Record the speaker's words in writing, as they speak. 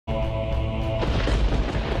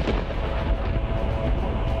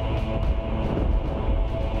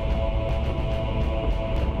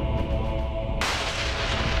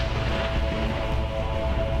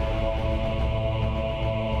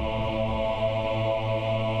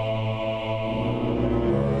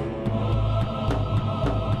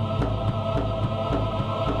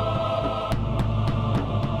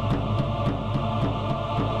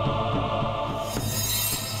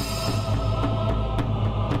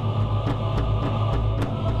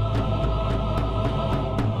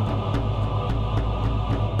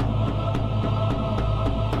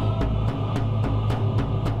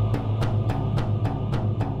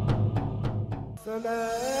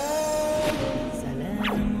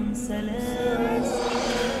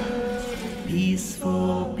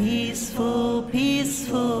Peaceful, peaceful,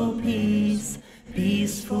 peaceful, peace.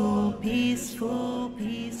 Peaceful, peaceful,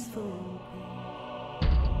 peaceful.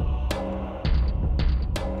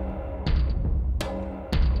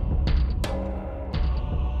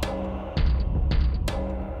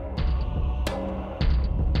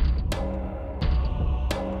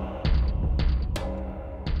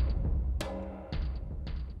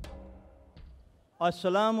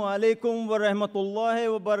 Assalamu alaikum wa rahmatullahi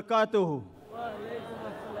wa barakatuhu.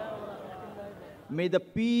 May the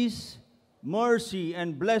peace, mercy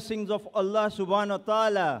and blessings of Allah subhanahu wa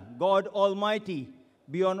ta'ala, God Almighty,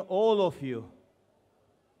 be on all of you.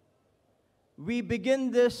 We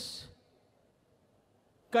begin this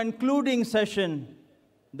concluding session,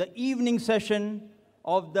 the evening session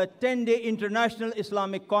of the 10-day International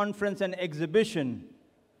Islamic Conference and Exhibition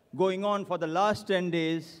going on for the last 10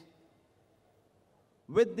 days,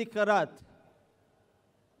 with the Qiraat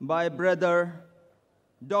by brother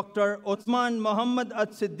Dr. Uthman Muhammad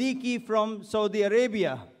As-Siddiqui from Saudi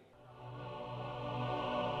Arabia.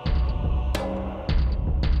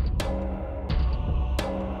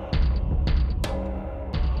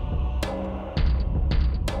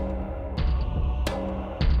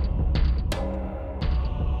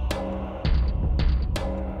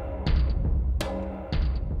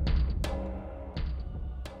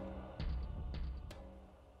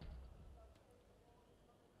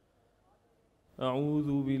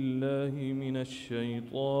 أعوذ بالله من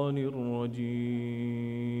الشيطان الرجيم.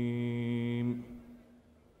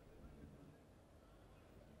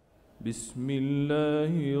 بسم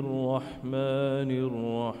الله الرحمن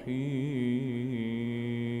الرحيم.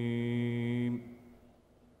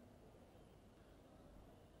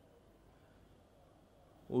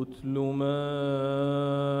 أتل ما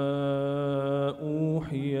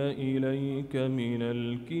أوحي إليك من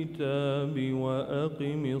الكتاب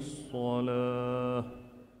وأقم الصلاة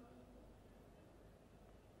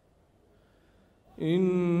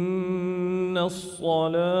إن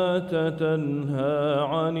الصلاة تنهى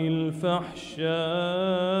عن الفحشاء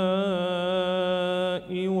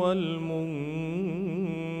والمنكر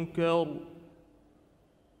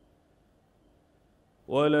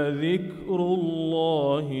ولذكر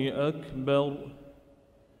الله أكبر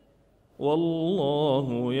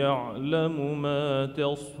والله يعلم ما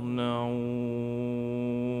تصنعون.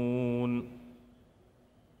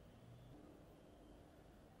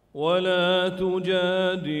 ولا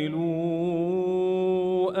تجادلوا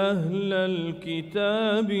أهل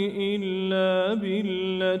الكتاب إلا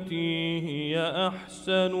بالتي هي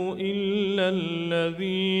أحسن إلا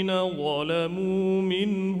الذين ظلموا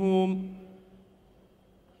منهم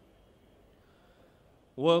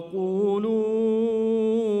وقولوا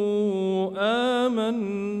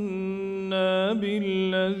آمنا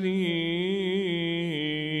بالذي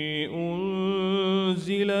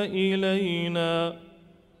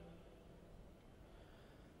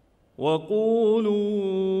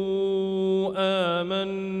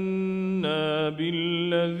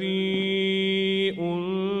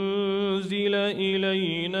أنزل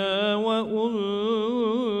إلينا وأنزل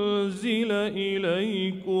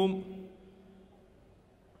إليكم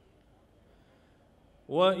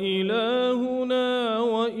وإلهنا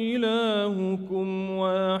وإلهكم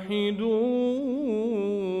واحد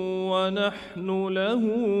ونحن له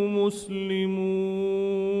مسلمون.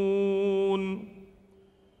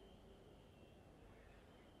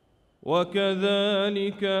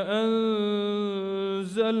 وكذلك أنزلنا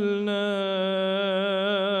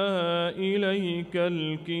إليك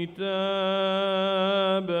الكتاب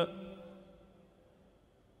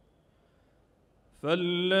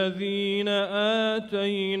فالذين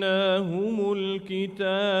آتيناهم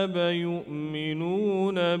الكتاب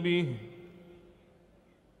يؤمنون به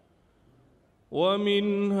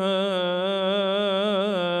ومن هؤلاء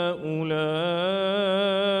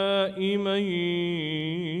من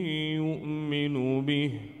يؤمن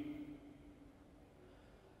به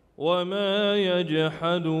وما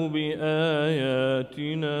يجحد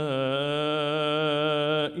بآياتنا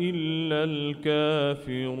إلا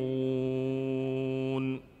الكافرون.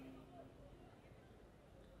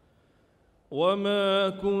 وما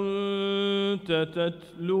كنت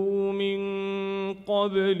تتلو من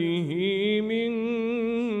قبله من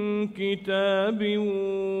كتاب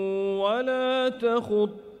ولا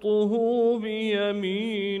تخطه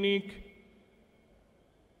بيمينك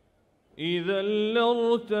إذا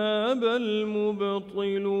لارتاب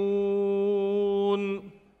المبطلون.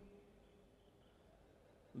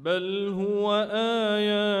 بل هو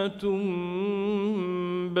آيات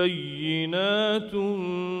بينات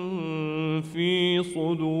في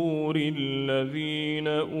صدور الذين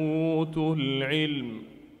أوتوا العلم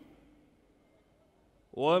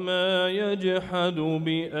وما يجحد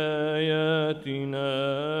بآياتنا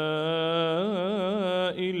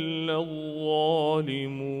إلا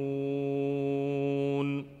الظالمون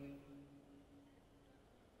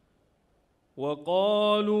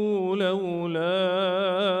وقالوا لولا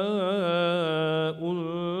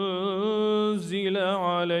أنزل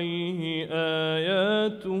عليه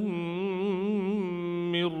آيات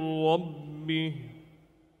من ربه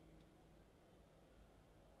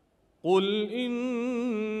قل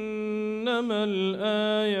إنما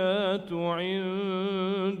الآيات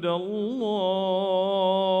عند الله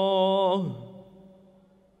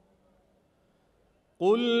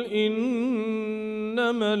قل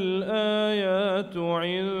إنما الآيات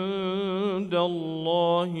عند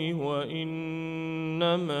الله وإنما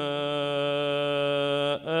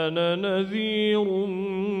أنا نذير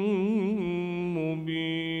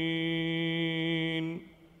مبين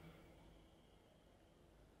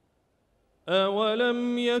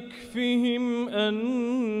أولم يكفهم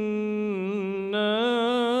أنا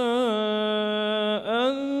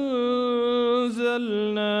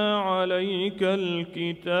أنزلنا عليك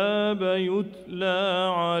الكتاب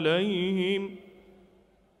يتلى عليهم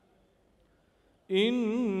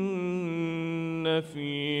إن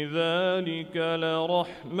في ذلك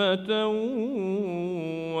لرحمة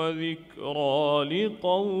وذكرى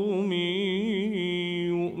لقوم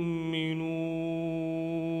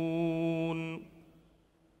يؤمنون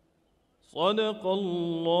صدق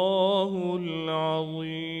الله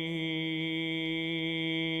العظيم.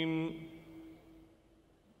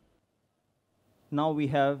 Now we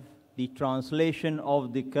have the translation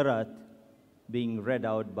of the Qiraat being read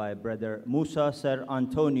out by Brother Musa Sir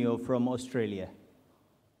Antonio from Australia.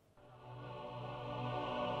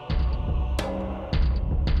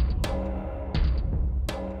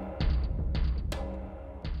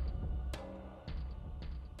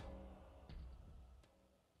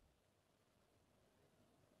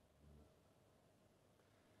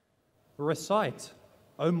 Recite,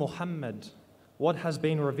 O Muhammad, what has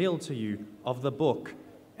been revealed to you of the book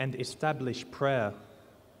and establish prayer.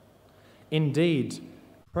 Indeed,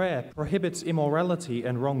 prayer prohibits immorality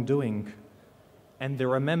and wrongdoing, and the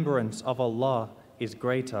remembrance of Allah is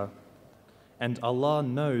greater, and Allah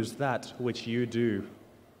knows that which you do.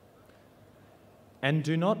 And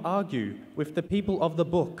do not argue with the people of the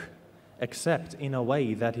book, except in a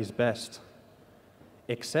way that is best,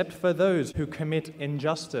 except for those who commit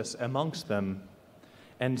injustice amongst them,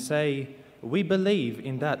 and say, we believe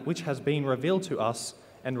in that which has been revealed to us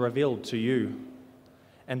and revealed to you.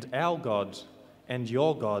 And our God and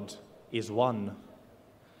your God is one.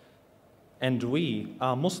 And we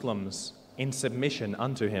are Muslims in submission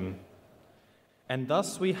unto him. And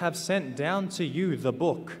thus we have sent down to you the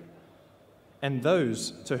book, and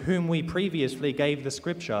those to whom we previously gave the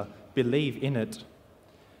scripture believe in it.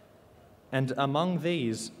 And among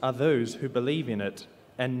these are those who believe in it,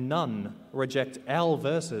 and none reject our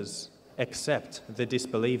verses except the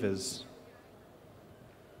disbelievers.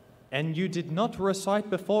 And you did not recite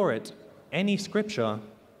before it any scripture,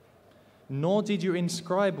 nor did you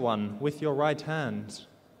inscribe one with your right hand.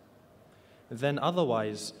 Then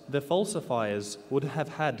otherwise the falsifiers would have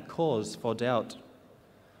had cause for doubt.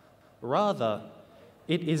 Rather,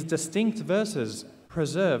 it is distinct verses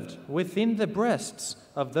preserved within the breasts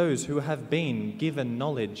of those who have been given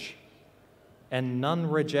knowledge, and none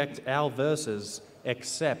reject our verses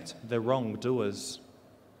except the wrongdoers.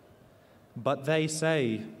 But they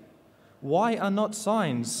say, why are not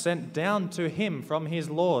signs sent down to him from his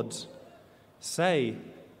Lord? Say,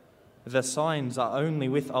 the signs are only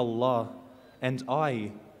with Allah, and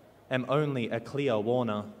I am only a clear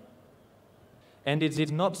warner. And is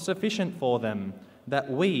it not sufficient for them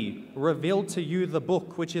that we revealed to you the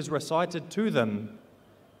book which is recited to them?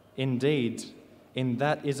 Indeed, in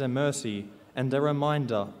that is a mercy and a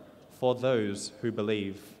reminder for those who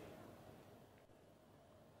believe.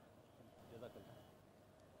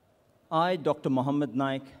 I, Dr. Muhammad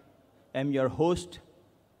Naik, am your host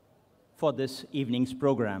for this evening's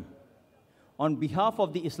program. On behalf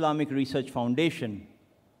of the Islamic Research Foundation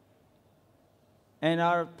and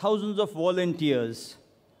our thousands of volunteers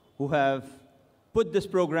who have put this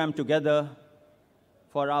program together,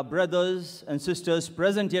 for our brothers and sisters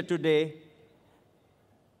present here today,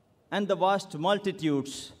 and the vast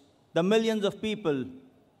multitudes, the millions of people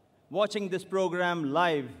watching this program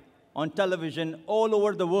live on television all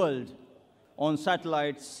over the world, on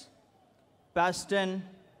satellites, PAS-10,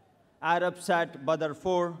 Arabsat Badr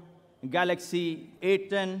 4, Galaxy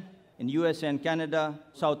 810, in USA and Canada,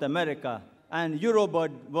 South America, and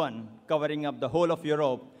Eurobird 1, covering up the whole of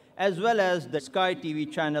Europe, as well as the Sky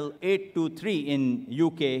TV channel 823 in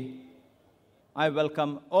UK. I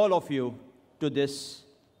welcome all of you to this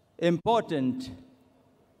important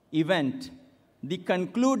event, the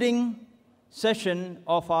concluding session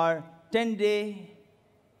of our 10-day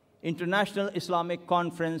International Islamic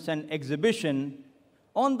Conference and Exhibition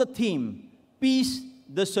on the theme, Peace,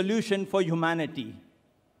 the Solution for Humanity.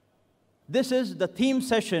 This is the theme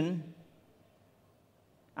session,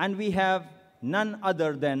 and we have none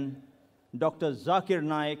other than Dr. Zakir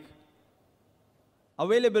Naik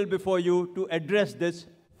available before you to address this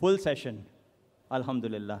full session.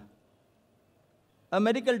 Alhamdulillah. A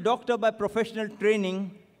medical doctor by professional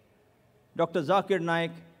training, Dr. Zakir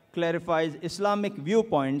Naik clarifies Islamic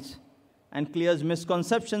viewpoints and clears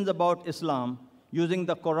misconceptions about Islam using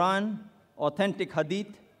the Quran, authentic hadith,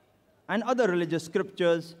 and other religious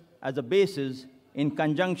scriptures as a basis in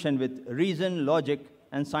conjunction with reason, logic,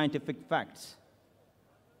 and scientific facts.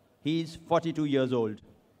 He's 42 years old.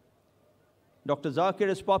 Dr. Zakir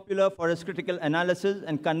is popular for his critical analysis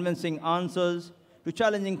and convincing answers to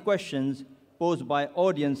challenging questions posed by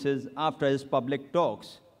audiences after his public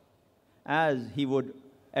talks, as he would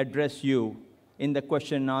address you in the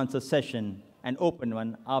question and answer session, an open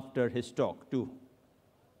one after his talk too.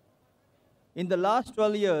 In the last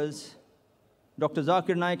 12 years, Dr.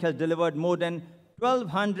 Zakir Naik has delivered more than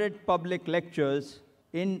 1,200 public lectures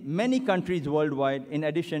in many countries worldwide, in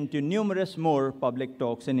addition to numerous more public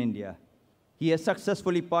talks in India. He has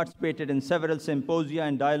successfully participated in several symposia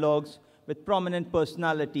and dialogues with prominent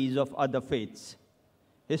personalities of other faiths.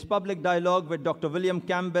 His public dialogue with Dr. William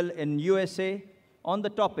Campbell in USA on the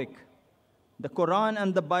topic, The Quran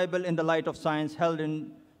and the Bible in the Light of Science, held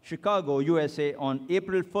in Chicago, USA on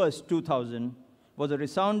April 1st, 2000, was a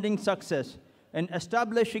resounding success in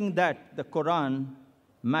establishing that the Quran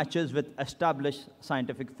matches with established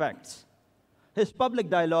scientific facts. His public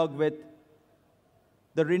dialogue with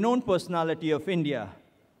the renowned personality of India,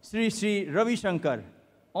 Sri Ravi Shankar,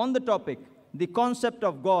 on the topic, The Concept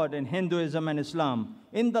of God in Hinduism and Islam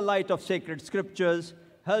in the Light of Sacred Scriptures,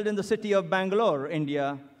 held in the city of Bangalore,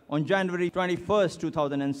 India, on January 21st,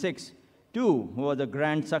 2006, too was a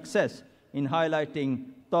grand success in highlighting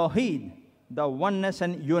Tawheed, the oneness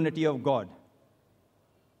and unity of God.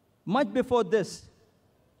 Much before this,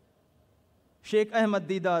 Sheikh Ahmad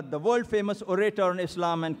Deedat, the world-famous orator on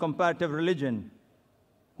Islam and comparative religion,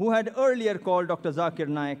 who had earlier called Dr. Zakir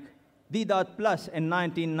Naik Deedat Plus in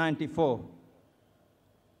 1994,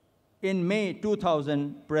 in May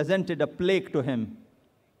 2000 presented a plaque to him,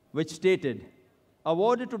 which stated,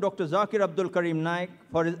 awarded to Dr. Zakir Abdul Karim Naik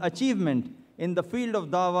for his achievement in the field of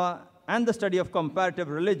dawah and the study of comparative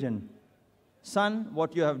religion. Son,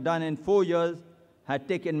 what you have done in 4 years had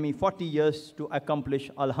taken me 40 years to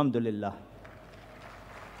accomplish, alhamdulillah.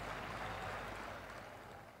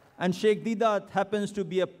 And Sheikh Deedat happens to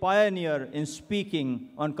be a pioneer in speaking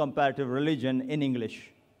on comparative religion in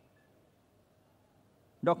English.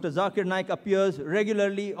 Dr. Zakir Naik appears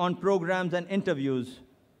regularly on programs and interviews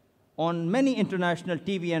on many international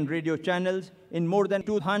TV and radio channels in more than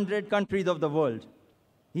 200 countries of the world.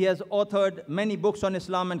 He has authored many books on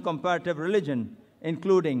Islam and comparative religion,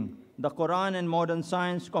 including The Quran and Modern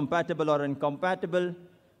Science, Compatible or Incompatible,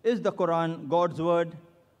 Is the Quran God's Word?,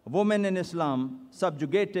 Women in Islam,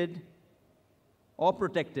 Subjugated or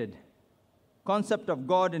Protected, Concept of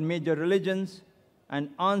God in Major Religions, and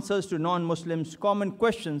Answers to Non-Muslims' Common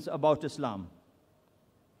Questions about Islam.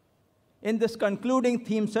 In this concluding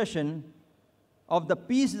theme session of the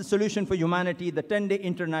Peace, the Solution for Humanity, the 10-day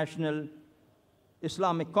International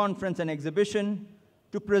Islamic Conference and Exhibition,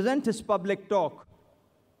 to present his public talk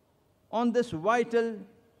on this vital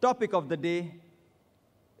topic of the day,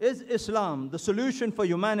 Is Islam the Solution for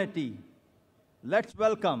Humanity? Let's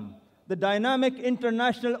welcome the dynamic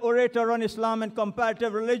international orator on Islam and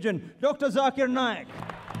comparative religion, Dr. Zakir Naik.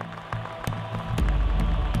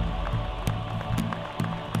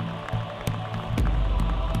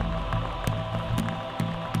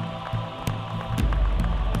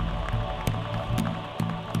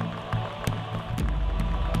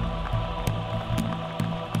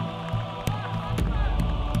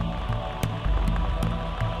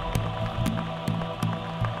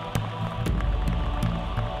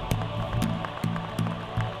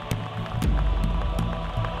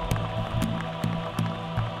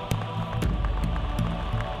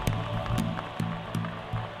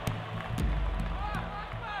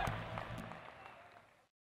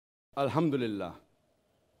 Alhamdulillah.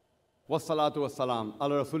 Wassalatu wassalam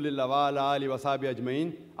ala Rasulillah wa ala alihi wa sahbihi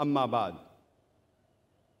ajmain. Amma ba'd.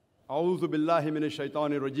 A'udhu billahi minash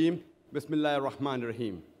shaitanir rajim. Bismillahir Rahmanir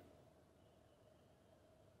Rahim.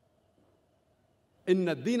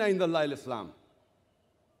 Inna ad-deena inda Allahi al-Islam.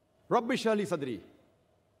 Rabbi shrah li sadri.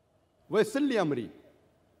 Wa yassir li amri.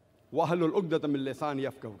 Wa hlul 'uqdatan min lisani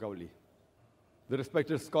yafqahu qawli. The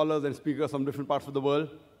respected scholars and speakers from different parts of the world,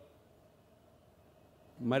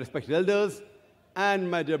 my respected elders,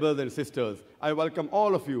 and my dear brothers and sisters, I welcome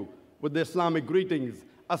all of you with the Islamic greetings.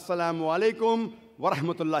 Assalamu alaikum wa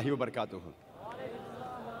rahmatullahi wa barakatuh.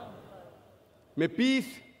 May peace,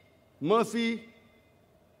 mercy,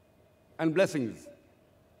 and blessings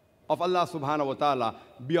of Allah subhanahu wa ta'ala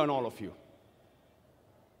be on all of you.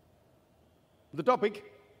 The topic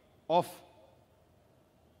of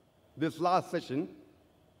this last session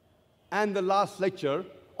and the last lecture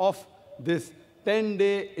of this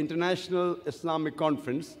 10-day International Islamic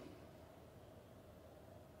Conference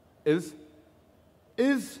is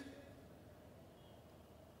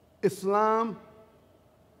Islam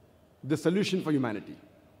the solution for humanity?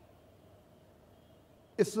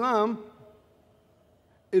 Islam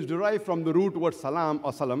is derived from the root word salam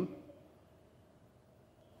or salam,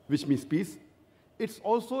 which means peace. It's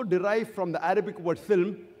also derived from the Arabic word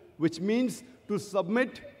silm, which means to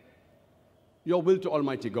submit your will to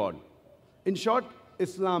Almighty God. In short,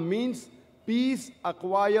 Islam means peace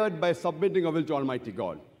acquired by submitting our will to Almighty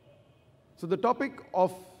God. So the topic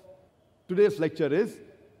of today's lecture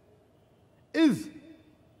is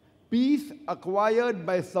peace acquired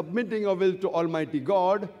by submitting our will to Almighty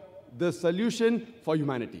God the solution for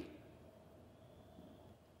humanity?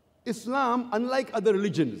 Islam, unlike other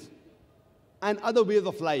religions and other ways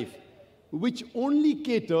of life, which only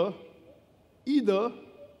cater either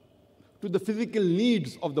to the physical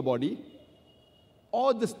needs of the body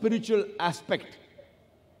or the spiritual aspect.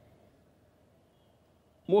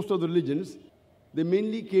 Most of the religions, they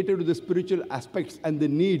mainly cater to the spiritual aspects and the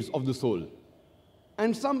needs of the soul.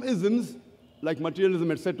 And some isms, like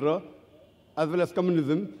materialism, etc., as well as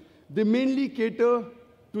communism, they mainly cater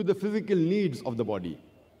to the physical needs of the body.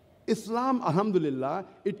 Islam, alhamdulillah,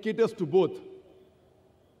 it caters to both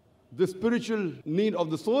the spiritual need of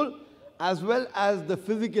the soul as well as the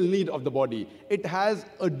physical need of the body. It has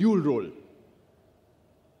a dual role.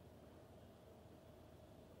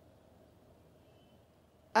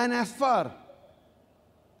 And as far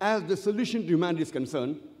as the solution to humanity is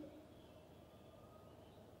concerned,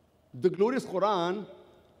 the glorious Quran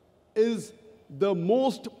is the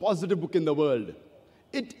most positive book in the world.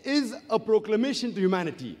 It is a proclamation to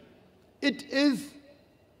humanity. It is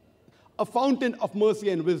a fountain of mercy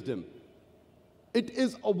and wisdom. It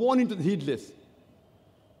is a warning to the heedless.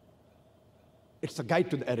 It's a guide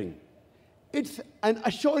to the erring. It's an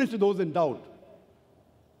assurance to those in doubt.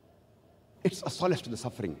 It's a solace to the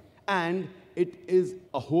suffering. And it is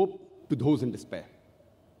a hope to those in despair.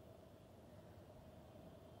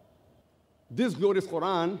 This glorious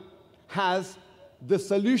Quran has the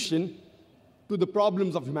solution to the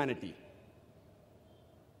problems of humanity.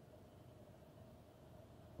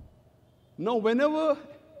 Now, whenever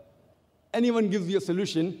anyone gives you a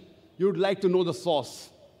solution, you'd like to know the source.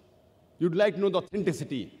 You'd like to know the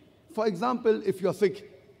authenticity. For example, if you're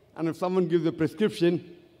sick and if someone gives you a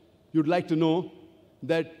prescription, you'd like to know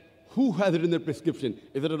that who has written the prescription.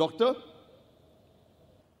 Is it a doctor?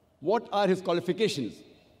 What are his qualifications?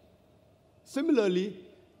 Similarly,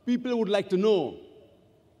 people would like to know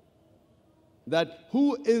that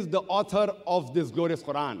who is the author of this glorious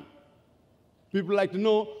Quran. People like to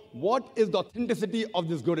know what is the authenticity of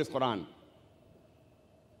this glorious Quran.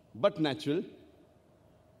 But natural,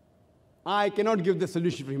 I cannot give the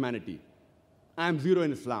solution for humanity. I am zero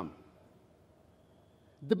in Islam.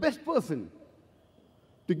 The best person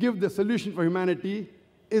to give the solution for humanity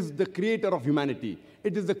is the creator of humanity.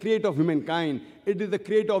 It is the creator of humankind. It is the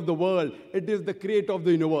creator of the world. It is the creator of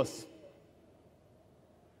the universe.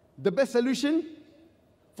 The best solution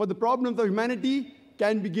for the problems of humanity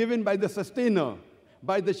can be given by the sustainer,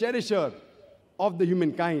 by the cherisher of the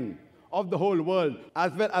humankind, of the whole world,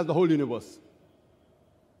 as well as the whole universe.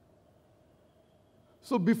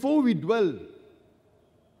 So before we dwell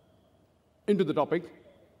into the topic,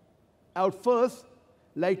 I would first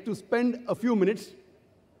like to spend a few minutes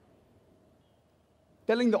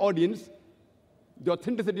telling the audience the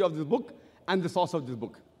authenticity of this book and the source of this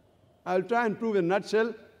book. I'll try and prove in a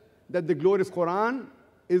nutshell that the glorious Quran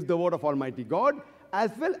is the word of Almighty God,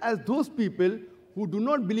 as well as those people who do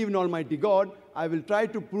not believe in Almighty God, I will try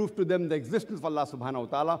to prove to them the existence of Allah subhanahu wa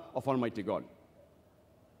ta'ala, of Almighty God.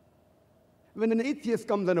 When an atheist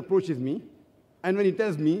comes and approaches me, and when he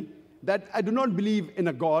tells me that I do not believe in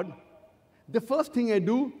a God, the first thing I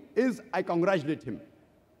do is I congratulate him.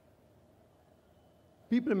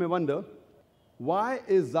 People may wonder why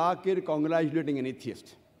is Zakir congratulating an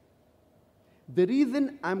atheist? The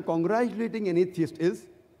reason I'm congratulating an atheist is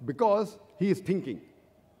because he is thinking.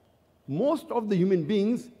 Most of the human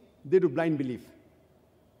beings, they do blind belief.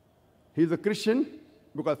 He's a Christian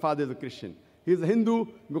because father is a Christian. He's a Hindu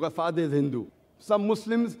because father is a Hindu. Some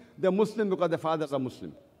Muslims, they're Muslim because their fathers are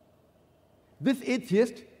Muslim. This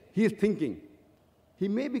atheist, he is thinking. He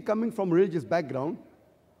may be coming from a religious background,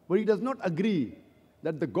 but he does not agree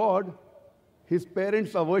that the God his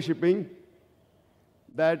parents are worshipping,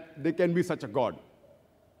 that there can be such a God.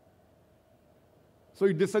 So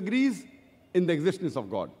he disagrees in the existence of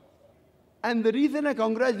God. And the reason I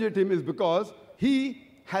congratulate him is because he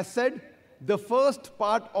has said the first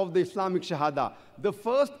part of the Islamic Shahada, the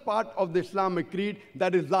first part of the Islamic creed,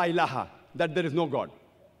 that is La ilaha, that there is no God.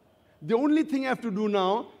 The only thing I have to do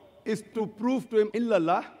now is to prove to him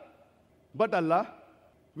illallah, but Allah,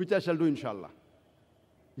 which I shall do inshallah.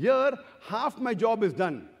 Here, half my job is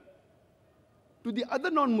done. To the other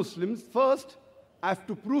non-Muslims, first, I have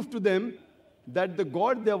to prove to them that the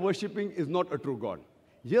God they are worshipping is not a true God.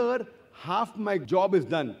 Here, half my job is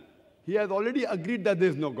done. He has already agreed that there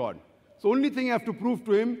is no God. So only thing I have to prove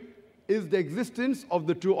to him is the existence of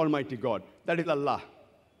the true Almighty God. That is Allah,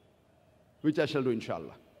 which I shall do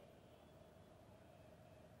inshallah.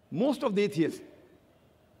 Most of the atheists,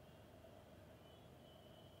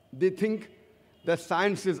 they think that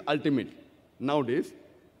science is ultimate. Nowadays,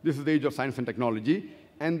 this is the age of science and technology,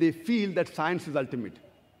 and they feel that science is ultimate.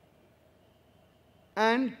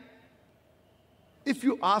 And if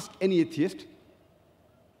you ask any atheist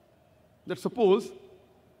that suppose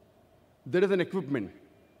there is an equipment,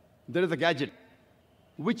 there is a gadget,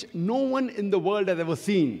 which no one in the world has ever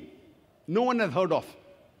seen, no one has heard of,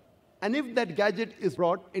 and if that gadget is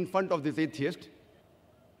brought in front of this atheist,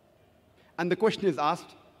 and the question is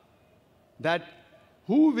asked that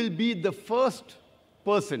who will be the first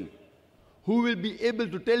person who will be able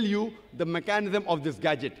to tell you the mechanism of this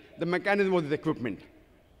gadget, the mechanism of this equipment?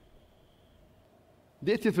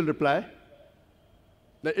 The atheist will reply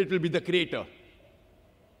that it will be the creator.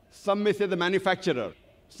 Some may say the manufacturer,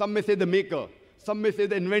 some may say the maker, some may say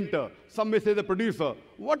the inventor, some may say the producer.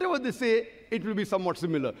 Whatever they say, it will be somewhat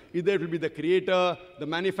similar. Either it will be the creator, the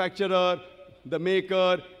manufacturer, the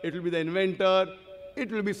maker, it will be the inventor,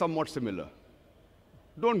 it will be somewhat similar.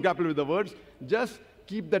 Don't grapple with the words, just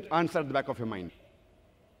keep that answer at the back of your mind.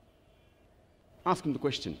 Ask him the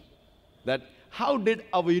question that how did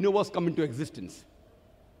our universe come into existence?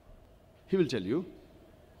 He will tell you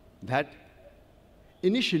that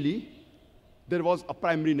initially there was a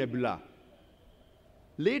primary nebula.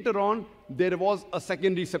 Later on, there was a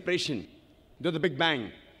secondary separation. There was the Big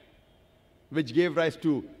Bang, which gave rise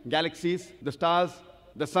to galaxies, the stars,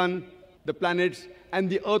 the sun, the planets, and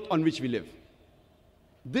the earth on which we live.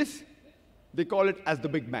 This, they call it as the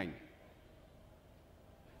Big Bang.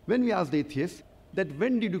 When we ask the atheist that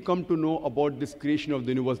when did you come to know about this creation of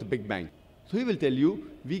the universe, the Big Bang? So he will tell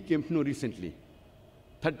you, we came to know recently,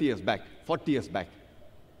 30 years back, 40 years back.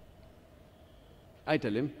 I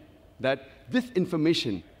tell him that this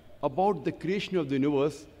information about the creation of the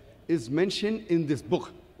universe is mentioned in this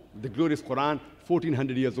book, the glorious Quran,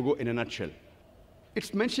 1400 years ago in a nutshell.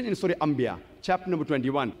 It's mentioned in Surah Anbiya, chapter number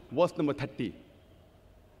 21, verse number 30.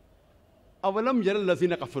 Avalam yaral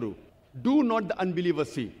lazina kafaru. Do not the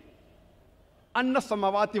unbelievers see? Anna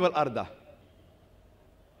samawati wal arda.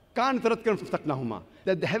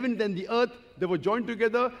 That the heavens and the earth, they were joined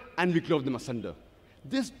together and we clove them asunder.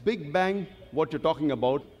 This Big Bang, what you're talking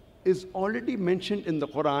about, is already mentioned in the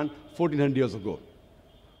Quran 1400 years ago.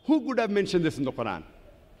 Who could have mentioned this in the Quran?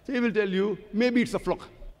 So he will tell you, maybe it's a fluke.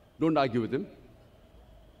 Don't argue with him.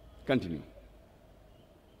 Continue.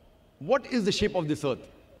 What is the shape of this earth?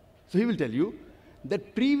 So he will tell you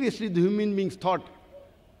that previously the human beings thought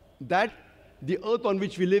that the earth on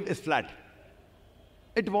which we live is flat.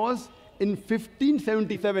 It was in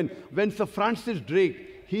 1577 when Sir Francis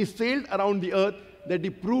Drake, he sailed around the earth, that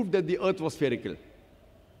he proved that the earth was spherical.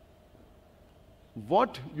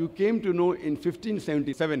 What you came to know in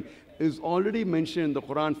 1577 is already mentioned in the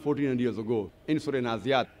Quran 1400 years ago in Surah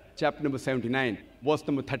Naziyat, chapter number 79, verse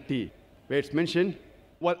number 30, where it's mentioned,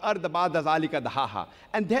 وَالْأَرْضَ بَعْدَ ذَلِكَ دَحَاهَا.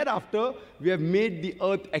 And thereafter, we have made the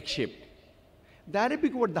earth egg-shaped. The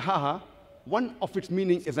Arabic word dahaha, one of its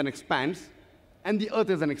meanings is an expanse, and the earth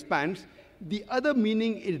is an expanse. The other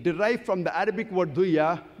meaning is derived from the Arabic word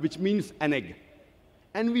duya, which means an egg.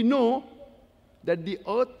 And we know that the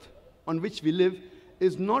earth on which we live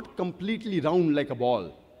is not completely round like a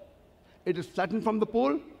ball. It is flattened from the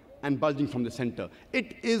pole and bulging from the center.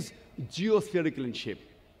 It is geospherical in shape.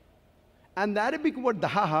 And the Arabic word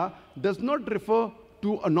dahaha does not refer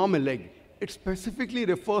to a normal egg. it specifically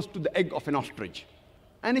refers to the egg of an ostrich.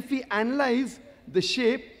 And if we analyze the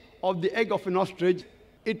shape of the egg of an ostrich,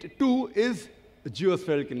 it too is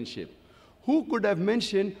geospherical in shape. Who could have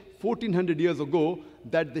mentioned 1400 years ago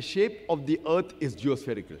that the shape of the earth is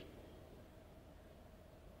geospherical?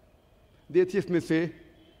 The atheist may say,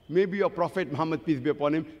 maybe your prophet Muhammad, peace be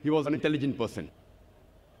upon him, he was an intelligent person.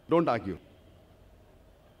 Don't argue.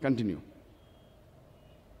 Continue.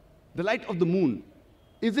 The light of the moon,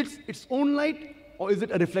 is it its own light or is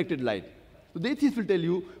it a reflected light? So the atheist will tell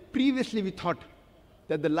you, previously we thought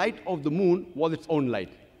that the light of the moon was its own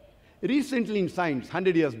light. Recently in science,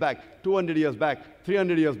 100 years back, 200 years back,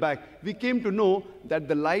 300 years back, we came to know that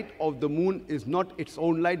the light of the moon is not its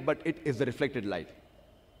own light, but it is a reflected light.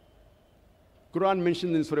 Quran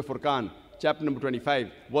mentioned in Surah Furqan, chapter number 25,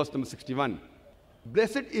 verse number 61.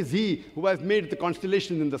 Blessed is he who has made the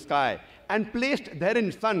constellations in the sky and placed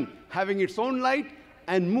therein sun having its own light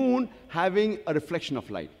and moon having a reflection of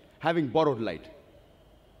light, having borrowed light.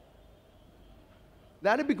 The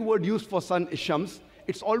Arabic word used for sun is shams.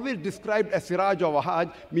 It's always described as siraj or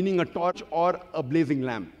wahaj, meaning a torch or a blazing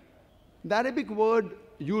lamp. The Arabic word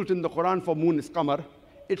used in the Quran for moon is qamar.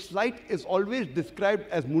 Its light is always described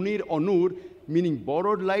as munir or nur, meaning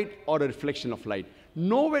borrowed light or a reflection of light.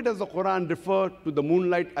 Nowhere does the Quran refer to the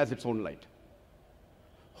moonlight as its own light.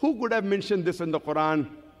 Who could have mentioned this in the Quran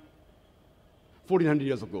 1400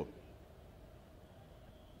 years ago?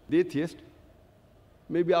 The atheist.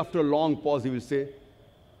 Maybe after a long pause he will say,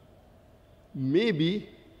 maybe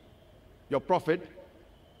your prophet,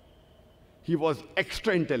 he was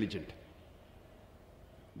extra intelligent.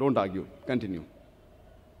 Don't argue. Continue.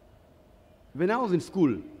 When I was in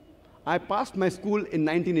school, I passed my school in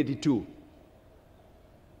 1982.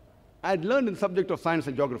 I had learned in the subject of science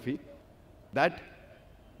and geography that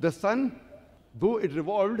the sun, though it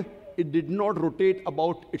revolved, it did not rotate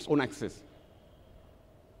about its own axis.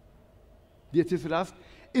 The atheist will ask,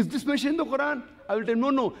 is this mentioned in the Quran? I will tell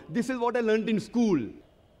him, no, this is what I learned in school.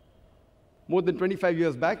 More than 25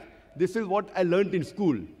 years back, this is what I learned in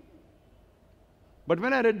school. But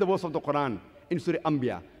when I read the verse of the Quran in Surah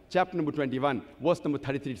Anbiya, chapter number 21, verse number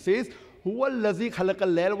 33, it says, Huwa allazi khalaqa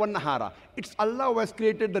al-layla wan-nahara. It's Allah who has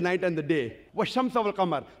created the night and the day. Wash-shamsa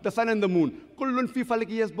wal-qamar, the sun and the moon. Kullun fi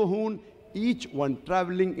falaki yasbahun, each one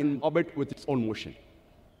traveling in orbit with its own motion.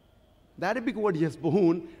 The Arabic word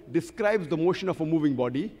yasbahun describes the motion of a moving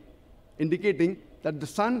body, indicating that the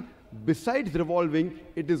sun, besides revolving,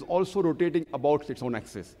 it is also rotating about its own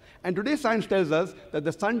axis. And today science tells us that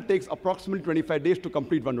the sun takes approximately 25 days to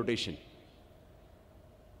complete one rotation.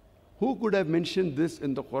 Who could have mentioned this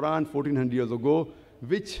in the Quran 1400 years ago,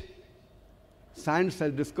 which science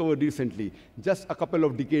has discovered recently, just a couple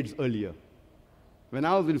of decades earlier? When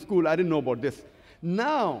I was in school, I didn't know about this.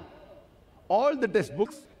 Now, all the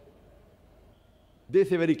textbooks, they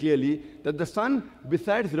say very clearly that the sun,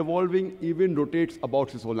 besides revolving, even rotates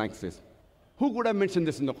about its own axis. Who could have mentioned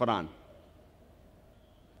this in the Quran?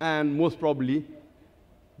 And most probably,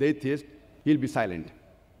 the atheist, he'll be silent.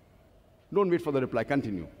 Don't wait for the reply,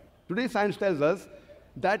 continue. Today, science tells us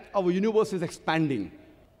that our universe is expanding,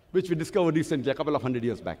 which we discovered recently, a couple of 100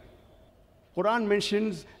 years back. Quran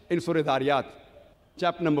mentions in Surah Dhariyat,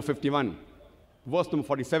 chapter number 51, verse number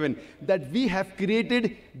 47, that we have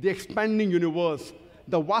created the expanding universe,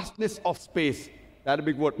 the vastness of space. The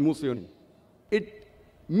Arabic word musyun. It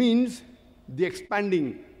means the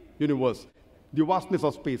expanding universe, the vastness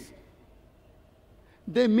of space.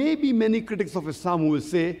 There may be many critics of Islam who will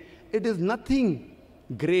say it is nothing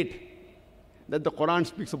great that the Quran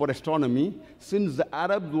speaks about astronomy, since the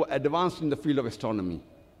Arabs were advanced in the field of astronomy.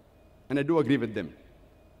 And I do agree with them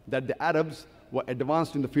that the Arabs were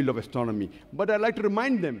advanced in the field of astronomy. But I'd like to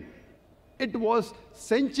remind them, it was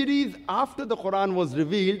centuries after the Quran was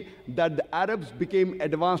revealed that the Arabs became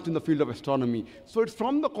advanced in the field of astronomy. So it's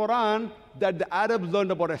from the Quran that the Arabs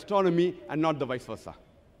learned about astronomy and not the vice versa.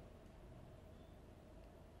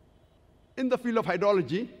 In the field of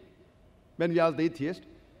hydrology, when we asked the atheist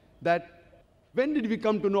that when did we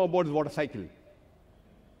come to know about the water cycle?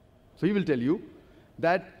 So he will tell you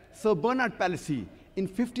that Sir Bernard Palissy in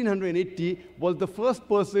 1580 was the first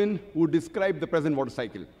person who described the present water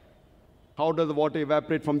cycle. How does the water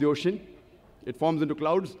evaporate from the ocean? It forms into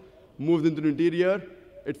clouds, moves into the interior,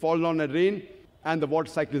 it falls down as rain, and the water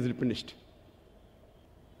cycle is replenished.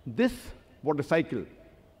 This water cycle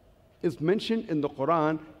is mentioned in the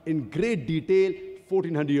Quran in great detail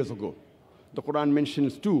 1400 years ago. The Quran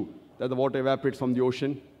mentions too that the water evaporates from the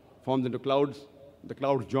ocean, forms into clouds, the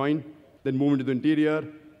clouds join, then move into the interior,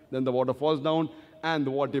 then the water falls down, and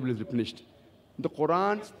the water table is replenished. The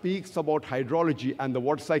Quran speaks about hydrology and the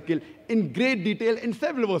water cycle in great detail in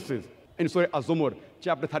several verses. In Surah Az-Zumur,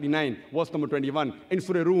 chapter 39, verse number 21. In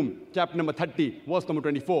Surah Rum, chapter number 30, verse number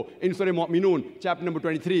 24. In Surah Mu'minun, chapter number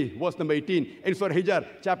 23, verse number 18. In Surah Hijr,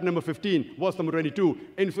 chapter number 15, verse number 22.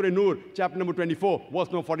 In Surah Nur, chapter number 24,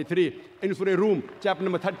 verse number 43. In Surah Rum, chapter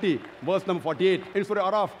number 30, verse number 48. In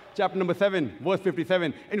Surah Araf, chapter number 7, verse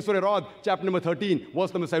 57. In Surah Rad, chapter number 13,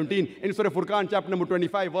 verse number 17. In Surah Furqan, chapter number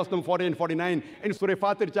 25, verse number 40 and 49. In Surah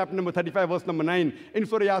Fatir, chapter number 35, verse number 9. In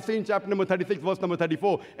Surah Yasin, chapter number 36, verse number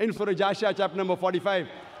 34. In Surah Jasha, chapter number 45,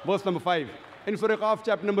 verse number 5. In Surah Qaf,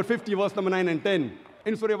 chapter number 50, verse number 9 and 10.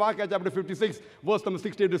 In Surah Waqia, chapter 56, verse number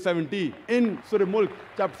 68 to 70. In Surah Mulk,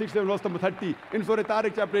 chapter 67, verse number 30. In Surah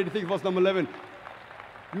Tariq, chapter 86, verse number 11.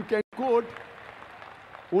 You can quote,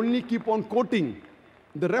 only keep on quoting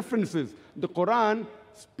the references. The Quran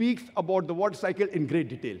speaks about the water cycle in great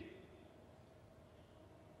detail.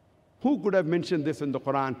 Who could have mentioned this in the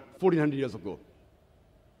Quran 1400 years ago?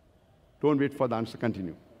 Don't wait for the answer,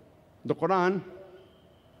 continue. The Quran,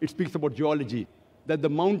 it speaks about geology, that the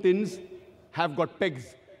mountains have got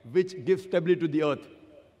pegs which give stability to the earth.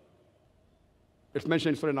 It's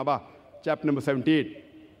mentioned in Surah Naba, chapter number 78,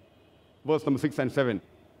 verse number 6 and 7.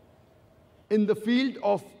 In the field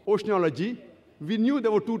of oceanology, we knew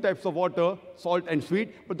there were two types of water, salt and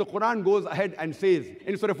sweet, but the Quran goes ahead and says,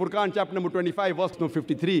 in Surah Furqan, chapter number 25, verse number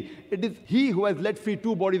 53, it is He who has let free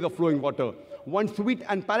two bodies of flowing water, one sweet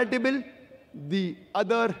and palatable, the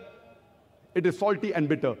other, it is salty and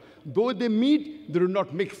bitter. Though they meet, they do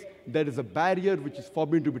not mix. There is a barrier which is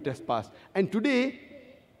forbidden to be trespassed. And today,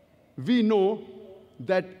 we know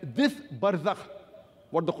that this barzakh,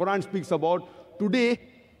 what the Quran speaks about, today,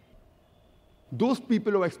 those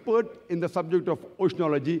people who are expert in the subject of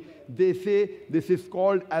oceanology, they say this is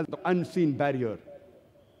called as the unseen barrier.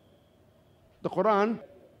 The Quran,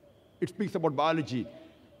 it speaks about biology.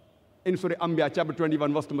 In Surah Anbiya, chapter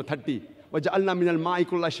 21, verse number 30, وَجَعَلْنَا مِنَ الْمَاءِ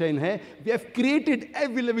كُلَّ شَيْءٍ hai. We have created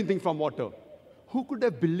every living thing from water. Who could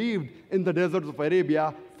have believed in the deserts of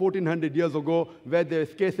Arabia 1400 years ago, where there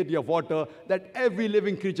is scarcity of water, that every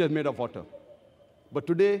living creature is made of water? But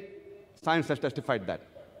today, science has testified that.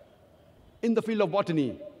 In the field of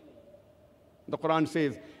botany, the Quran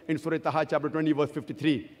says in Surah Taha, chapter 20, verse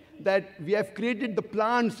 53, that we have created the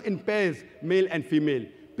plants in pairs, male and female.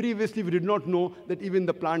 Previously, we did not know that even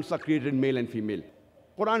the plants are created in male and female.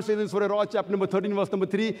 Quran says in Surah Ra, chapter number 13, verse number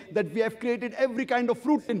 3, that we have created every kind of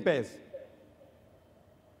fruit in pairs.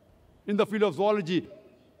 In the field of zoology,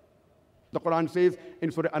 the Quran says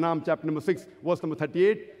in Surah Anam, chapter number 6, verse number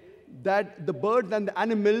 38, that the birds and the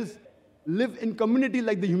animals live in community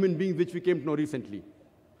like the human beings, which we came to know recently.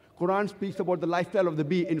 Quran speaks about the lifestyle of the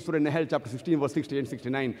bee in Surah Nahl, chapter 16, verse 60 and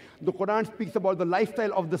 69. The Quran speaks about the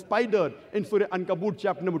lifestyle of the spider in Surah Ankabut,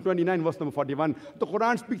 chapter number 29, verse number 41. The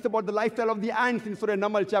Quran speaks about the lifestyle of the ants in Surah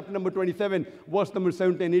Namal, chapter number 27, verse number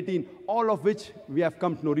 17 and 18, all of which we have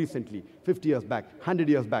come to know recently, 50 years back, 100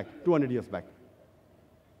 years back, 200 years back.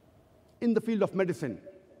 In the field of medicine,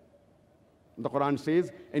 the Quran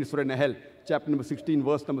says in Surah Nahl, chapter number 16,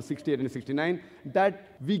 verse number 68 and 69,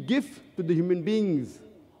 that we give to the human beings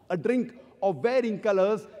a drink of varying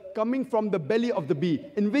colors coming from the belly of the bee,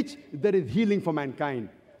 in which there is healing for mankind.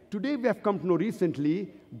 Today we have come to know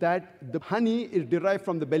recently that the honey is derived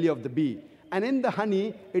from the belly of the bee. And in the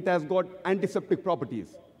honey, it has got antiseptic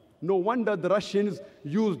properties. No wonder the Russians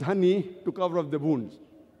used honey to cover up the wounds.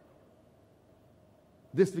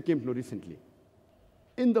 This we came to know recently.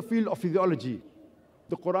 In the field of physiology,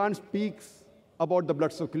 the Quran speaks about the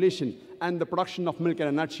blood circulation and the production of milk in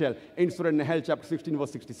a nutshell in Surah Nahl, chapter 16,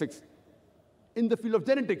 verse 66. In the field of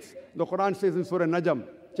genetics, the Quran says in Surah Najm,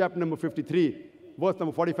 chapter number 53, verse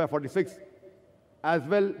number 45, 46, as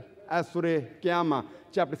well as Surah Qiyamah,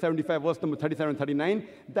 chapter 75, verse number 37, 39,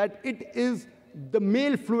 that it is the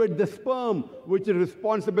male fluid, the sperm, which is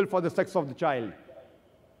responsible for the sex of the child,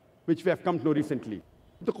 which we have come to know recently.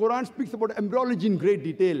 The Quran speaks about embryology in great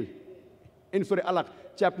detail in Surah Alaq,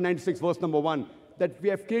 chapter 96, verse number 1, that we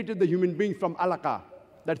have created the human being from alaqa,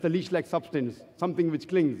 that's a leash-like substance, something which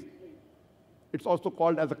clings. It's also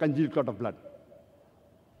called as a congealed clot of blood.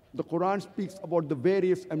 The Quran speaks about the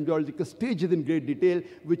various embryological stages in great detail,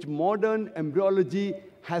 which modern embryology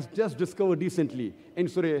has just discovered recently in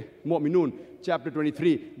Surah Mu'minun, chapter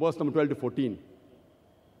 23, verse number 12 to 14.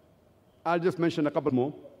 I'll just mention a couple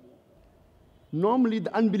more. Normally,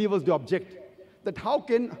 the unbelievers, they object that how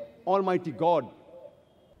can Almighty God,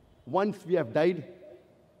 once we have died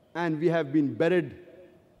and we have been buried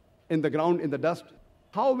in the ground, in the dust,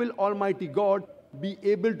 how will Almighty God be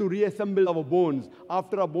able to reassemble our bones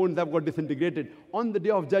after our bones have got disintegrated? On the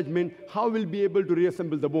day of judgment, how will we be able to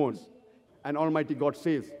reassemble the bones? And Almighty God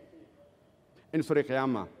says in Surah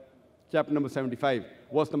Qiyamah, chapter number 75,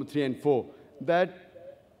 verse number 3 and 4, that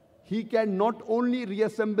he can not only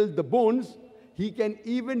reassemble the bones, he can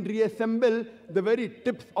even reassemble the very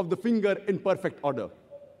tips of the finger in perfect order.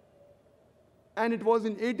 And it was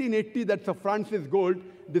in 1880 that Sir Francis Gould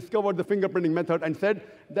discovered the fingerprinting method and said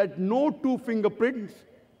that no two fingerprints,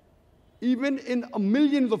 even in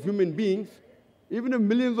millions of human beings, even if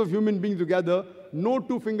millions of human beings together, no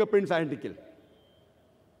two fingerprints are identical.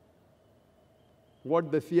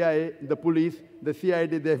 What the CIA, the police, the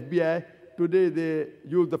CID, the FBI, today they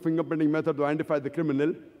use the fingerprinting method to identify the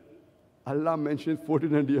criminal. Allah mentions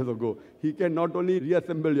 1400 years ago. He can not only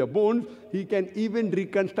reassemble your bones, he can even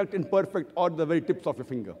reconstruct in perfect order the very tips of your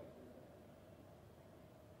finger.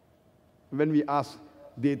 When we ask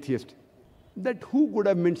the atheist that who could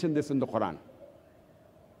have mentioned this in the Quran,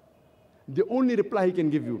 the only reply he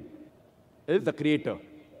can give you is the creator.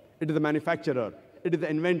 It is the manufacturer. It is the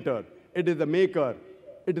inventor. It is the maker.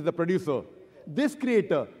 It is the producer. This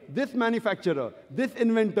creator, this manufacturer, this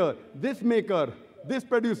inventor, this maker, this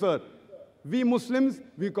producer, we Muslims,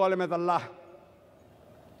 we call him as Allah.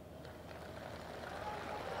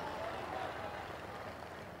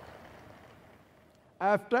 I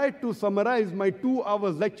have tried to summarize my 2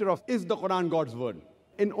 hours lecture of Is the Quran God's Word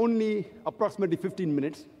in only approximately 15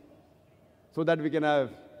 minutes so that we can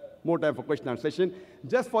have more time for question and answer session,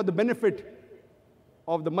 just for the benefit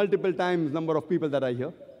of the multiple times number of people that are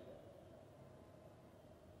here.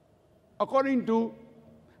 According to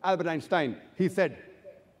Albert Einstein, he said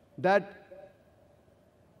that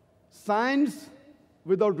science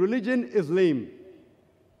without religion is lame,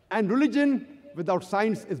 and religion without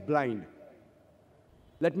science is blind.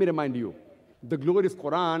 Let me remind you, the glorious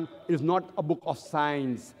Quran is not a book of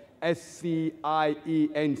science, S-C-I-E-N-C-E,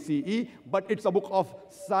 but it's a book of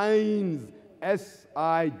signs,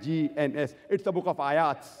 S-I-G-N-S. It's a book of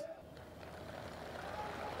ayats.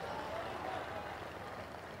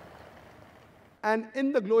 And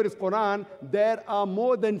in the glorious Quran, there are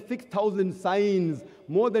more than 6,000 signs,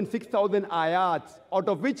 more than 6,000 ayats, out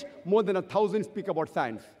of which more than 1,000 speak about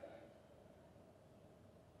science.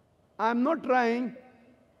 I'm not trying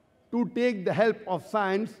to take the help of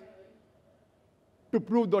science to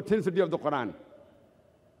prove the authenticity of the Quran.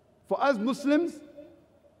 For us Muslims,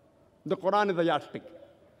 the Quran is a yardstick.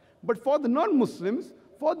 But for the non-Muslims,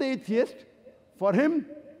 for the atheist, for him,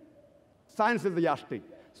 science is the yardstick.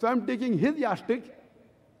 So I'm taking his yardstick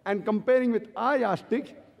and comparing with our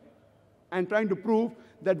yardstick and trying to prove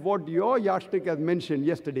that what your yardstick has mentioned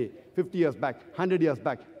yesterday, 50 years back, 100 years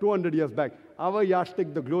back, 200 years back, our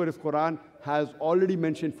yardstick, the glorious Quran, has already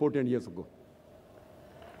mentioned 14 years ago.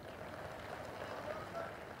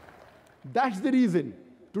 That's the reason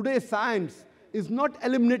today's science is not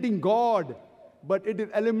eliminating God, but it is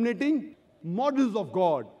eliminating models of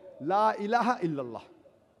God. La ilaha illallah.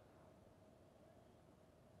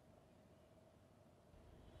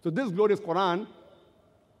 So this glorious Quran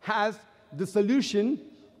has the solution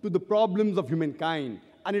to the problems of humankind.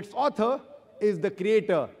 And its author is the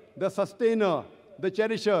creator, the sustainer, the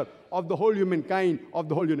cherisher of the whole humankind, of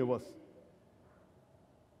the whole universe.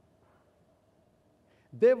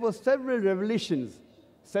 There were several revelations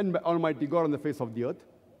sent by Almighty God on the face of the earth,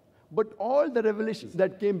 but all the revelations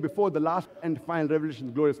that came before the last and final revelation,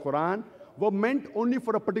 the glorious Quran, were meant only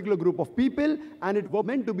for a particular group of people, and it was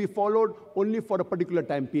meant to be followed only for a particular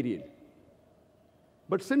time period.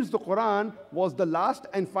 But since the Quran was the last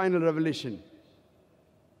and final revelation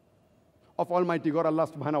of Almighty God, Allah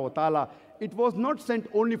subhanahu wa ta'ala, it was not sent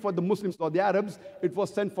only for the Muslims or the Arabs, it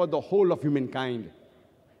was sent for the whole of humankind.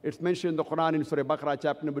 It's mentioned in the Quran in Surah Baqarah,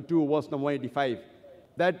 chapter number 2, verse number 185,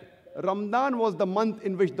 that Ramadan was the month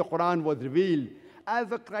in which the Quran was revealed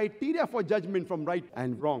as a criteria for judgment from right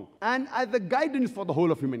and wrong, and as a guidance for the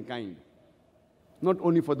whole of humankind. Not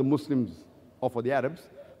only for the Muslims or for the Arabs,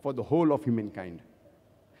 for the whole of humankind.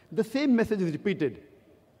 The same message is repeated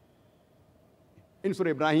in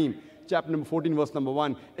Surah Ibrahim, chapter number 14, verse number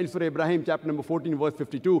 1, in Surah Ibrahim, chapter number 14, verse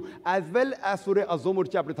 52, as well as Surah Az-Zumur,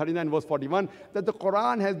 chapter 39, verse 41, that the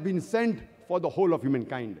Quran has been sent for the whole of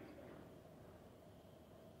humankind.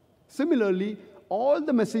 Similarly, all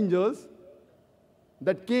the messengers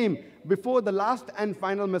that came before the last and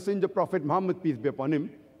final messenger, Prophet Muhammad, peace be upon him,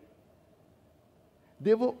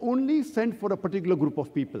 they were only sent for a particular group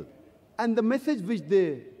of people. And the message which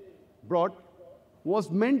they brought was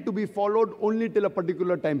meant to be followed only till a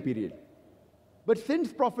particular time period. But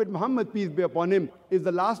since Prophet Muhammad, peace be upon him, is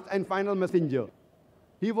the last and final messenger,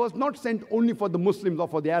 he was not sent only for the Muslims or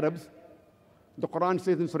for the Arabs, The Quran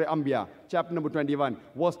says in Surah Anbiya, chapter number 21,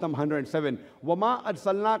 verse number 107, وَمَا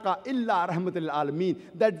أَرْسَلْنَاكَ إِلَّا رَحْمَةً لِلْعَالَمِينَ,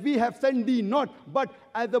 that we have sent thee not, but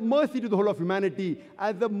as a mercy to the whole of humanity,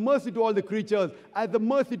 as a mercy to all the creatures, as a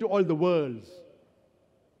mercy to all the worlds.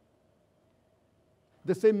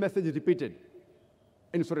 The same message is repeated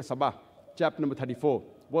in Surah Sabah, chapter number 34,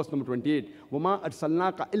 verse number 28. وَمَا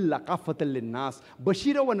أَرْسَلْنَاكَ إِلَّا كَافَّةً لِلنَّاسِ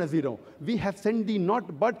بَشِيرًا وَنَذِيرًا. We have sent thee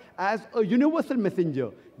not but as a universal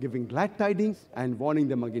messenger, giving glad tidings and warning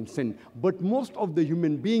them against sin. But most of the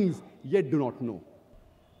human beings yet do not know.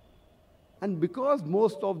 And because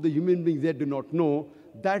most of the human beings yet do not know,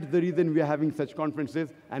 that's the reason we are having such conferences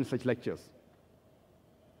and such lectures.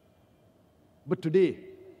 But today,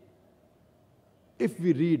 if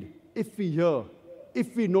we read, if we hear,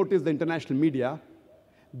 if we notice the international media,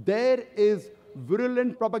 there is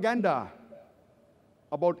virulent propaganda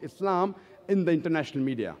about Islam in the international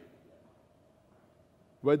media.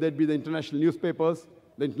 Whether it be the international newspapers,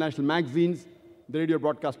 the international magazines, the radio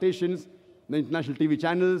broadcast stations, the international TV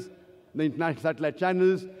channels, the international satellite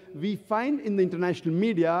channels, we find in the international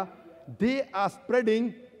media, they are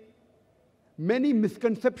spreading many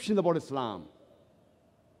misconceptions about Islam.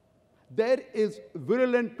 There is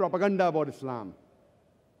virulent propaganda about Islam.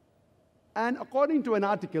 And according to an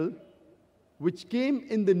article which came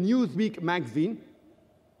in the Newsweek magazine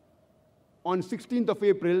on 16th of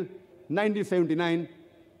April, 1979,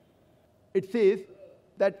 it says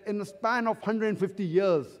that in a span of 150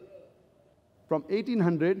 years, from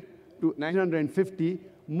 1800 to 1950,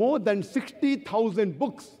 more than 60,000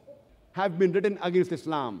 books have been written against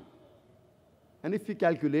Islam. And if we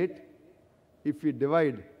calculate, if we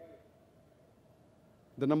divide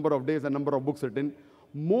the number of days and number of books written,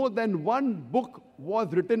 more than one book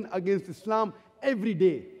was written against Islam every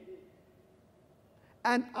day.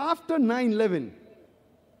 And after 9/11,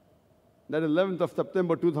 that is 11th of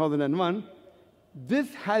September 2001,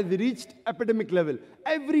 this has reached epidemic level.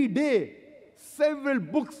 Every day, several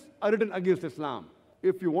books are written against Islam.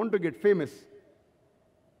 If you want to get famous,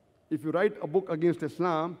 if you write a book against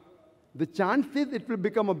Islam, the chances it will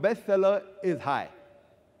become a bestseller is high.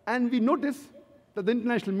 And we notice that the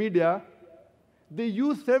international media, they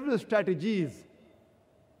use several strategies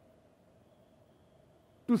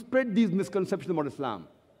to spread these misconceptions about Islam.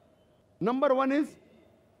 Number one is,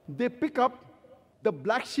 they pick up the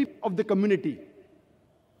black sheep of the community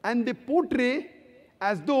and they portray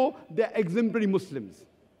as though they are exemplary Muslims.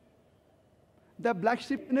 There are black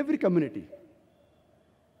sheep in every community.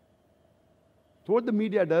 So what the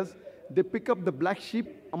media does, they pick up the black sheep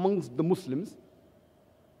amongst the Muslims.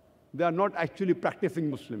 They are not actually practicing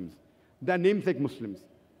Muslims. They are namesake Muslims.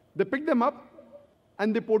 They pick them up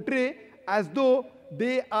and they portray as though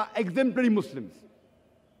they are exemplary Muslims.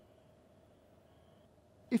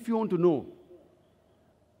 If you want to know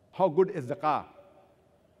how good is Zakir,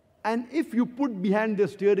 and if you put behind the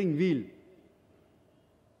steering wheel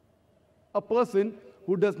a person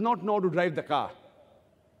who does not know how to drive the car,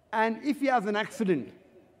 and if he has an accident,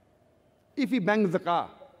 if he bangs the car,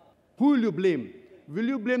 who will you blame? Will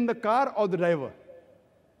you blame the car or the driver?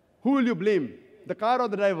 Who will you blame? The car or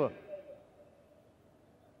the driver?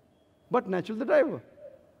 But naturally, the driver.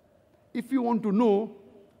 If you want to know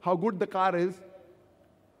how good the car is,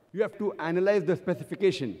 you have to analyze the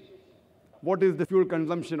specification. What is the fuel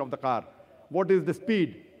consumption of the car? What is the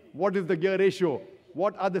speed? What is the gear ratio?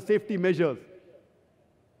 What are the safety measures?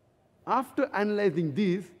 After analyzing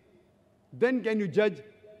these, then can you judge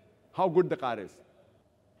how good the car is.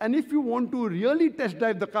 And if you want to really test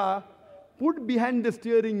drive the car, put behind the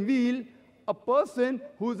steering wheel a person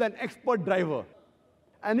who is an expert driver.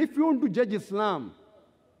 And if you want to judge Islam,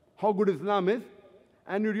 how good Islam is,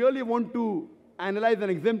 and you really want to analyze an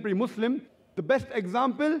exemplary Muslim, the best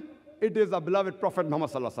example, it is our beloved Prophet Muhammad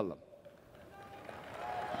Sallallahu Alaihi Wasallam.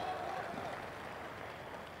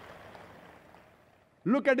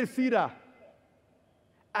 Look at his seerah,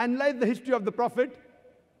 analyze the history of the Prophet,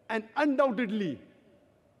 and undoubtedly,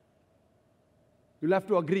 you'll have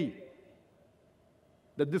to agree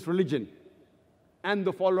that this religion and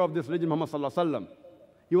the follower of this religion, Muhammad Sallallahu Alaihi Wasallam,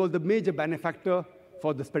 he was the major benefactor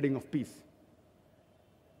for the spreading of peace.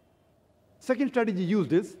 Second strategy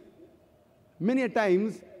used is, many a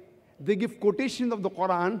times, they give quotations of the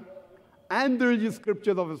Quran and the religious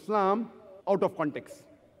scriptures of Islam out of context.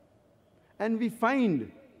 And we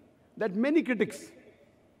find that many critics,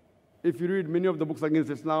 if you read many of the books against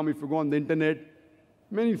Islam, if you go on the internet,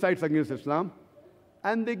 many sites against Islam,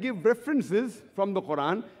 and they give references from the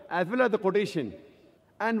Quran as well as the quotation.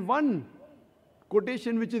 And one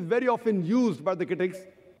quotation which is very often used by the critics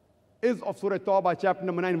is of Surah Tawbah, chapter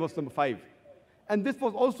number 9, verse number 5. And this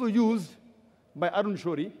was also used by Arun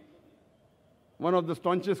Shori one of the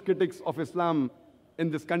staunchest critics of Islam in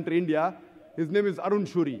this country, India. His name is Arun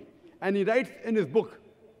Shuri. And he writes in his book,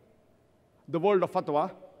 The World of Fatwa,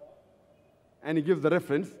 and he gives the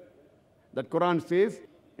reference that Quran says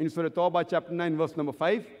in Surah Tawbah, chapter 9, verse number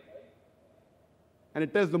 5, and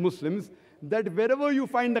it tells the Muslims that wherever you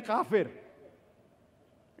find a kafir,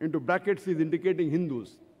 into brackets he's indicating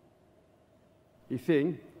Hindus. He's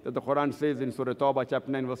saying that the Quran says in Surah Tawbah, chapter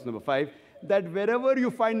 9, verse number 5, that wherever you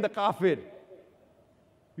find the kafir,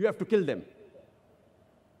 you have to kill them.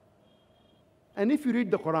 And if you read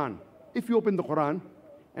the Quran, if you open the Quran,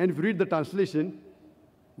 and if you read the translation,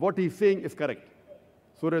 what he's saying is correct.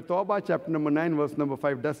 Surah Tawbah, chapter number 9, verse number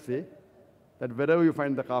 5 does say that wherever you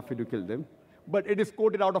find the kafir, you kill them. But it is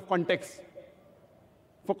quoted out of context.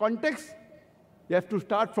 For context, you have to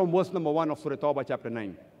start from verse number 1 of Surah Tawbah, chapter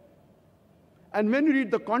 9. And when you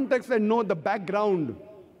read the context and know the background,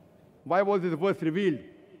 why was this verse revealed,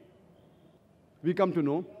 we come to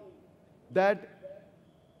know that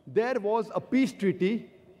there was a peace treaty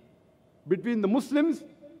between the Muslims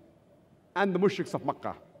and the mushriks of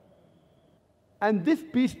Makkah. And this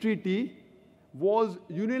peace treaty was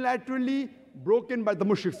unilaterally broken by the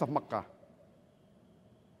mushriks of Makkah.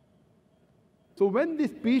 So when this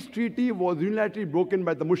peace treaty was unilaterally broken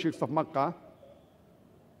by the mushriks of Makkah,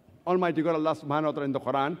 Almighty God Allah subhanahu wa ta'ala in the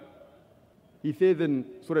Quran, He says in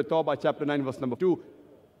Surah Tawbah, chapter 9, verse number 2,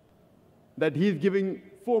 that He's giving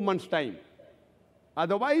 4 months' time.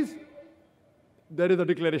 Otherwise, there is a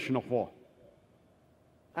declaration of war.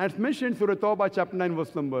 And it's mentioned in Surah Tawbah, chapter 9,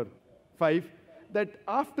 verse number 5, that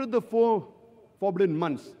after the 4 forbidden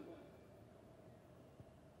months,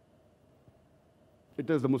 it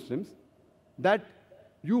tells the Muslims that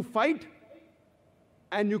you fight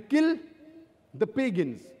and you kill the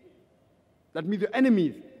pagans. That means your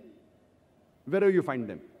enemies, wherever you find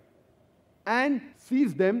them. And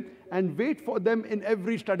seize them and wait for them in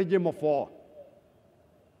every stratagem of war.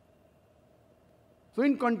 So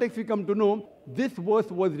in context, we come to know this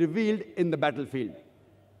verse was revealed in the battlefield.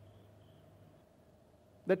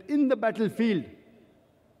 That in the battlefield,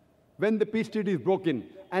 when the peace treaty is broken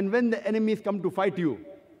and when the enemies come to fight you,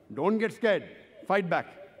 don't get scared, fight back.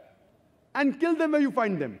 And kill them where you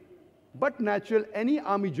find them. But natural, any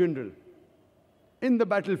army general in the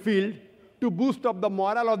battlefield, to boost up the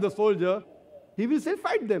morale of the soldier, he will say,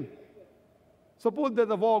 fight them. Suppose there's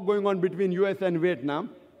a war going on between US and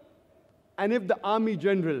Vietnam, and if the army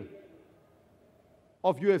general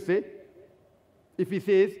of USA, if he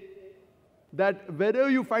says that wherever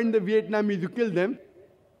you find the Vietnamese, you kill them,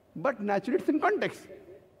 but naturally it's in context.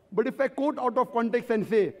 But if I quote out of context and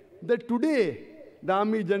say that today the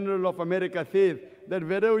Army General of America says that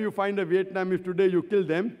wherever you find a Vietnamese today, you kill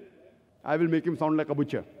them, I will make him sound like a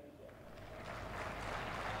butcher.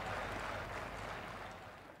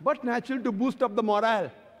 But natural, to boost up the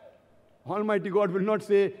morale, Almighty God will not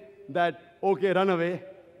say that, okay, run away.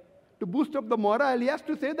 To boost up the morale, He has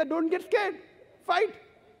to say that don't get scared, fight.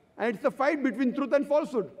 And it's a fight between truth and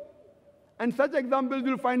falsehood. And such examples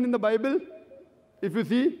you'll find in the Bible. If you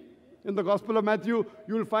see, in the Gospel of Matthew,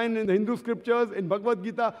 you will find in the Hindu scriptures, in Bhagavad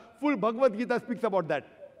Gita, full Bhagavad Gita speaks about that.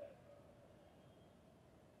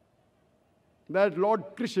 That Lord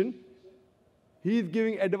Krishna, He is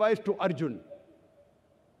giving advice to Arjun.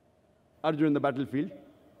 Arjun in the battlefield.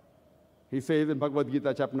 He says in Bhagavad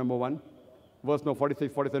Gita, chapter number 1, verse number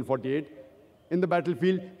 46, 47, 48, in the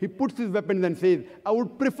battlefield, he puts his weapons and says, I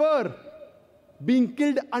would prefer being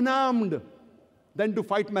killed unarmed than to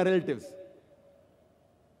fight my relatives.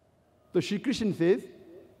 So Shri Krishna says,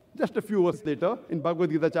 just a few verses later, in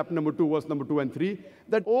Bhagavad Gita, chapter number 2, verse number 2 and 3,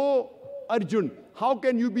 that, oh Arjun, how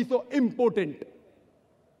can you be so impotent?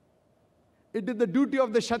 It is the duty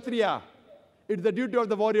of the Kshatriya, it is the duty of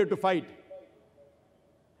the warrior to fight.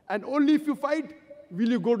 And only if you fight, will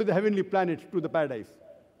you go to the heavenly planet, to the paradise.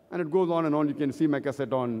 And it goes on and on. You can see my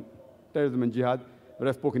cassette on terrorism and jihad, where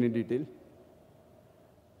I've spoken in detail.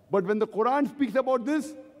 But when the Quran speaks about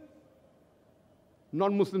this,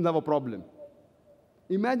 non-Muslims have a problem.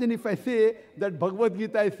 Imagine if I say that Bhagavad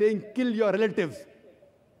Gita is saying, kill your relatives.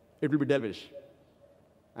 It will be devilish.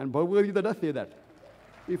 And Bhagavad Gita does say that.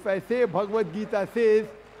 If I say Bhagavad Gita says,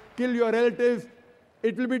 kill your relatives,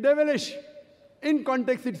 it will be devilish. In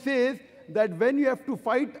context, it says that when you have to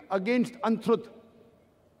fight against untruth,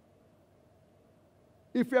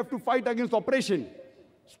 if you have to fight against oppression,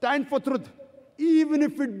 stand for truth, even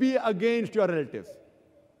if it be against your relatives.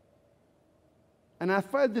 And as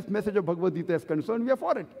far as this message of Bhagavad Gita is concerned, we are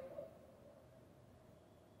for it.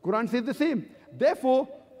 Quran says the same. Therefore,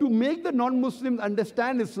 to make the non-Muslims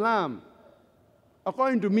understand Islam,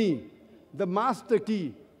 according to me, the master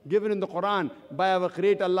key given in the Quran by our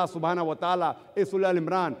Creator Allah subhanahu wa ta'ala is Surah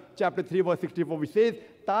Al-Imran, chapter 3, verse 64, which says,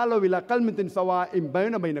 "Ta'alaw ila kalmatin sawa'in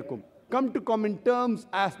bayna bainakum." Come to common terms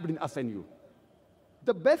as between us and you.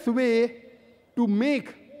 The best way to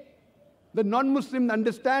make the non-Muslim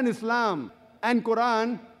understand Islam and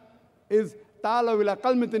Quran is ta'alaw ila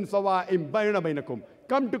kalmatin sawa'in bayna bainakum.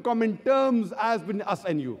 Come to common terms as between us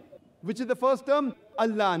and you. Which is the first term?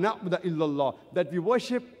 Allah na'budu illallah. That we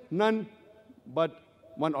worship none but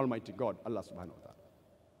one Almighty God, Allah subhanahu wa ta'ala.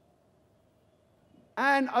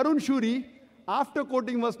 And Arun Shuri, after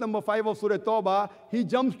quoting verse number 5 of Surah Tawbah, he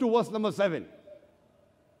jumps to verse number 7.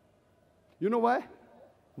 You know why?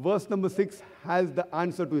 Verse number 6 has the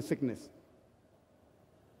answer to his sickness.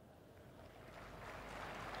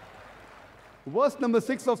 Verse number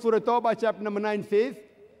 6 of Surah Tawbah, chapter number 9 says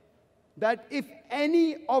that if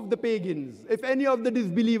any of the pagans, if any of the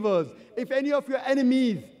disbelievers, if any of your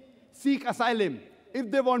enemies seek asylum, if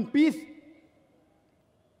they want peace,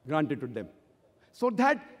 grant it to them, so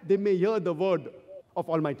that they may hear the word of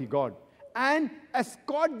Almighty God and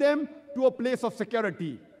escort them to a place of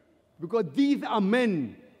security. Because these are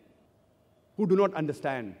men who do not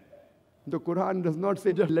understand. The Quran does not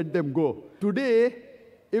say just let them go. Today,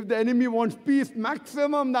 if the enemy wants peace,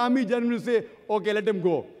 maximum the army general will say, okay, let them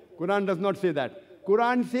go. Quran does not say that.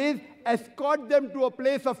 Quran says, escort them to a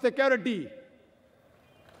place of security.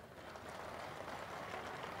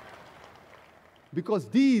 Because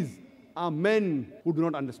these are men who do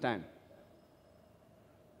not understand.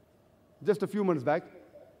 Just a few months back,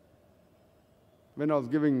 when I was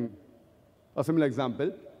giving a similar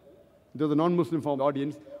example, there was a non-Muslim from the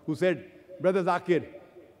audience who said, Brother Zakir,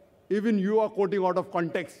 even you are quoting out of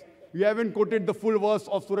context. You haven't quoted the full verse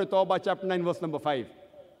of Surah Tawbah, chapter 9, verse number 5.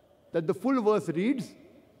 That the full verse reads,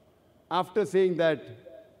 after saying that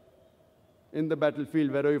in the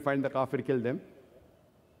battlefield, wherever you find the kafir, kill them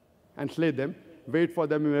and slay them, wait for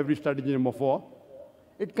them in every stratagem of war.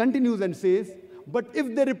 It continues and says, but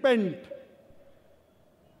if they repent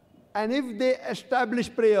and if they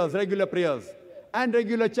establish prayers, regular prayers and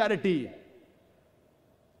regular charity,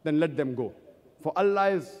 then let them go. For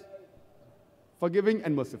Allah is forgiving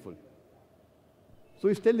and merciful. So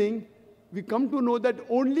he's telling, we come to know that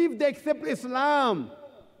only if they accept Islam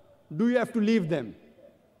do you have to leave them.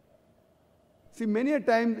 See, many a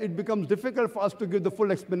times it becomes difficult for us to give the full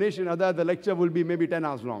explanation, otherwise the lecture will be maybe 10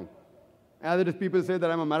 hours long. As people say that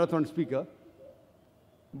I'm a marathon speaker.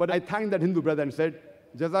 But I thanked that Hindu brother and said,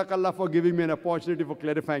 Jazakallah for giving me an opportunity for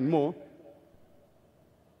clarifying more.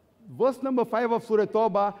 Verse number 5 of Surah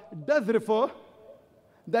Tawbah does refer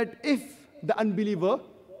that if the unbeliever,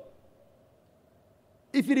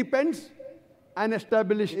 if he repents and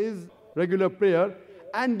establishes regular prayer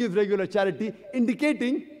and gives regular charity,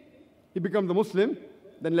 indicating he becomes a Muslim,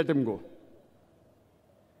 then let him go.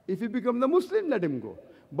 If he becomes a Muslim, let him go.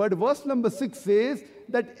 But verse number 6 says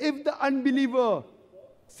that if the unbeliever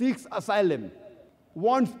seeks asylum,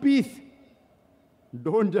 wants peace,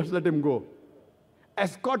 don't just let him go.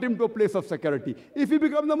 Escort him to a place of security. If he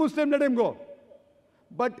becomes a Muslim, let him go.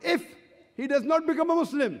 But if he does not become a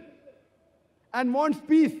Muslim and wants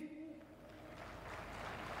peace,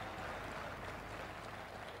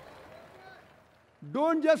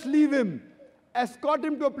 don't just leave him. Escort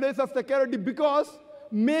him to a place of security, because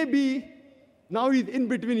maybe now he's in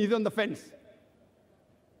between, he's on the fence.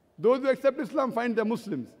 Those who accept Islam find they're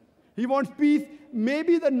Muslims. He wants peace.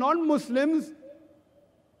 Maybe the non-Muslims,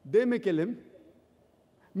 they may kill him.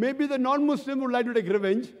 Maybe the non-Muslim would like to take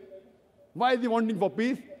revenge. Why is he wanting for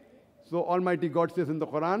peace? So Almighty God says in the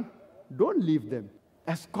Quran, don't leave them.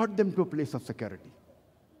 Escort them to a place of security.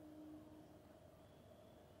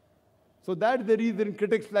 So that's the reason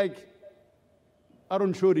critics like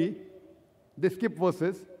Arun Shuri, they skip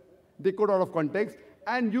verses, they quote out of context,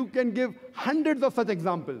 and you can give hundreds of such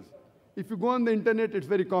examples. If you go on the internet, it's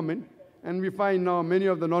very common, and we find now many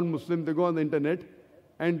of the non-Muslims, they go on the internet,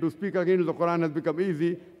 and to speak against the Quran has become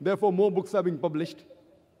easy. Therefore, more books are being published.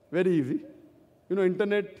 Very easy. You know,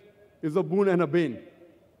 internet is a boon and a bane.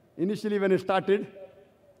 Initially, when it started,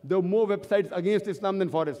 there were more websites against Islam than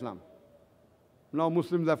for Islam. Now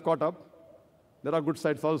Muslims have caught up. There are good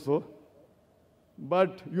sites also.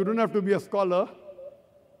 But you don't have to be a scholar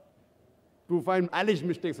to find alleged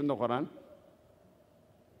mistakes in the Quran.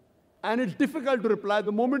 And it's difficult to reply.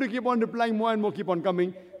 The moment you keep on replying, more and more keep on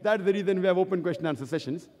coming. That's the reason we have open question and answer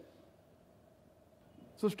sessions.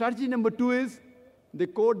 So strategy number 2 is they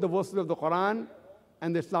quote the verses of the Quran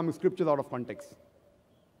and the Islamic scriptures out of context.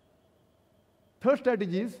 Third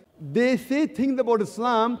strategy is they say things about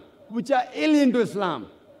Islam which are alien to Islam.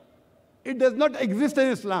 It does not exist in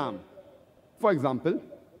Islam. For example,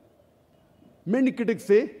 Many critics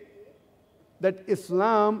say that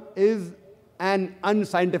Islam is an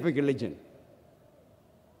unscientific religion.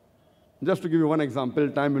 Just to give you one example,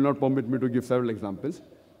 time will not permit me to give several examples.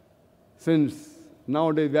 Since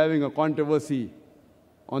nowadays we are having a controversy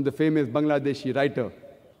on the famous Bangladeshi writer,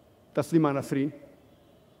 Taslima Nasreen.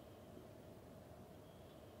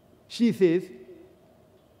 She says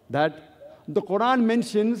that the Quran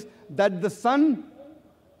mentions that the sun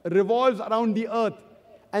revolves around the earth.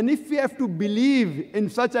 And if we have to believe in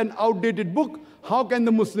such an outdated book, how can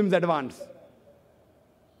the Muslims advance?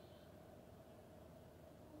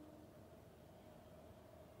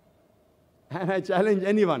 And I challenge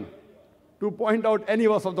anyone to point out any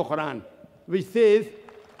verse of the Quran which says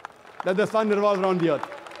that the sun revolves around the earth.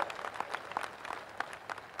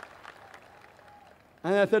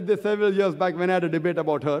 And I said this several years back when I had a debate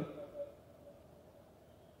about her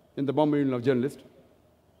in the Bombay Union of Journalists.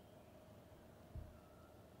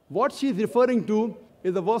 What she's referring to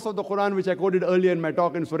is a verse of the Quran which I quoted earlier in my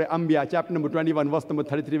talk in Surah Anbiya, chapter number 21, verse number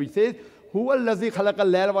 33, which says, Huwa allazi khalaqa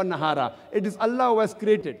al-layla wa nahara. It is Allah who has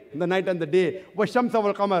created the night and the day. Wa shamsa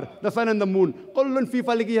wal qamar, the sun and the moon. Kullun fi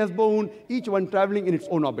faliki yasbahun, each one traveling in its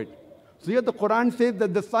own orbit. So here the Quran says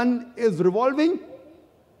that the sun is revolving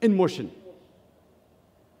in motion.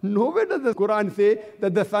 Nowhere does the Quran say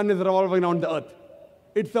that the sun is revolving around the earth.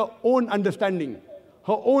 It's her own understanding,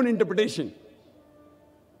 her own interpretation.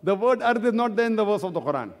 The word earth is not there in the verse of the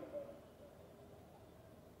Quran.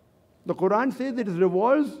 The Quran says it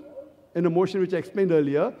revolves in a motion which I explained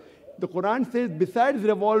earlier. The Quran says besides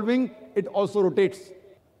revolving, it also rotates.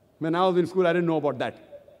 When I was in school, I didn't know about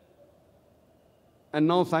that. And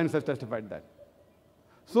now science has testified that.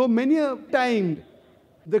 So many a time,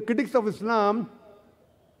 the critics of Islam,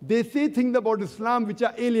 they say things about Islam which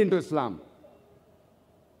are alien to Islam.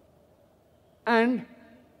 And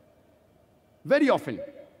very often,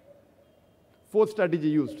 fourth strategy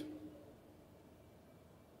used.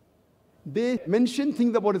 They mention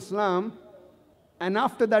things about Islam, and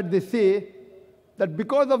after that they say that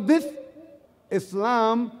because of this,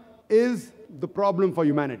 Islam is the problem for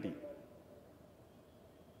humanity.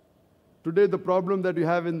 Today, the problem that we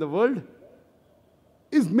have in the world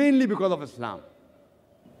is mainly because of Islam.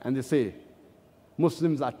 And they say,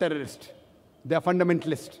 Muslims are terrorists, they are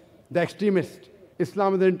fundamentalists, they are extremists,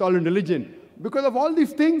 Islam is an intolerant religion. Because of all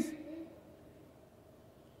these things,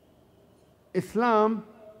 Islam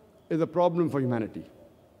is a problem for humanity.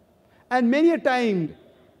 And many a time,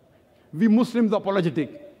 we Muslims are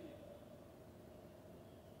apologetic,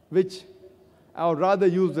 which I would rather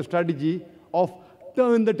use the strategy of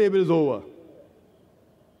turn the tables over.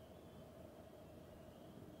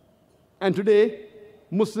 And today,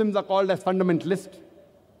 Muslims are called as fundamentalists.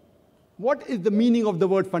 What is the meaning of the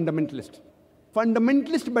word fundamentalist?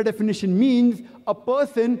 Fundamentalist, by definition, means a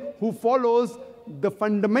person who follows the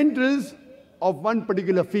fundamentals of one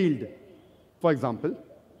particular field. For example,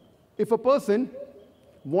 if a person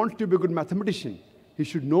wants to be a good mathematician, he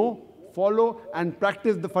should know, follow, and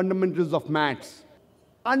practice the fundamentals of maths.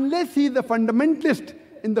 Unless he is a fundamentalist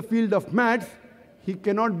in the field of maths, he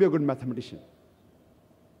cannot be a good mathematician.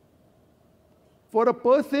 For a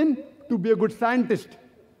person to be a good scientist,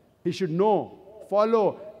 he should know,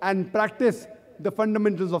 follow, and practice the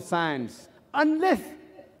fundamentals of science. Unless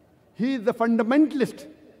he is a fundamentalist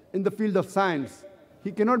in the field of science,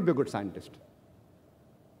 he cannot be a good scientist.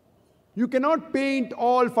 You cannot paint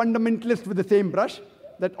all fundamentalists with the same brush,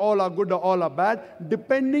 that all are good or all are bad.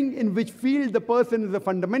 Depending in which field the person is a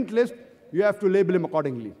fundamentalist, you have to label him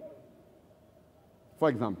accordingly. For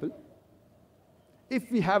example,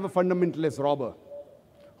 if we have a fundamentalist robber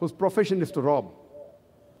whose profession is to rob,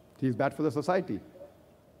 he is bad for the society.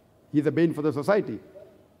 He is a bane for the society.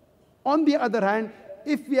 On the other hand,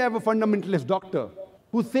 if we have a fundamentalist doctor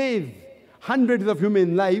who saves hundreds of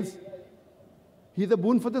human lives, he is a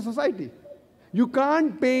boon for the society. You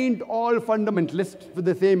can't paint all fundamentalists with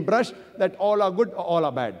the same brush that all are good or all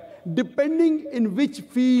are bad. Depending in which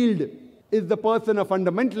field is the person a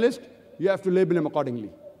fundamentalist, you have to label him accordingly.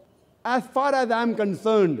 As far as I am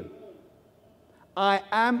concerned, I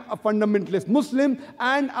am a fundamentalist Muslim,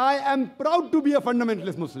 and I am proud to be a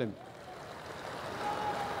fundamentalist Muslim.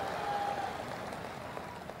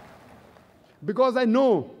 Because I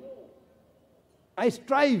know, I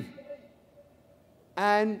strive,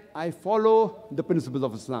 and I follow the principles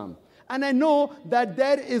of Islam. And I know that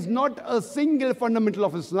there is not a single fundamental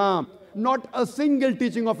of Islam, not a single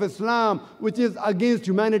teaching of Islam which is against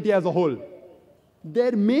humanity as a whole.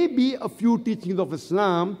 There may be a few teachings of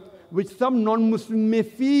Islam which some non-Muslims may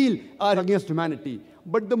feel are against humanity.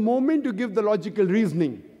 But the moment you give the logical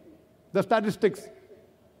reasoning, the statistics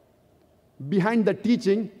behind the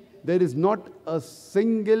teaching, there is not a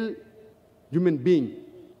single human being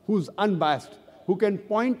who's unbiased, who can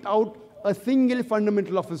point out a single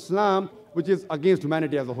fundamental of Islam which is against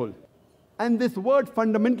humanity as a whole. And this word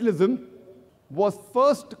fundamentalism was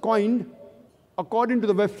first coined, according to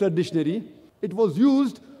the Webster Dictionary. It was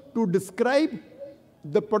used to describe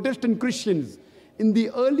the Protestant Christians in the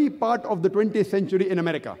early part of the 20th century in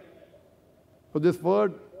America. So this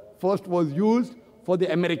word first was used for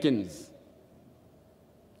the Americans,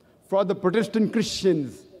 for the Protestant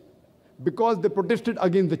Christians, because they protested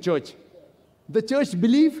against the church. The church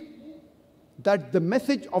believed that the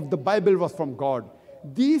message of the Bible was from God.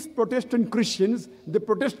 These Protestant Christians, they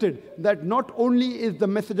protested that not only is the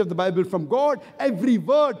message of the Bible from God, every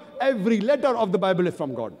word, every letter of the Bible is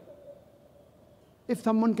from God. If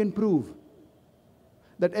someone can prove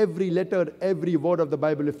that every letter, every word of the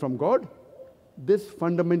Bible is from God, this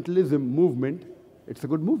fundamentalism movement, it's a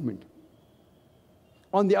good movement.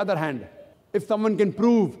 On the other hand, if someone can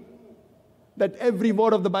prove that every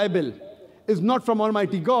word of the Bible is not from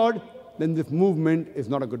Almighty God, then this movement is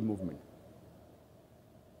not a good movement.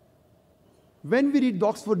 When we read the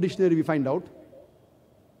Oxford Dictionary, we find out,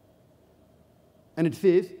 and it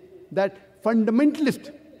says that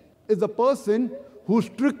fundamentalist is a person who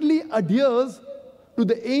strictly adheres to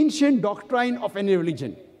the ancient doctrine of any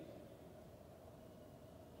religion.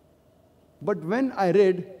 But when I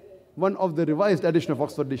read one of the revised edition of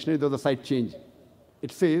Oxford Dictionary, there was a slight change.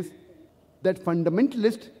 It says that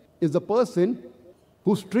fundamentalist is a person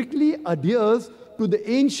who strictly adheres to the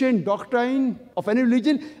ancient doctrine of any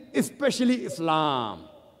religion, especially Islam.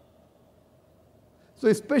 So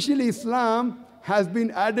especially Islam has been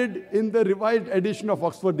added in the revised edition of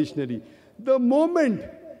Oxford Dictionary. The moment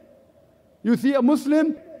you see a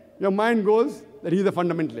Muslim, your mind goes that he's a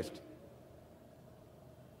fundamentalist.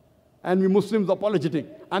 And we Muslims are apologetic.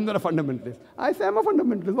 I'm not a fundamentalist. I say I'm a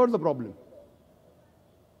fundamentalist. What's the problem?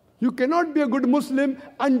 You cannot be a good Muslim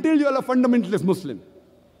until you are a fundamentalist Muslim.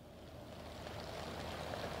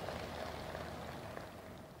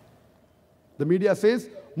 The media says,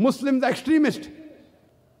 Muslims are extremists.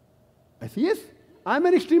 I say, yes, I'm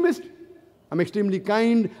an extremist. I'm extremely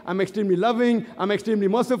kind, I'm extremely loving, I'm extremely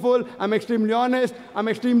merciful, I'm extremely honest, I'm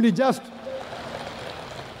extremely just.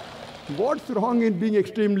 What's wrong in being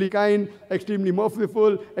extremely kind, extremely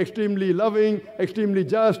merciful, extremely loving, extremely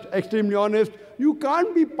just, extremely honest? You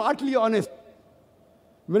can't be partly honest.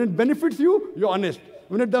 When it benefits you, you're honest.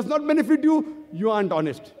 When it does not benefit you, you aren't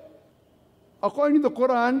honest. According to the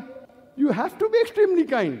Quran, you have to be extremely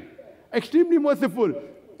kind, extremely merciful.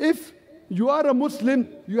 If you are a Muslim,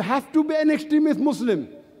 you have to be an extremist Muslim.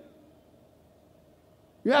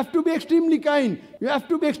 You have to be extremely kind. You have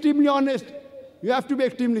to be extremely honest. You have to be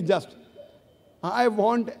extremely just. I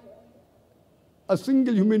want a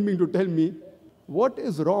single human being to tell me what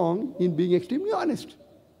is wrong in being extremely honest.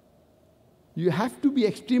 You have to be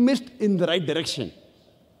extremist in the right direction.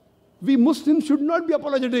 We Muslims should not be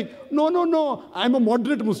apologetic. No, no, no, I'm a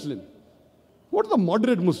moderate Muslim. What's a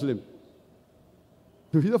moderate Muslim?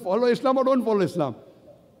 Do you either follow Islam or don't follow Islam?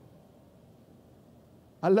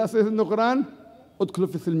 Allah says in the Quran,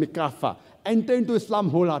 Udkhulu fi silmi kaffa. Enter into Islam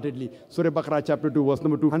wholeheartedly. Surah Baqarah chapter 2, verse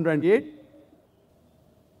number 208.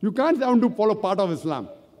 You can't say I want to follow part of Islam.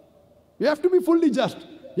 You have to be fully just.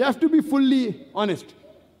 You have to be fully honest.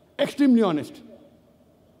 Extremely honest.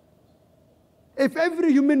 If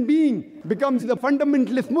every human being becomes the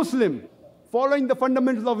fundamentalist Muslim, following the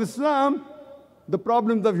fundamentals of Islam, the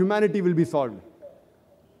problems of humanity will be solved.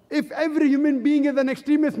 If every human being is an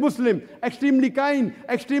extremist Muslim, extremely kind,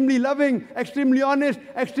 extremely loving, extremely honest,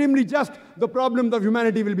 extremely just, the problems of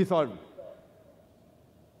humanity will be solved.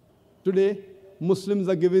 Today, Muslims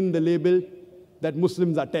are given the label that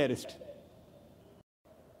Muslims are terrorists.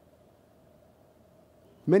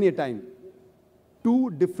 Many a time, two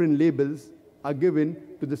different labels are given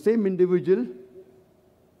to the same individual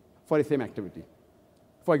for the same activity.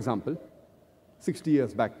 For example, 60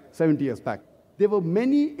 years back, 70 years back, there were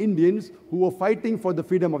many Indians who were fighting for the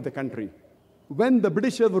freedom of the country when the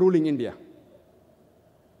Britishers were ruling India.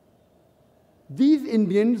 These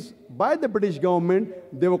Indians, by the British government,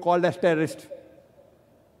 they were called as terrorists.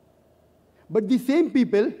 But the same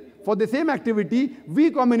people, for the same activity, we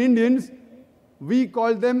common Indians, we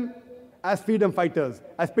call them as freedom fighters,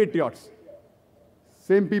 as patriots.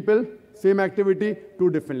 Same people, same activity, two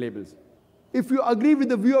different labels. If you agree with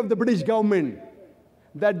the view of the British government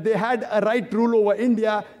that they had a right rule over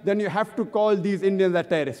India, then you have to call these Indians as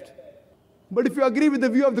terrorists. But if you agree with the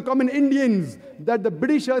view of the common Indians that the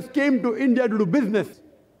Britishers came to India to do business,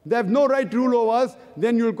 they have no right to rule over us,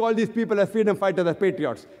 then you'll call these people as freedom fighters, as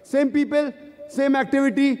patriots. Same people, same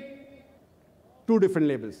activity, two different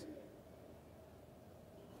labels.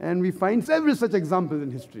 And we find several such examples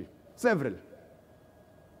in history. Several.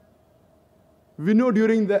 We know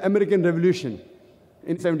during the American Revolution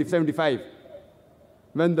in 1775,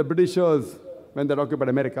 when the Britishers, when they occupied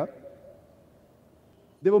America,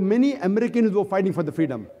 there were many Americans who were fighting for the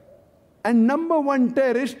freedom. And number one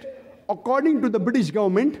terrorist, according to the British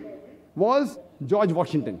government, was George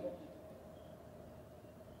Washington.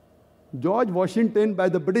 George Washington, by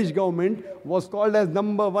the British government, was called as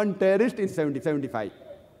number one terrorist in 1775.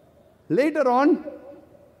 Later on,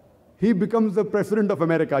 he becomes the President of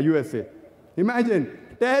America, USA. Imagine,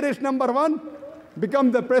 terrorist number one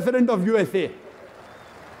becomes the President of USA.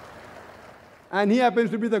 And he happens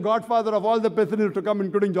to be the godfather of all the presidents to come,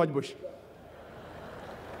 including George Bush.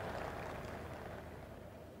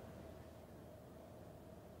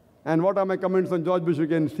 And what are my comments on George Bush? You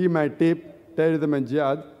can see my tape, Terrorism and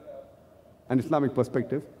Jihad, an Islamic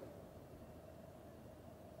Perspective.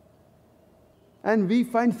 And we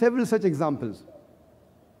find several such examples.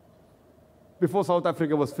 Before South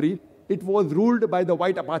Africa was free, it was ruled by the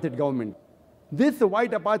white apartheid government. This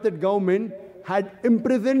white apartheid government had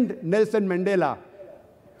imprisoned Nelson Mandela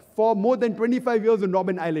for more than 25 years in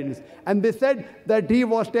Robben Islands. And they said that he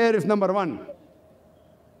was terrorist number one.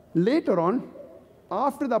 Later on,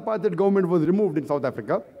 after the apartheid government was removed in South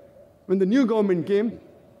Africa, when the new government came,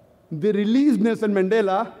 they released Nelson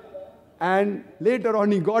Mandela, and later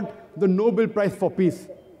on he got the Nobel Prize for Peace.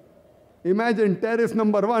 Imagine terrorist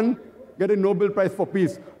number one getting Nobel Prize for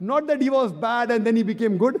Peace. Not that he was bad and then he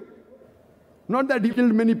became good. Not that he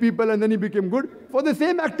killed many people and then he became good. For the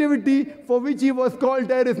same activity for which he was called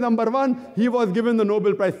terrorist number one, he was given the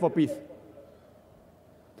Nobel Prize for Peace.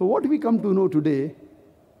 So what we come to know today,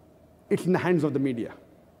 it's in the hands of the media.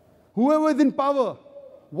 Whoever is in power,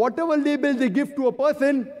 whatever label they give to a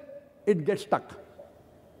person, it gets stuck.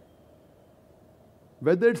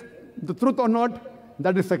 Whether it's the truth or not,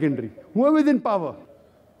 that is secondary. Whoever is in power,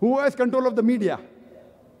 who has control of the media,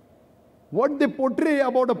 what they portray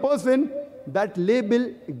about a person, that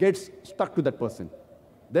label gets stuck to that person.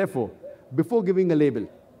 Therefore, before giving a label,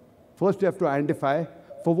 first you have to identify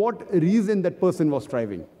for what reason that person was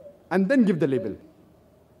striving, and then give the label.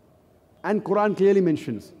 And Quran clearly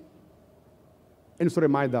mentions in Surah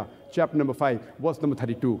Ma'idah, chapter number 5, verse number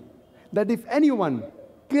 32, that if anyone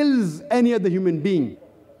kills any other human being,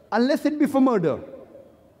 unless it be for murder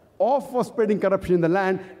or for spreading corruption in the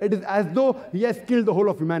land, it is as though he has killed the whole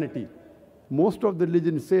of humanity. Most of the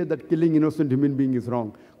religions say that killing innocent human being is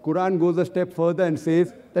wrong. Quran goes a step further and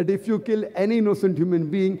says that if you kill any innocent human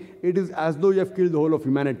being, it is as though you have killed the whole of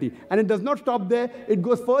humanity. And it does not stop there. It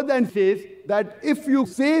goes further and says that if you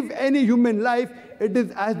save any human life, it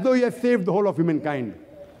is as though you have saved the whole of humankind.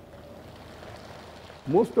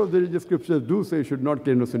 Most of the religious scriptures do say you should not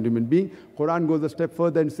kill innocent human being. Quran goes a step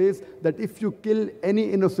further and says that if you kill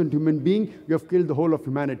any innocent human being, you have killed the whole of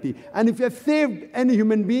humanity. And if you have saved any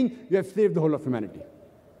human being, you have saved the whole of humanity.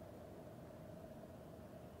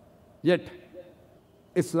 Yet,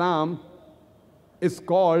 Islam is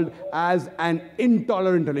called as an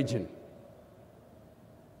intolerant religion.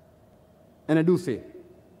 And I do say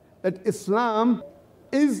that Islam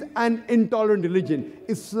is an intolerant religion.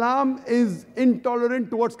 Islam is intolerant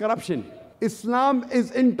towards corruption. Islam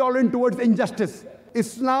is intolerant towards injustice.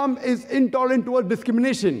 Islam is intolerant towards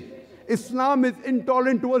discrimination. Islam is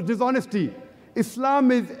intolerant towards dishonesty.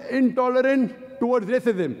 Islam is intolerant towards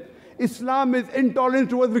racism. Islam is intolerant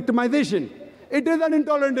towards victimization. It is an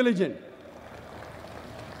intolerant religion.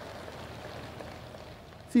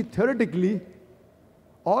 See, theoretically,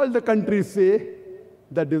 all the countries say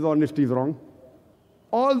that dishonesty is wrong.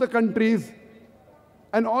 All the countries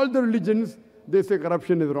and all the religions, they say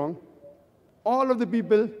corruption is wrong. All of the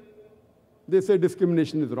people, they say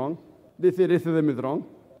discrimination is wrong. They say racism is wrong.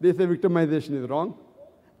 They say victimization is wrong.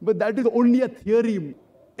 But that is only a theory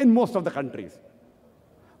in most of the countries.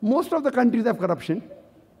 Most of the countries have corruption.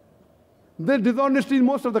 There's dishonesty in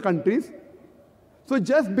most of the countries. So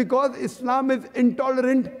just because Islam is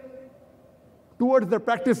intolerant towards the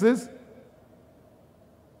practices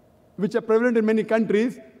which are prevalent in many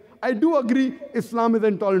countries, I do agree Islam is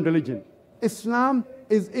an intolerant religion. Islam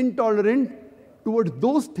is intolerant towards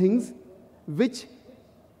those things which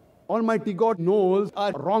Almighty God knows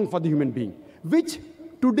are wrong for the human being, which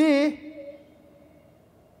today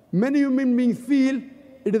many human beings feel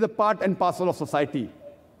it is a part and parcel of society.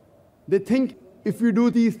 They think if you do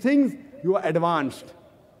these things, you are advanced.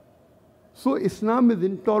 So Islam is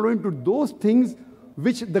intolerant to those things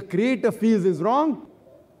which the Creator feels is wrong,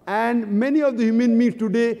 and many of the human beings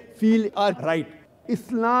today feel are right.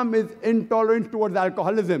 Islam is intolerant towards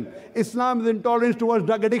alcoholism. Islam is intolerant towards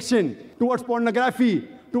drug addiction, towards pornography,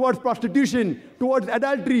 towards prostitution, towards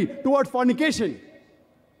adultery, towards fornication.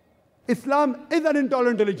 Islam is an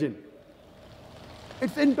intolerant religion.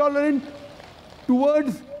 It's intolerant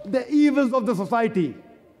towards the evils of the society.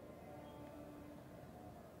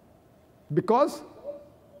 Because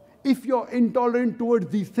if you're intolerant towards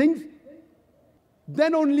these things,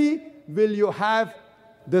 then only will you have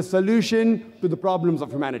the solution to the problems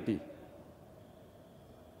of humanity.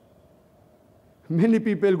 Many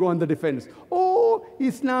people go on the defense. Oh,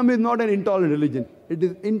 Islam is not an intolerant religion. It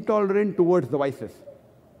is intolerant towards the vices,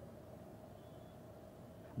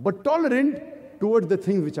 but tolerant towards the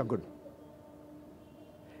things which are good.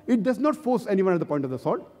 It does not force anyone at the point of the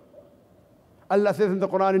sword. Allah says in the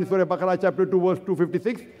Quran in Surah Baqarah chapter 2 verse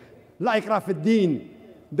 256, La ikrah fid deen,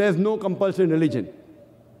 there is no compulsion in religion.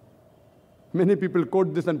 Many people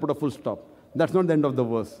quote this and put a full stop. That's not the end of the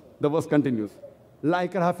verse. The verse continues. La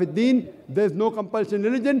ikrah fid deen, there is no compulsion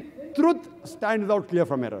in religion. Truth stands out clear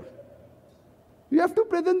from error. You have to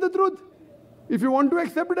present the truth. If you want to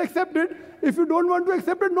accept it, accept it. If you don't want to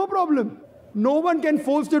accept it, no problem. No one can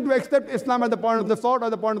force you to accept Islam at the point of the sword or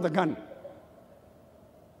the point of the gun.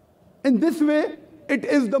 In this way, it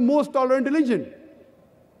is the most tolerant religion.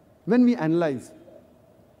 When we analyze,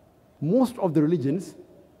 most of the religions,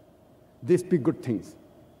 they speak good things.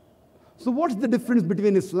 So what's the difference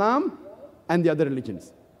between Islam and the other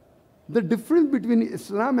religions? The difference between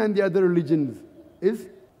Islam and the other religions is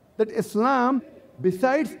that Islam,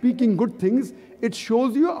 besides speaking good things, it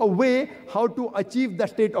shows you a way how to achieve the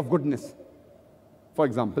state of goodness. For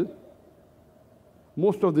example,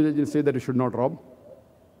 most of the religions say that you should not rob.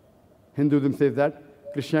 Hinduism says that,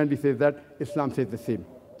 Christianity says that, Islam says the same.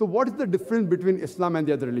 So what is the difference between Islam and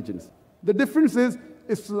the other religions? The difference is,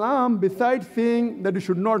 Islam, besides saying that you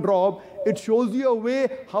should not rob, it shows you a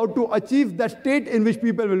way how to achieve the state in which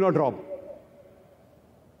people will not rob.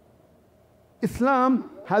 Islam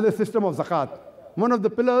has a system of zakat. One of the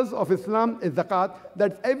pillars of Islam is zakat,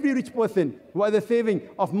 that every rich person who has a saving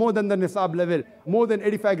of more than the nisab level, more than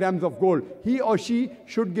 85 grams of gold, he or she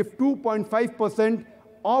should give 2.5%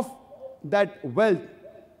 of that wealth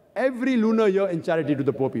every lunar year in charity to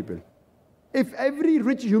the poor people. If every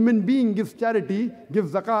rich human being gives charity,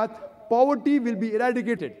 gives zakat, poverty will be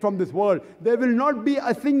eradicated from this world. There will not be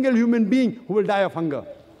a single human being who will die of hunger.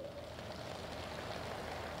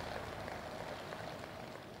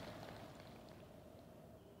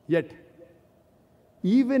 Yet,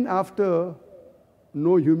 even after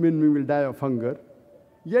no human being will die of hunger,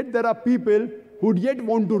 yet there are people who yet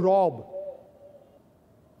want to rob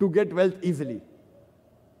to get wealth easily,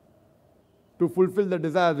 to fulfill the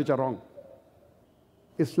desires which are wrong.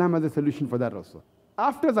 Islam has a solution for that also.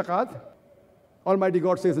 After zakat, Almighty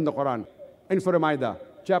God says in the Quran, in Surah Ma'idah,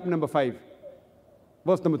 chapter number 5,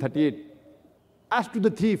 verse number 38, as to the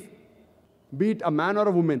thief, be it a man or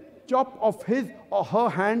a woman, chop off his or her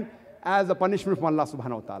hand as a punishment from Allah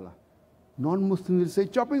subhanahu wa ta'ala. Non-Muslims will say,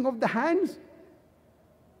 chopping off the hands?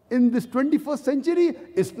 In this 21st century,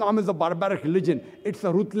 Islam is a barbaric religion. It's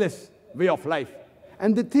a ruthless way of life.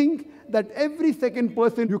 And they think that every second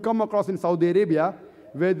person you come across in Saudi Arabia,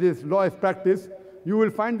 where this law is practiced, you will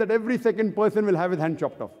find that every second person will have his hand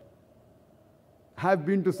chopped off. I have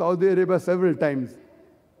been to Saudi Arabia several times,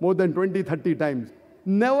 more than 20, 30 times.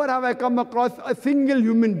 Never have I come across a single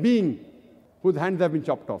human being whose hands have been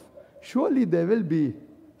chopped off. Surely there will be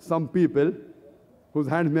some people whose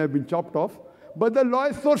hands may have been chopped off, but the law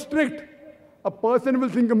is so strict, a person will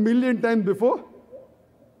think a million times before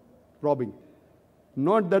robbing.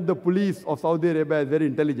 Not that the police of Saudi Arabia is very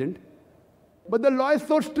intelligent, but the law is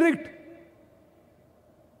so strict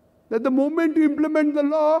that the moment you implement the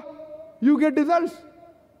law, you get results.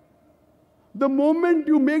 The moment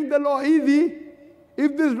you make the law easy,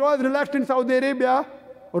 if this law is relaxed in Saudi Arabia,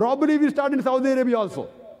 robbery will start in Saudi Arabia also.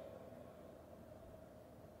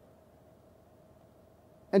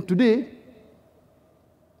 And today,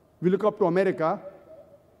 we look up to America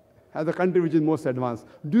as a country which is most advanced.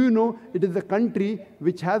 Do you know it is the country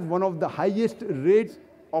which has one of the highest rates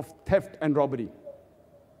of theft and robbery?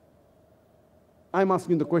 I'm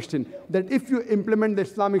asking the question that if you implement the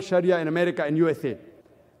Islamic Sharia in America and USA,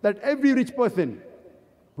 that every rich person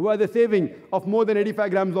who has a saving of more than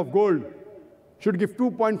 85 grams of gold should give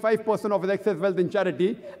 2.5% of his excess wealth in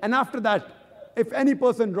charity, and after that, if any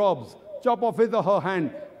person robs, chop off his or her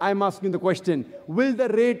hand, I'm asking the question, will the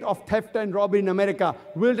rate of theft and robbery in America,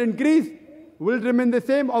 will it increase? Will it remain the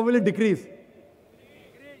same or will it decrease?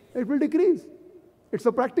 It will decrease. It's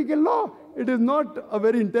a practical law. It is not a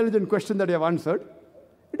very intelligent question that you have answered.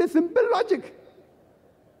 It is simple logic.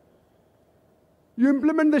 You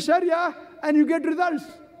implement the Sharia and you get results.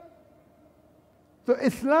 So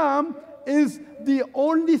Islam is the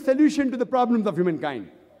only solution to the problems of humankind.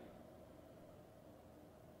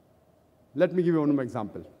 Let me give you one more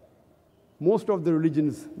example. Most of the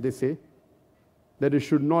religions, they say that it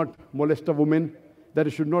should not molest a woman, that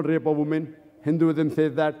it should not rape a woman. Hinduism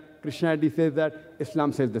says that, Christianity says that,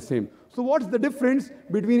 Islam says the same. So what's the difference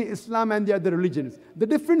between Islam and the other religions? The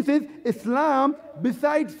difference is Islam,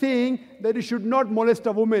 besides saying that it should not molest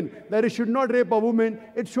a woman, that it should not rape a woman,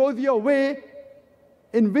 it shows you a way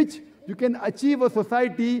in which you can achieve a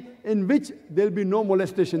society in which there will be no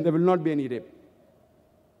molestation, there will not be any rape.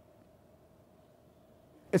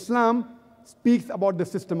 Islam speaks about the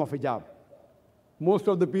system of hijab. Most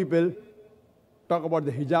of the people talk about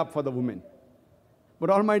the hijab for the woman. But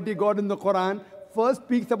Almighty God in the Quran first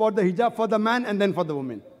speaks about the hijab for the man and then for the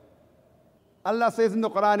woman. Allah says in the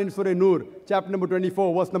Quran in Surah Nur, chapter number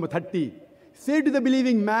 24, verse number 30, say to the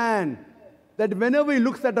believing man that whenever he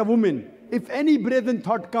looks at a woman, if any brazen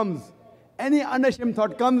thought comes, any unashamed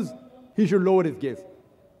thought comes, he should lower his gaze.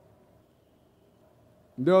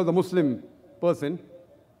 There was a Muslim person,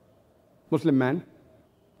 Muslim man,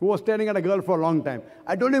 who was staring at a girl for a long time.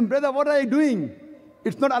 I told him, brother, what are you doing?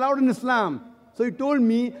 It's not allowed in Islam. So he told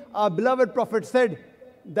me, our beloved Prophet said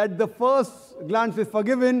that the first glance is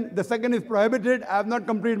forgiven, the second is prohibited. I have not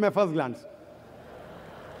completed my first glance.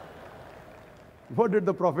 What did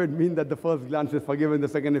the Prophet mean that the first glance is forgiven, the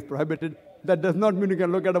second is prohibited? That does not mean you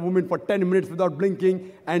can look at a woman for 10 minutes without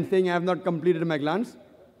blinking and saying, I have not completed my glance.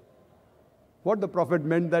 What the Prophet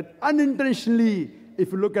meant that unintentionally,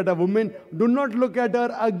 if you look at a woman, do not look at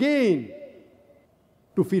her again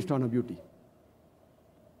to feast on her beauty.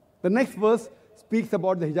 The next verse speaks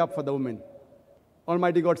about the hijab for the woman.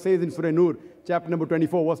 Almighty God says in Surah Nur, chapter number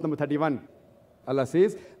 24, verse number 31, Allah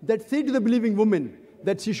says that say to the believing woman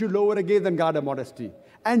that she should lower her gaze and guard her modesty,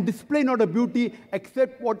 and display not her beauty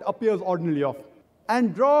except what appears ordinarily of,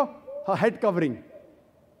 and draw her head covering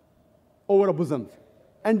over her bosoms,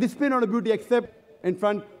 and display not her beauty except in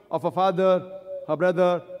front of her father, her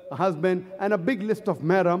brother, her husband, and a big list of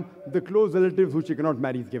mahram, the close relatives who she cannot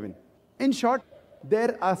marry is given. In short,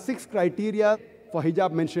 there are 6 criteria for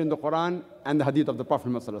hijab mentioned in the Quran and the hadith of the Prophet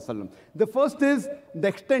ﷺ. The first is the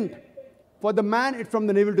extent. For the man, it's from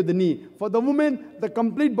the navel to the knee. For the woman, the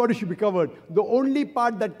complete body should be covered. The only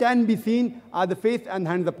part that can be seen are the face and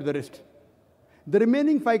hands up to the wrist. The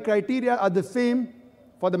remaining 5 criteria are the same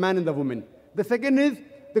for the man and the woman. The second is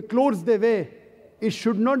the clothes they wear. It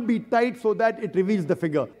should not be tight so that it reveals the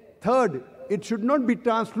figure. Third, it should not be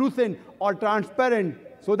translucent or transparent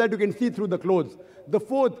so that you can see through the clothes. The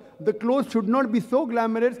fourth, the clothes should not be so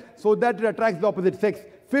glamorous so that it attracts the opposite sex.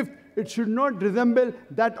 Fifth, it should not resemble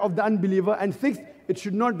that of the unbeliever. And sixth, it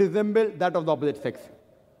should not resemble that of the opposite sex.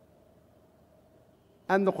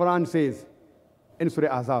 And the Quran says in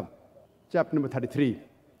Surah Ahzab, chapter number 33,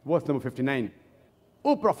 verse number 59,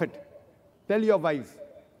 O Prophet, tell your wives,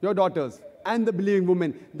 your daughters, and the believing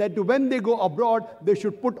women that when they go abroad, they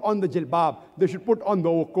should put on the jilbab, they should put on the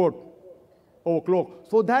overcoat, overcloak,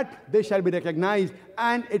 so that they shall be recognized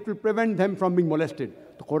and it will prevent them from being molested.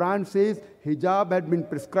 The Quran says hijab had been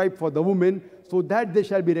prescribed for the women so that they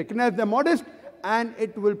shall be recognized, they're modest, and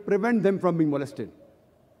it will prevent them from being molested.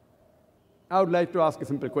 I would like to ask a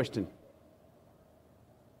simple question.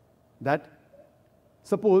 That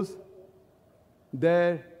suppose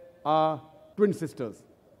there are twin sisters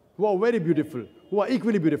who are very beautiful, who are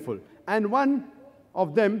equally beautiful, and one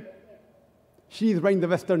of them, she is wearing the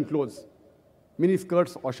Western clothes, mini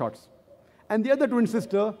skirts or shorts. And the other twin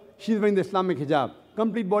sister, she is wearing the Islamic hijab,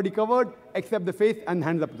 complete body covered except the face and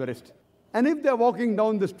hands up to the wrist. And if they are walking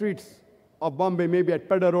down the streets of Bombay, maybe at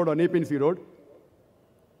Pedder Road or Naik Road,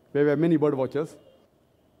 where we have many bird watchers,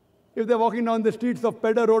 if they are walking down the streets of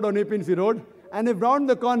Pedder Road or Naik Road, and if round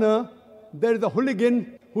the corner there is a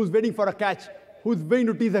hooligan who's waiting for a catch, who's waiting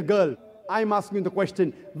to tease a girl, I'm asking the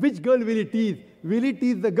question, which girl will he tease? Will he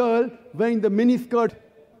tease the girl wearing the mini skirt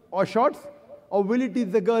or shorts, or will he tease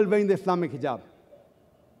the girl wearing the Islamic hijab?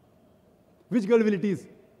 Which girl will he tease?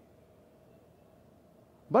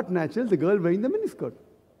 But natural, the girl wearing the mini skirt.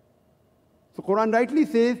 So Quran rightly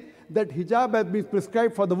says that hijab has been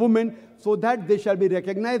prescribed for the women so that they shall be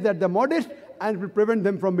recognized that they're modest and will prevent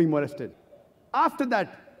them from being molested. After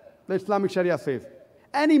that, the Islamic Sharia says,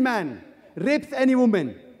 any man rapes any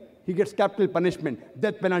woman, he gets capital punishment,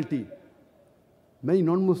 death penalty. Many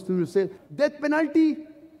non-Muslims will say, death penalty?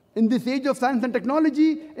 In this age of science and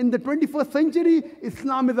technology, in the 21st century,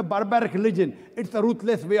 Islam is a barbaric religion. It's a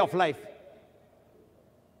ruthless way of life.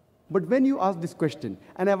 But when you ask this question,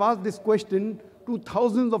 and I've asked this question to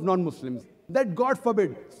thousands of non-Muslims, that God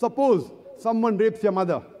forbid, suppose someone rapes your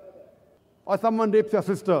mother, or someone rapes your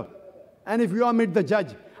sister, and if you are made the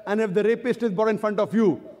judge, and if the rapist is brought in front of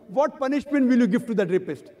you, what punishment will you give to that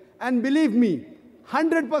rapist? And believe me,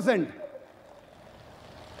 100%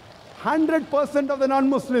 of the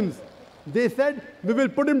non-Muslims, they said, we will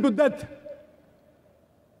put him to death.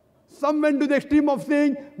 Some went to the extreme of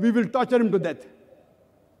saying, we will torture him to death.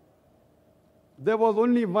 There was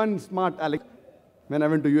only one smart Alex when I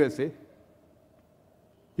went to USA.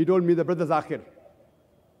 He told me, the brother Zakir,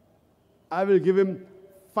 I will give him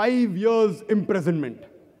 5 years imprisonment.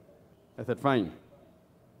 I said, fine.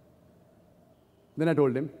 Then I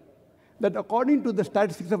told him that according to the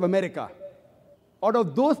statistics of America, out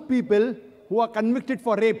of those people who are convicted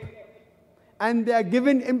for rape and they are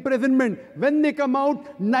given imprisonment, when they come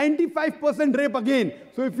out, 95% rape again.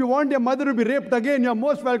 So if you want your mother to be raped again, you're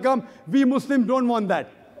most welcome. We Muslims don't want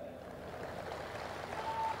that.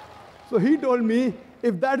 So he told me,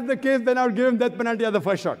 if that's the case, then I would give him death penalty as the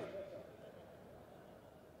first shot.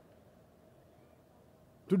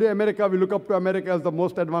 Today, America, we look up to America as the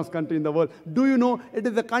most advanced country in the world. Do you know it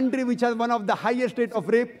is a country which has one of the highest rates of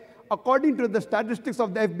rape? According to the statistics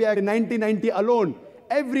of the FBI in 1990 alone,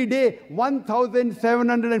 every day,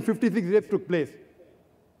 1,756 rapes took place.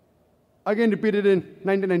 Again, repeated in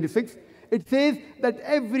 1996. It says that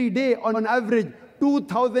every day, on average,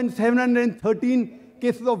 2,713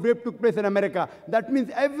 cases of rape took place in America. That means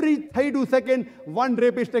every 32 seconds, one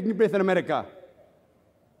rape is taking place in America.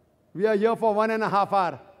 We are here for 1.5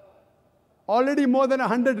 hours. Already more than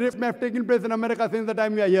 100 rapes may have taken place in America since the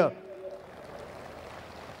time we are here.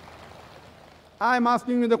 I am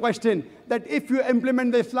asking you the question that if you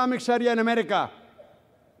implement the Islamic Sharia in America,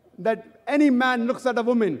 that any man looks at a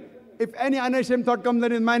woman, if any unashamed thought comes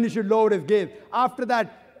in his mind, he should lower his gaze. After that,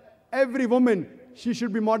 every woman, she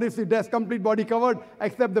should be modestly dressed, complete body covered,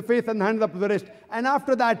 except the face and hands up to the wrist. And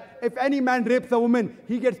after that, if any man rapes a woman,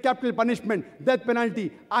 he gets capital punishment, death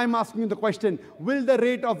penalty. I'm asking you the question, will the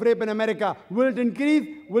rate of rape in America, will it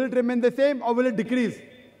increase, will it remain the same, or will it decrease?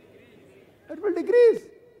 It will decrease.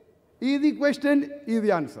 Easy question, easy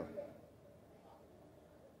answer.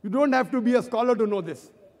 You don't have to be a scholar to know this.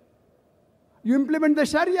 You implement the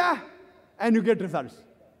Sharia and you get results.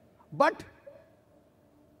 But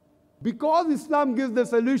because Islam gives the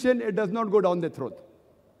solution, it does not go down the throat.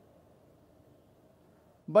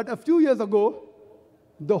 But a few years ago,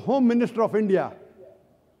 the Home Minister of India,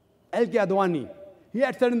 L.K. Advani, he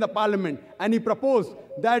had said in the parliament, and he proposed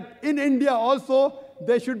that in India also,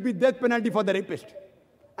 there should be death penalty for the rapist.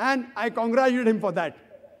 And I congratulate him for that.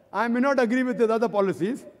 I may not agree with his other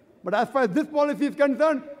policies, but as far as this policy is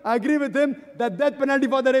concerned, I agree with him that death penalty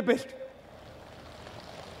for the rapist.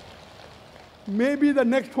 Maybe the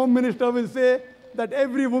next Home Minister will say that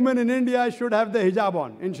every woman in India should have the hijab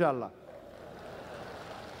on, inshallah.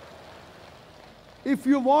 If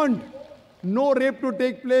you want no rape to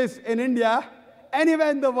take place in India,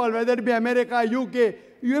 anywhere in the world, whether it be America, UK,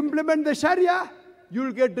 you implement the Sharia,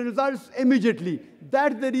 you'll get the results immediately.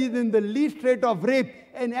 That's the reason the least rate of rape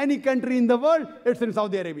in any country in the world, it's in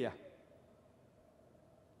Saudi Arabia.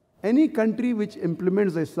 Any country which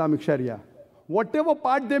implements the Islamic Sharia, whatever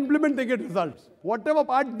part they implement, they get results. Whatever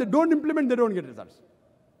part they don't implement, they don't get results.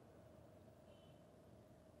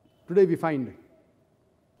 Today we find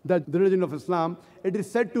that the religion of Islam, it is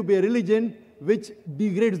said to be a religion which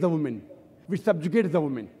degrades the woman, which subjugates the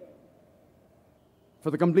woman.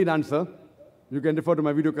 For the complete answer, you can refer to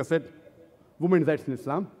my video cassette, Women's Rights in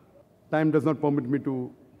Islam. Time does not permit me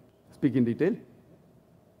to speak in detail.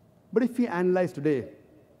 But if we analyze today,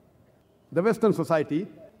 the Western society,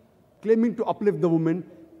 claiming to uplift the woman,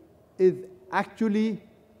 is actually,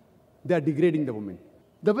 they are degrading the woman.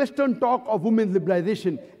 The Western talk of women's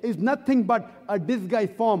liberalization is nothing but a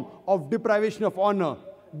disguised form of deprivation of honor,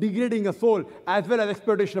 degrading a soul, as well as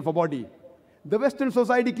exploitation of a body. The Western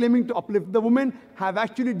society claiming to uplift the woman have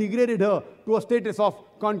actually degraded her to a status of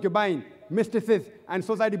concubine, mistresses, and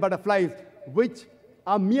society butterflies, which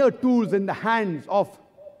are mere tools in the hands of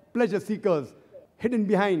pleasure seekers, hidden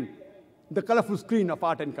behind the colorful screen of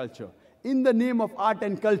art and culture. In the name of art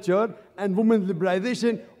and culture and women's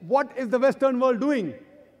liberalization, what is the Western world doing?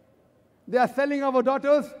 They are selling our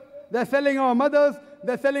daughters, they are selling our mothers,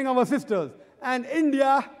 they are selling our sisters. And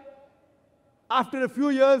India, after a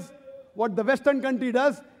few years, what the Western country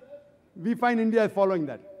does, we find India is following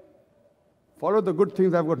that. Follow the good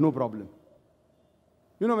things, I've got no problem.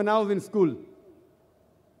 You know, when I was in school,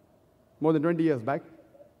 more than 20 years back,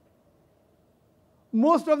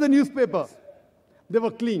 most of the newspapers, they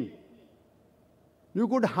were clean. You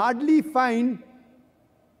could hardly find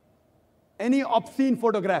any obscene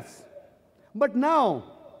photographs. But now,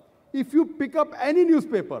 if you pick up any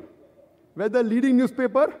newspaper, whether leading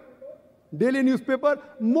newspaper, daily newspaper,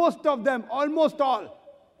 most of them, almost all,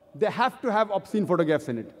 they have to have obscene photographs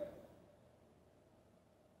in it.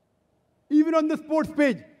 Even on the sports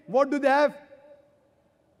page, what do they have?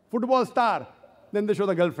 Football star. Then they show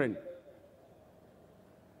the girlfriend.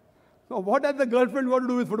 So what has the girlfriend got to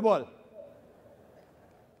do with football?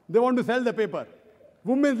 They want to sell the paper.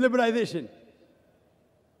 Women's liberalization.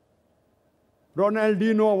 Ronald, do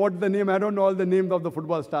you know what's the name? I don't know all the names of the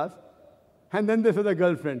football stars. And then they show the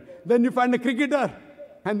girlfriend. Then you find a cricketer,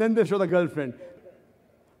 and then they show the girlfriend.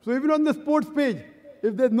 So even on the sports page,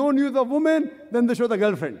 if there's no news of women, then they show the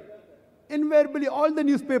girlfriend. Invariably, all the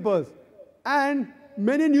newspapers, and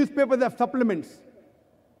many newspapers have supplements.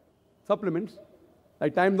 Supplements,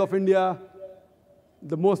 like Times of India,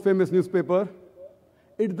 the most famous newspaper.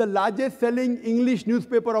 It's the largest selling English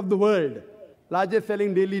newspaper of the world. Largest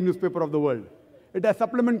selling daily newspaper of the world. It has a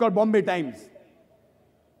supplement called Bombay Times.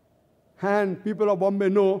 And people of Bombay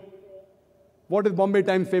know what is Bombay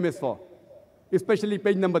Times famous for, especially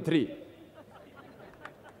page number 3.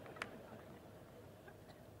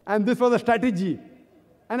 And this was a strategy.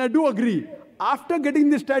 And I do agree. After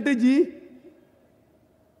getting this strategy,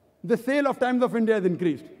 the sale of Times of India has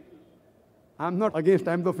increased. I'm not against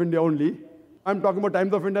Times of India only. I'm talking about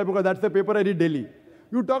Times of India because that's the paper I read daily.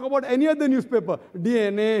 You talk about any other newspaper,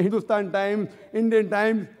 DNA, Hindustan Times, Indian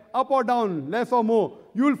Times, up or down, less or more,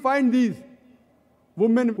 you will find these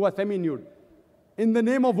women who are semi-nude in the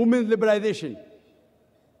name of women's liberalization.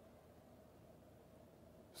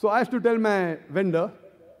 So I used to tell my vendor,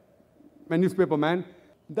 my newspaper man,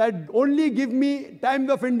 that only give me Times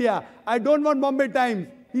of India. I don't want Bombay Times.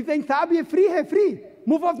 He's saying, Saab, ye free hai, free.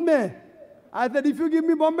 Muft mein. I said, if you give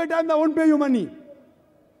me Bombay Times, I won't pay you money.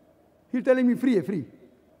 He's telling me, free hai, free.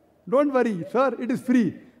 Don't worry, sir, it is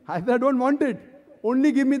free. I said, I don't want it.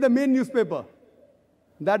 Only give me the main newspaper.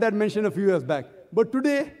 That I had mentioned a few years back. But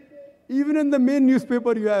today, even in the main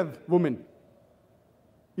newspaper, you have women.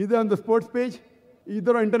 Either on the sports page,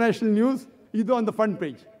 either on international news, either on the front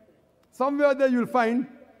page. Somewhere there you'll find,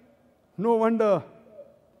 no wonder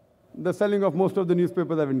the selling of most of the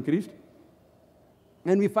newspapers have increased.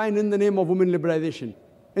 And we find in the name of women liberalization,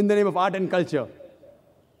 in the name of art and culture.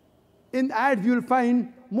 In ads, you'll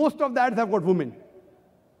find most of the ads have got women.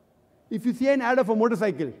 If you see an ad of a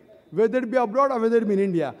motorcycle, whether it be abroad or whether it be in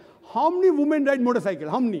India, how many women ride motorcycle?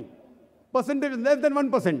 How many? Percentage less than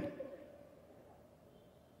 1%.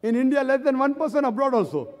 In India, less than 1%, abroad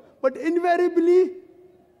also. But invariably,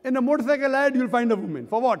 in a motorcycle ad, you'll find a woman.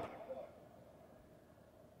 For what?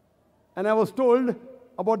 And I was told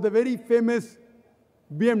about the very famous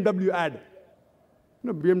BMW ad.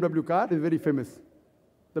 You know, BMW car is very famous.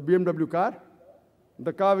 The BMW car,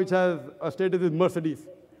 the car which has a status is Mercedes.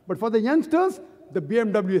 But for the youngsters, the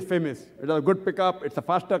BMW is famous. It has a good pickup, it's a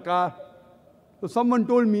faster car. So someone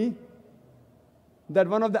told me that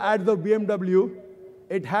one of the ads of BMW,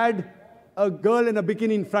 it had a girl in a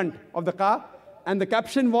bikini in front of the car, and the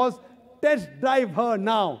caption was, test drive her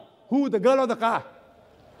now. Who? The girl or the car?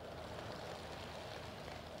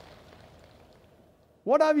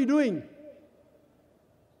 What are we doing?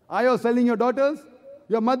 Are you selling your daughters,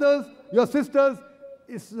 your mothers, your sisters?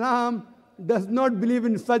 Islam does not believe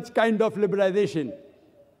in such kind of liberalization.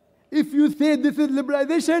 If you say this is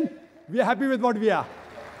liberalization, we are happy with what we are.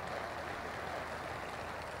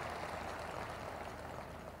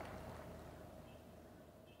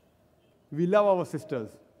 We love our sisters.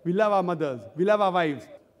 We love our mothers. We love our wives.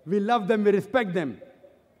 We love them. We respect them.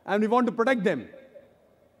 And we want to protect them.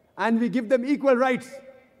 And we give them equal rights.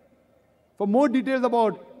 For more details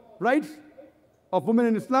about rights of women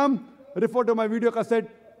in Islam, refer to my video cassette,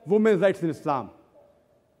 Women's Rights in Islam.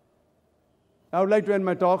 I would like to end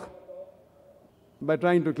my talk by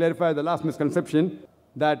trying to clarify the last misconception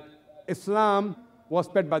that Islam was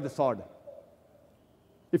spread by the sword.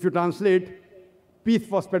 If you translate, peace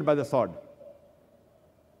was spread by the sword.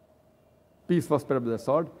 Peace was spread by the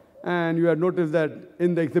sword. And you had noticed that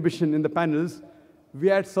in the exhibition, in the panels, we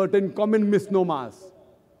had certain common misnomers.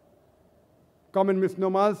 Common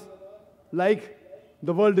misnomers like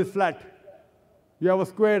the world is flat. You have a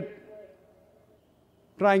square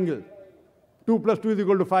triangle. 2 plus 2 is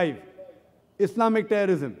equal to 5. Islamic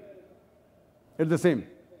terrorism. It's the same.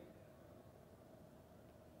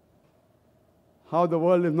 How the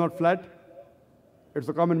world is not flat. It's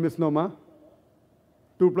a common misnomer.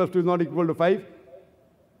 2 plus 2 is not equal to 5.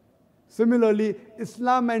 Similarly,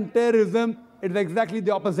 Islam and terrorism is exactly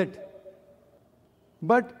the opposite.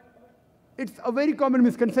 But it's a very common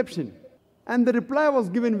misconception. And the reply was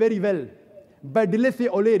given very well by Delesse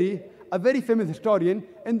O'Leary, a very famous historian,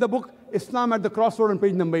 in the book Islam at the Crossroad on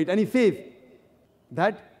page number 8. And he says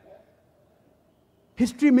that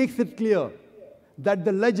history makes it clear that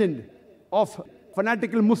the legend of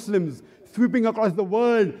fanatical Muslims sweeping across the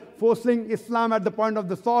world, forcing Islam at the point of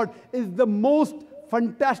the sword, is the most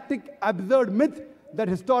fantastic, absurd myth that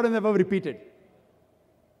historians have ever repeated.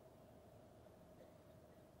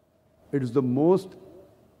 It is the most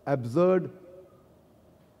absurd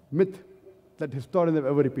myth that historians have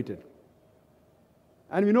ever repeated.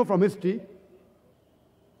 And we know from history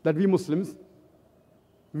that we Muslims,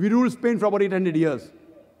 we ruled Spain for about 800 years.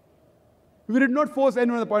 We did not force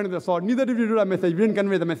anyone at the point of the sword. Neither did we do our message. We didn't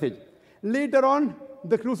convey the message. Later on,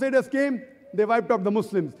 the Crusaders came, they wiped out the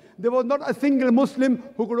Muslims. There was not a single Muslim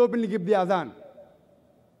who could openly give the azan.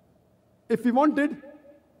 If we wanted,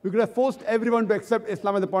 we could have forced everyone to accept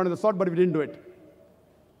Islam at the point of the sword, but we didn't do it.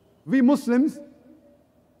 We Muslims,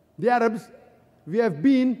 the Arabs, we have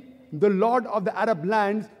been the lord of the Arab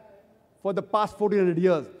lands for the past 1400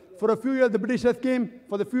 years. For a few years, the Britishers came.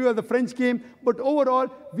 For a few years, the French came. But overall,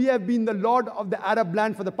 we have been the lord of the Arab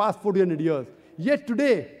land for the past 1400 years. Yet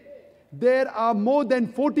today, there are more than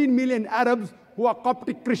 14 million Arabs who are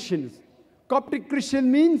Coptic Christians. Coptic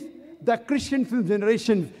Christian means the Christians since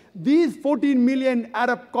generations. These 14 million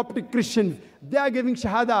Arab Coptic Christians, they are giving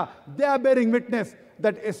Shahada. They are bearing witness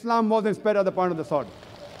that Islam wasn't spared at the point of the sword.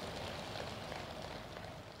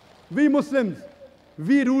 We Muslims,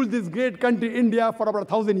 we ruled this great country, India, for about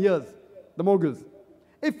 1,000 years, the Mughals.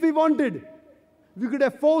 If we wanted, we could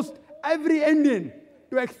have forced every Indian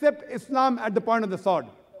to accept Islam at the point of the sword.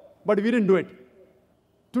 But we didn't do it.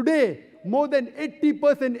 Today, more than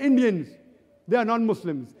 80% Indians, they are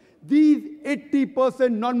non-Muslims. These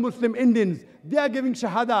 80% non-Muslim Indians, they are giving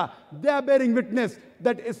Shahada. They are bearing witness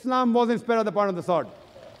that Islam wasn't spared at the point of the sword.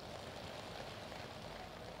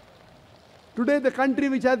 Today, the country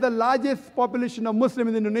which has the largest population of Muslims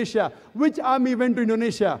in Indonesia, which army went to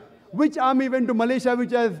Indonesia? Which army went to Malaysia,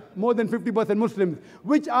 which has more than 50% Muslims?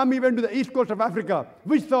 Which army went to the east coast of Africa?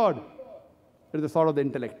 Which sword? It is the sword of the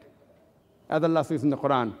intellect. As Allah says in the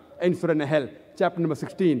Quran, in Surah Nahl, chapter number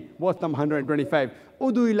 16, verse number 125.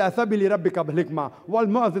 Udu ila sabili rabbika bil hikmah wal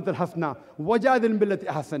mau'izati al hasana wajadil billati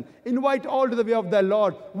ahsan. Invite all to the way of their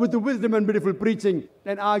Lord with the wisdom and beautiful preaching,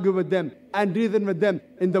 and argue with them and reason with them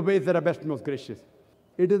in the ways that are best and most gracious.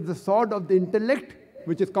 It is the sword of the intellect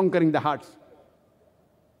which is conquering the hearts.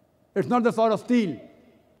 It's not the sword of steel.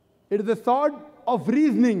 It is the sword of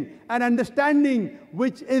reasoning and understanding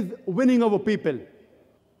which is winning over people.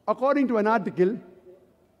 According to an article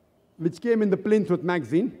which came in the Plain Truth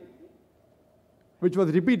magazine, which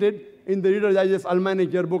was repeated in the Reader's Digest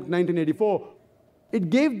Almanac Yearbook 1984, it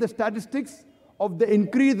gave the statistics of the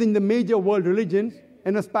increase in the major world religions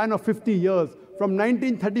in a span of 50 years, from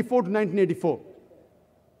 1934 to 1984.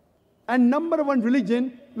 And number one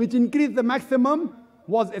religion which increased the maximum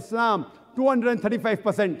was Islam,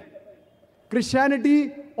 235%.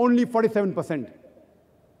 Christianity, only 47%.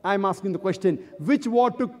 I'm asking the question, which war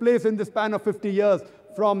took place in the span of 50 years,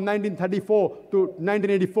 from 1934 to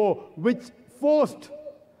 1984, which forced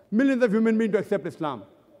millions of human beings to accept Islam?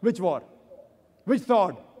 Which war? Which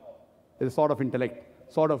sword? It's a sword of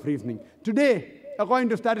intellect, sword of reasoning. Today, according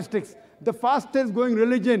to statistics, the fastest growing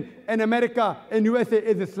religion in America and USA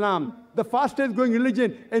is Islam. The fastest growing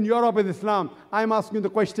religion in Europe is Islam. I'm asking the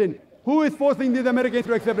question, who is forcing these Americans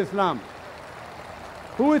to accept Islam?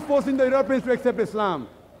 Who is forcing the Europeans to accept Islam?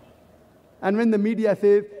 And when the media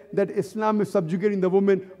says that Islam is subjugating the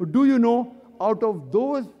woman, do you know, out of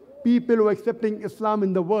those people who are accepting Islam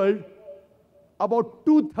in the world, about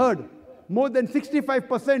 2/3, more than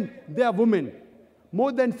 65%, they are women.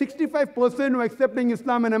 More than 65% who are accepting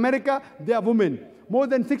Islam in America, they are women. More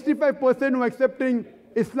than 65% who are accepting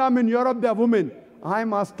Islam in Europe, they are women.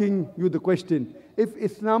 I'm asking you the question, if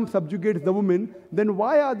Islam subjugates the woman, then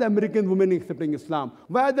why are the American women accepting Islam?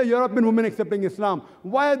 Why are the European women accepting Islam?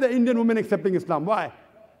 Why are the Indian women accepting Islam? Why?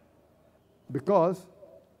 Because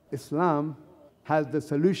Islam has the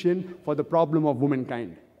solution for the problem of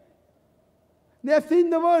womankind. They have seen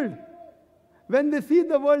the world. When they see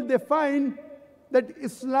the world, they find that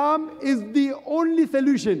Islam is the only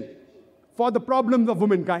solution for the problems of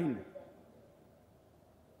womankind.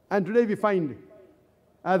 And today we find,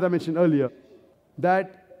 as I mentioned earlier,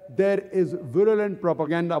 that there is virulent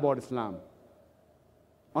propaganda about Islam.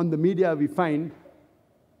 On the media, we find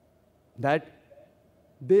that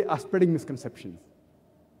they are spreading misconceptions.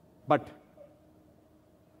 But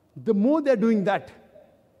the more they're doing that,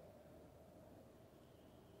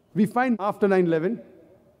 we find after 9/11,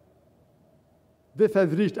 this has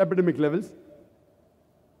reached epidemic levels.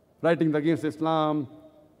 Writings against Islam,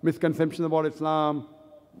 misconceptions about Islam,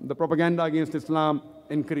 the propaganda against Islam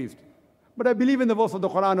increased. But I believe in the verse of the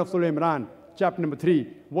Quran of Surah Imran, chapter number 3,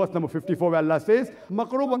 verse number 54, where Allah says,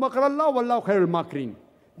 "Makru makrallah wallahu khairul makirin."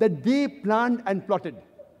 that they planned and plotted.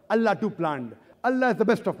 Allah too planned. Allah is the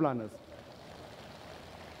best of planners.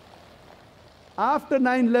 After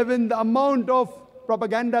 9/11, the amount of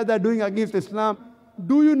propaganda they're doing against Islam,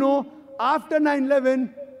 do you know, after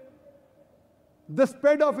 9/11, the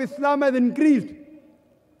spread of Islam has increased.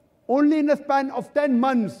 Only in a span of 10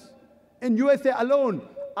 months, in USA alone,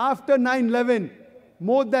 after 9/11,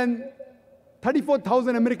 more than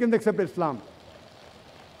 34,000 Americans accepted Islam.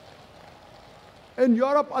 In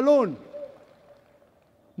Europe alone,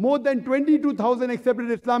 more than 22,000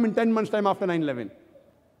 accepted Islam in 10 months' time after 9/11.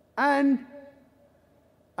 And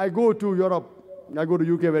I go to Europe, I go to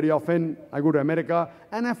UK very often, I go to America,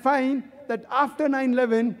 and I find that after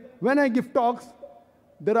 9/11, when I give talks,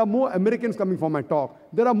 there are more Americans coming for my talk.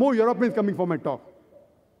 There are more Europeans coming for my talk.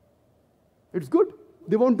 It's good.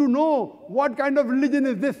 They want to know what kind of religion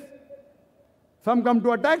is this. Some come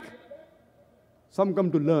to attack, some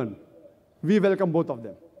come to learn. We welcome both of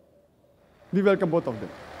them. We welcome both of them.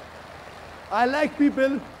 I like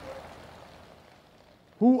people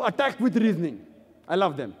who attack with reasoning. I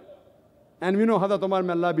love them. And we know Hazrat Umar,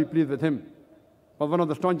 may Allah be pleased with him, was one of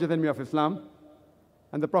the staunchest enemies of Islam.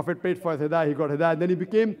 And the Prophet prayed for his hidayah, he got hidayah. Then he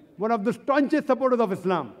became one of the staunchest supporters of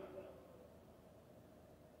Islam.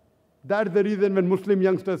 That's the reason when Muslim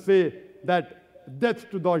youngsters say that death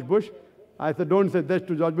to George Bush, I said, don't say death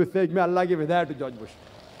to George Bush, say, may Allah give hidayah to George Bush.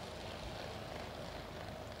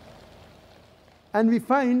 And we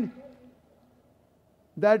find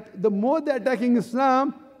that the more they're attacking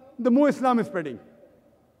Islam, the more Islam is spreading.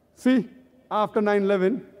 See, after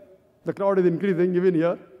 9/11, the crowd is increasing even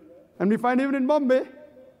here. And we find even in Bombay,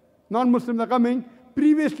 non-Muslims are coming.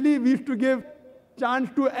 Previously, we used to give chance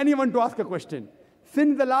to anyone to ask a question.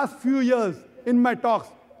 Since the last few years, in my talks,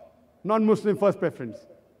 non-Muslim first preference.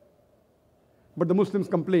 But the Muslims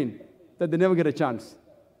complain that they never get a chance.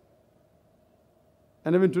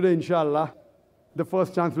 And even today, inshallah, the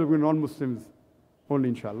first chance will be non-Muslims only,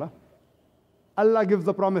 inshallah. Allah gives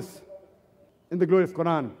the promise in the glorious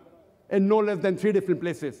Quran in no less than 3 different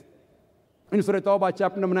places. In Surah Tawbah,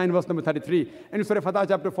 chapter number 9, verse number 33. In Surah Fatah,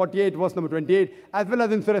 chapter 48, verse number 28. As well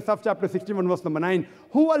as in Surah Saf, chapter 61, verse number 9.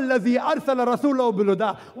 هُوَ الَّذِي أَرْسَلَ رَسُولَهُ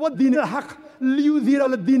بِالْهُدَىٰ وَالدِّينِ الْحَقِّ لِيُظْهِرَهُ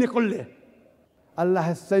عَلَى الدِّينِ كُلِّهِ. Allah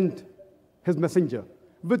has sent His messenger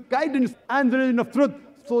with guidance and the religion of truth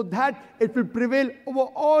so that it will prevail over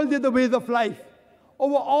all the other ways of life,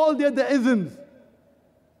 over all the other isms.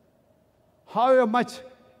 However much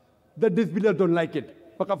the disbelievers don't like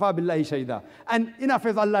it. فَقَفَى بِاللَّهِ شَهِيدًا. And enough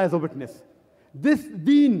as Allah as a witness. This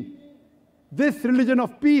deen, this religion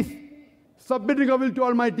of peace, submitting our will to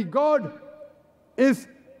Almighty God, is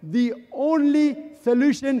the only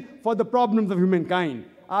solution for the problems of humankind.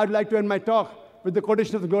 I'd like to end my talk with the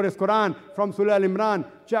quotation of the glorious Quran from Surah Al-Imran,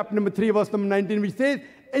 chapter number 3, verse number 19, which says,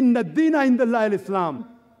 Inna deena indallahi al-Islam.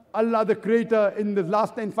 Allah, the Creator, in the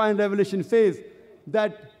last and final revelation says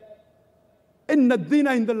that Inna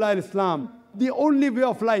deena indallahi al-Islam, the only way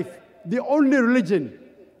of life, the only religion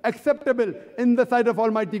acceptable in the sight of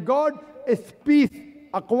Almighty God is peace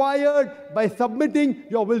acquired by submitting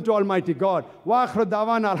your will to Almighty God. Wa akhir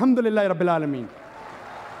da'wana alhamdulillahi rabbil alameen.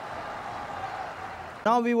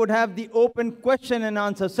 Now we would have the open question and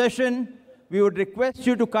answer session. We would request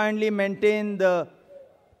you to kindly maintain the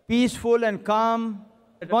peaceful and calm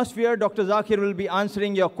atmosphere. Dr. Zakir will be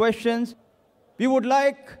answering your questions. We would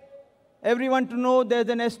like everyone to know there's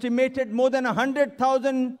an estimated more than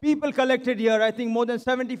 100,000 people collected here. I think more than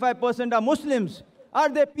 75% are Muslims. Are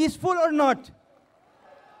they peaceful or not?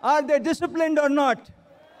 Are they disciplined or not?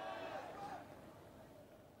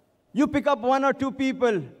 You pick up 1 or 2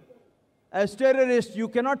 people as terrorists, you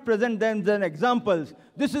cannot present them as examples.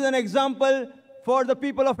 This is an example for the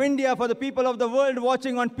people of India, for the people of the world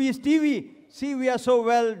watching on Peace TV. See, we are so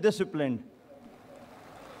well disciplined.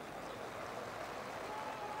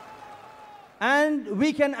 And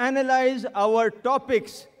we can analyze our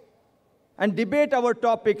topics and debate our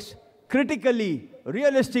topics critically,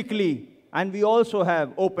 realistically, and we also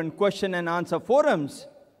have open question and answer forums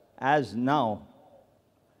as now.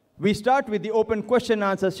 We start with the open question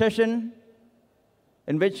and answer session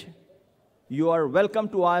in which you are welcome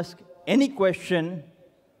to ask any question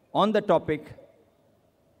on the topic,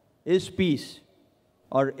 is peace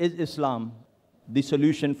or is Islam the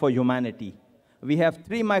solution for humanity? We have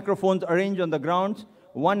 3 microphones arranged on the grounds,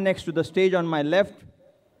 1 next to the stage on my left,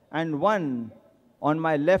 and 1 on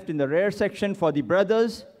my left in the rear section for the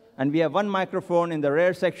brothers, and we have 1 microphone in the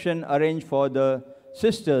rear section arranged for the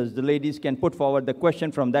sisters. The ladies can put forward the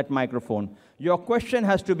question from that microphone. Your question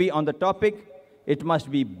has to be on the topic. It must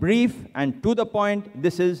be brief and to the point.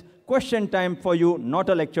 This is question time for you, not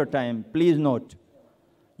a lecture time. Please note.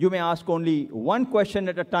 You may ask only one question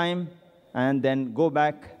at a time and then go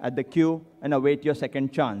back at the queue and await your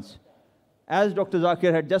second chance. As Dr.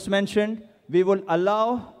 Zakir had just mentioned, we will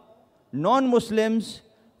allow non-Muslims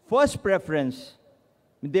first preference.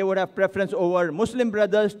 They would have preference over Muslim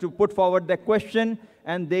brothers to put forward their question,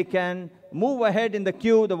 and they can move ahead in the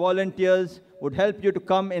queue. The volunteers would help you to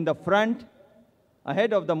come in the front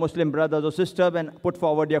ahead of the Muslim brothers or sisters and put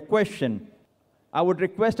forward your question. I would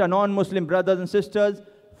request our non-Muslim brothers and sisters,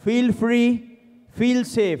 feel free, feel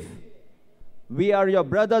safe. We are your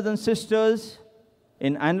brothers and sisters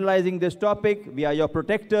in analyzing this topic. We are your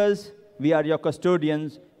protectors. We are your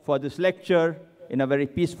custodians for this lecture in a very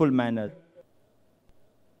peaceful manner.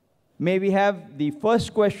 May we have the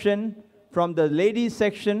first question from the ladies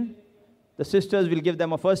section. The sisters will give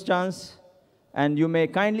them a first chance. And you may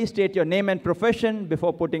kindly state your name and profession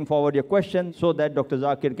before putting forward your question so that Dr.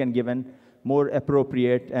 Zakir can give a more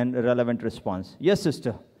appropriate and relevant response. Yes,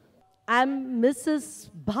 sister. I'm Mrs.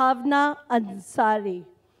 Bhavna Ansari.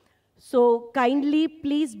 So kindly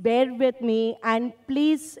please bear with me and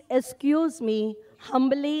please excuse me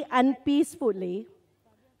humbly and peacefully.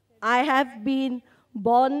 I have been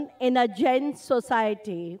born in a Jain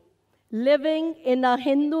society, living in a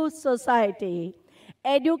Hindu society,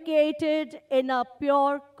 educated in a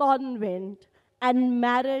pure convent, and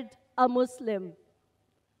married a Muslim.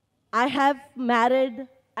 I have married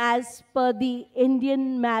as per the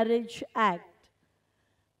Indian Marriage Act,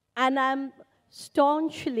 and I'm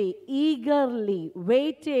staunchly, eagerly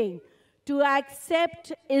waiting to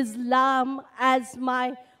accept Islam as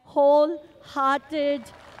my wholehearted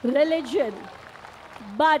religion.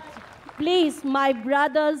 But please, my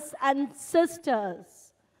brothers and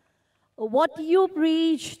sisters, what you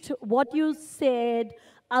preached, what you said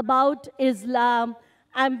about Islam,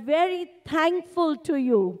 I'm very thankful to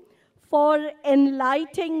you for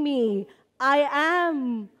enlightening me. I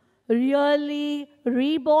am really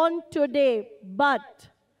reborn today, but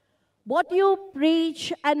what you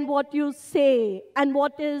preach and what you say and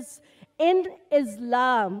what is in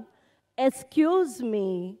Islam, excuse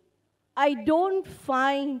me, I don't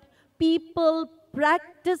find people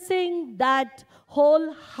practicing that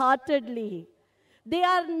wholeheartedly. They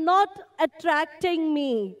are not attracting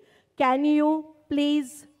me. Can you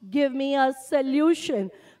please give me a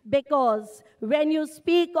solution? Because when you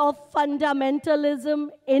speak of fundamentalism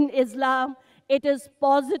in Islam, it is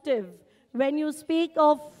positive. When you speak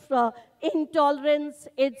of intolerance,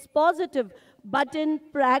 it's positive. But in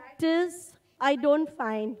practice, I don't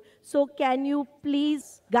find. So can you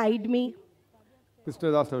please guide me?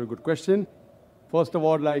 Sister asked a very good question. First of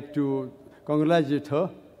all, I'd like to congratulate her,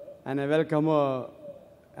 and I welcome her.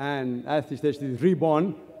 And as she said, she is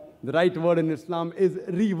reborn. The right word in Islam is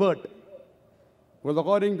revert. Because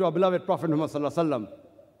according to our beloved Prophet Muhammad sallallahu alaihi wasallam,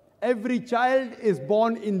 every child is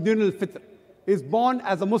born in din al-fitr, is born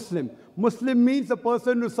as a Muslim. Muslim means a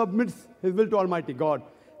person who submits his will to Almighty God.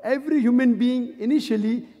 Every human being,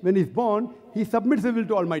 initially, when he's born, he submits his will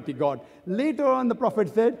to Almighty God. Later on, the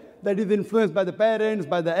Prophet said that he's influenced by the parents,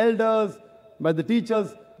 by the elders, by the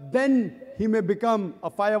teachers. Then he may become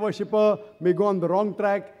a fire worshipper, may go on the wrong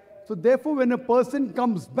track. So therefore, when a person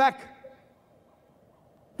comes back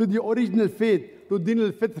to the original faith, to din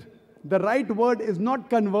al-fitr, the right word is not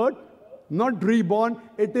convert, not reborn,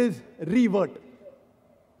 it is revert.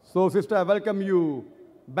 So sister, I welcome you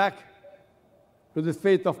back to this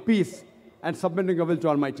faith of peace and submitting your will to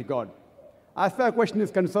Almighty God. As far as question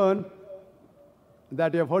is concerned,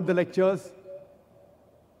 that you have heard the lectures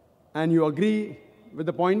and you agree with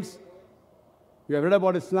the points, you have read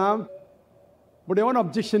about Islam, but your one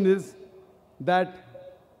objection is that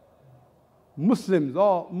Muslims,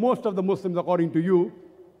 or most of the Muslims according to you,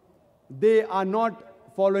 they are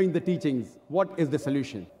not following the teachings. What is the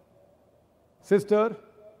solution? Sister,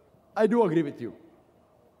 I do agree with you.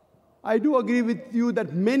 I do agree with you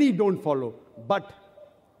that many don't follow, but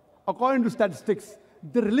according to statistics,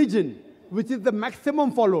 the religion, which is the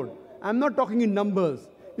maximum followed, I'm not talking in numbers.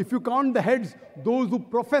 If you count the heads, those who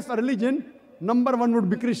profess a religion, number one would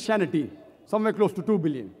be Christianity, somewhere close to 2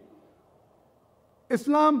 billion.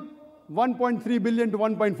 Islam, 1.3 billion to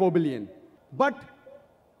 1.4 billion. But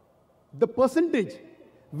the percentage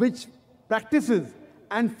which practices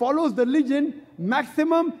and follows the religion,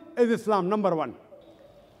 maximum is Islam, number one.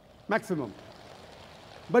 Maximum.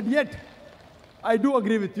 But yet, I do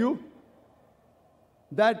agree with you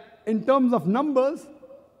that in terms of numbers,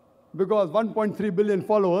 because 1.3 billion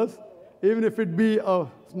followers, even if it be a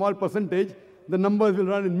small percentage, the numbers will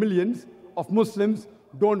run in millions of Muslims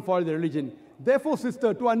don't follow the religion. Therefore,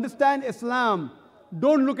 sister, to understand Islam,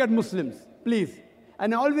 don't look at Muslims, please.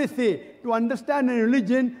 And I always say, to understand a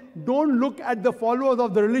religion, don't look at the followers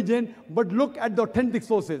of the religion, but look at the authentic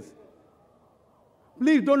sources.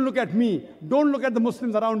 Please don't look at me. Don't look at the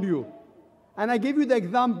Muslims around you. And I gave you the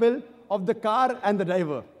example of the car and the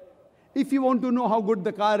driver. If you want to know how good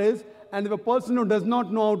the car is, and if a person who does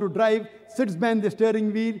not know how to drive sits behind the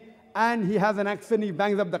steering wheel and he has an accident, he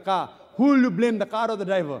bangs up the car, who will you blame, the car or the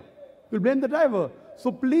driver? You'll blame the driver.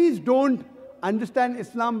 So please don't understand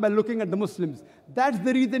Islam by looking at the Muslims. That's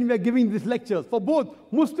the reason we are giving these lectures for both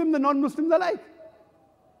Muslims and non-Muslims alike.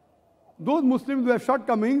 Those Muslims who have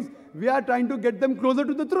shortcomings, we are trying to get them closer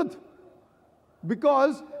to the truth.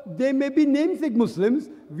 Because they may be namesake Muslims,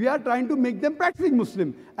 we are trying to make them practicing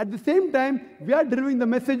Muslim. At the same time, we are delivering the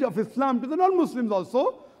message of Islam to the non-Muslims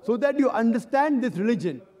also, so that you understand this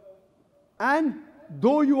religion. And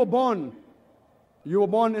though you were born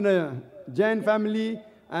in a Jain family,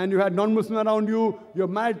 and you had non-Muslim around you, you're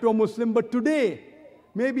married to a Muslim, but today,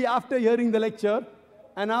 maybe after hearing the lecture,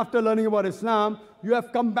 and after learning about Islam, you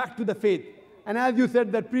have come back to the faith. And as you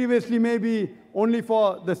said that previously, maybe only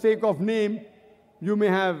for the sake of name, you may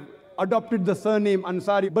have adopted the surname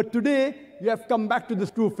Ansari, but today, you have come back to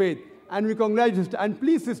this true faith. And we congratulate you, sister. And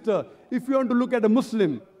please, sister, if you want to look at a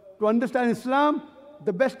Muslim, to understand Islam,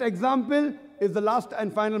 the best example is the last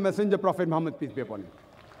and final messenger, Prophet Muhammad, peace be upon him.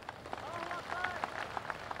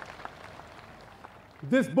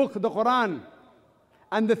 This book, the Quran,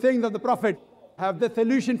 and the sayings of the Prophet have the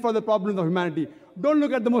solution for the problems of humanity. Don't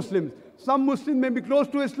look at the Muslims. Some Muslims may be close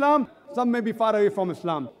to Islam, some may be far away from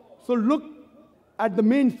Islam. So look at the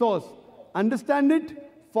main source. Understand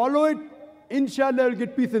it, follow it. Inshallah, you'll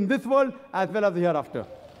get peace in this world as well as the hereafter.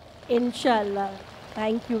 Inshallah.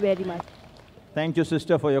 Thank you very much. Thank you,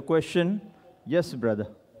 sister, for your question. Yes, brother.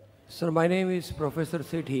 Sir, my name is Professor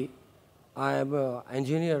Sethi. I am an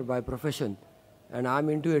engineer by profession, and I'm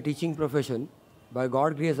into a teaching profession. By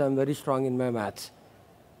God's grace, I'm very strong in my maths.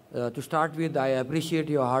 To start with, I appreciate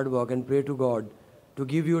your hard work and pray to God to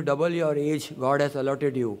give you double your age God has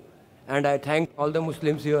allotted you. And I thank all the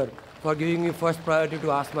Muslims here for giving me first priority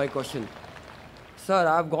to ask my question. Sir,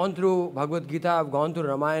 I've gone through Bhagavad Gita, I've gone through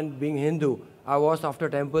Ramayana, being Hindu. I was after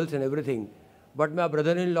temples and everything. But my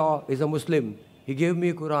brother-in-law is a Muslim. He gave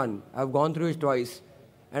me Quran. I've gone through it twice.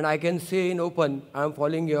 And I can say in open, I'm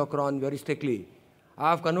following your Quran very strictly.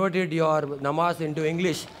 I've converted your namaz into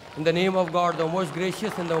English in the name of God, the most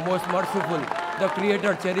gracious and the most merciful, the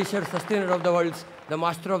creator, cherisher, sustainer of the worlds, the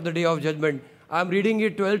master of the day of judgment. I'm reading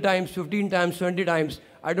it 12 times, 15 times, 20 times.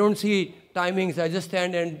 I don't see timings. I just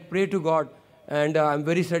stand and pray to God, and I'm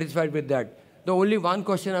very satisfied with that. The only one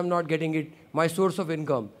question I'm not getting it, my source of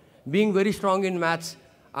income. Being very strong in maths,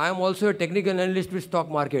 I am also a technical analyst with stock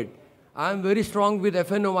market. I am very strong with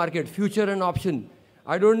FNO market, future and option.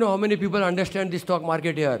 I don't know how many people understand the stock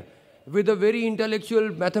market here. With a very intellectual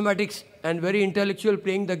mathematics and very intellectual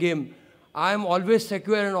playing the game, I am always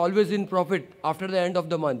secure and always in profit after the end of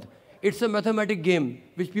the month. It's a mathematic game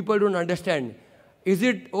which people don't understand. Is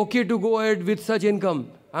it okay to go ahead with such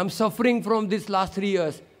income? I'm suffering from this last 3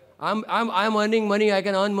 years. I'm earning money, I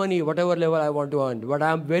can earn money, whatever level I want to earn. But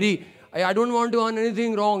I don't want to earn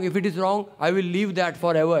anything wrong. If it is wrong, I will leave that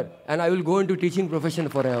forever. And I will go into teaching profession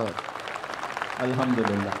forever.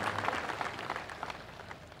 Alhamdulillah.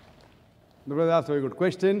 The brother asked a very good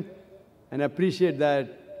question. And I appreciate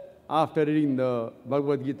that after reading the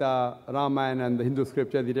Bhagavad Gita, Ramayana, and the Hindu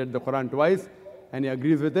scriptures, he read the Quran twice. And he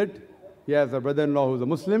agrees with it. He has a brother-in-law who's a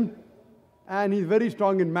Muslim. And he's very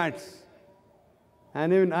strong in maths.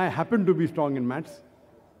 And even I happen to be strong in maths.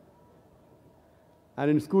 And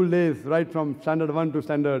in school days, right from standard 1 to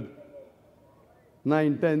standard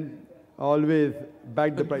 9, 10, always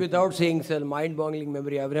back the price. Without saying, sir, mind-boggling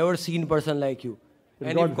memory. I've never seen a person like you.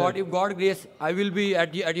 And if God grace, I will be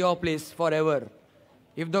at your place forever.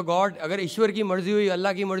 If the God, agar Ishwar ki marzi hui,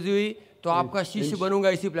 Allah ki marzi hui, to aapka shishya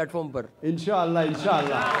banunga isi platform par. Inshallah,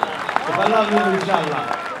 inshallah. If Allah will,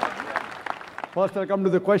 inshallah. First I'll come to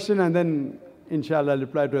the question and then inshallah I'll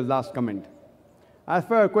reply to his last comment. As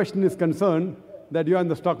far as your question is concerned, that you are in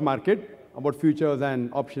the stock market, about futures and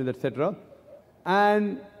options, etc.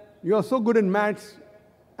 And you are so good in maths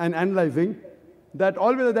and analyzing that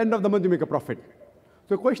always at the end of the month you make a profit.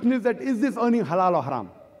 So the question is that, is this earning halal or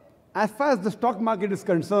haram? As far as the stock market is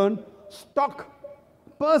concerned, stock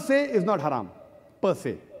per se is not haram, per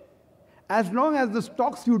se. As long as the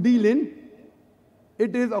stocks you deal in,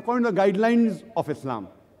 it is according to the guidelines of Islam.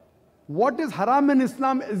 What is haram in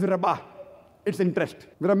Islam is riba. It's interest.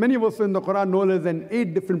 There are many verses in the Quran, no less than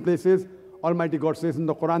 8 different places. Almighty God says in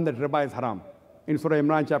the Quran that riba is haram. In Surah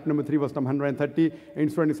Imran, chapter number 3, verse number 130. In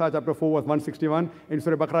Surah Nisa, chapter 4, verse 161. In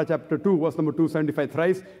Surah Baqarah, chapter 2, verse number 275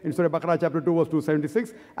 thrice. In Surah Baqarah, chapter 2, verse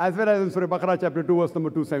 276. As well as in Surah Baqarah, chapter 2, verse number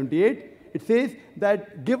 278. It says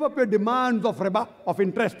that give up your demands of riba, of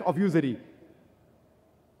interest, of usury.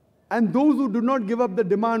 And those who do not give up the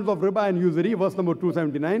demands of riba and usury, verse number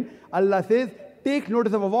 279, Allah says, take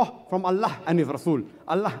notice of Allah from Allah and His Rasul,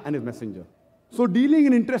 Allah and His Messenger. So dealing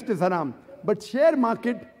in interest is haram. But share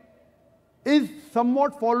market is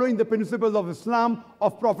somewhat following the principles of Islam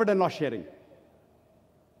of profit and loss sharing.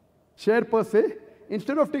 Share per se,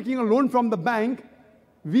 instead of taking a loan from the bank,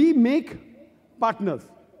 we make partners.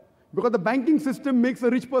 Because the banking system makes a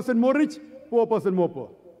rich person more rich, poor person more poor.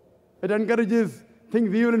 It encourages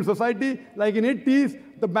things evil in society. Like in 80s,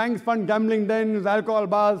 the banks fund gambling dens, alcohol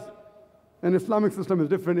bars. And Islamic system is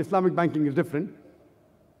different. Islamic banking is different.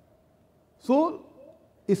 So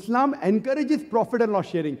Islam encourages profit and loss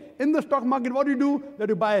sharing. In the stock market, what do? That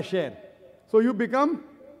you buy a share. So you become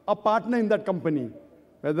a partner in that company.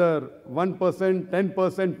 Whether 1%, 10%,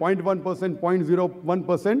 0.1%,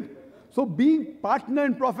 0.01%. So being partner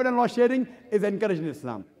in profit and loss sharing is encouraged in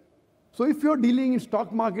Islam. So if you're dealing in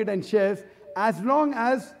stock market and shares, as long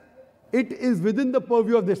as it is within the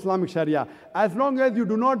purview of the Islamic Sharia, as long as you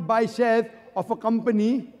do not buy shares of a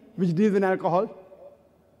company which deals in alcohol,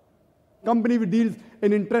 company which deals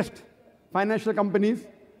in interest, financial companies,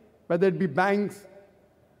 whether it be banks,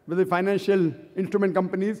 whether financial instrument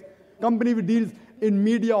companies, company which deals in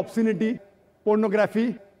media obscenity,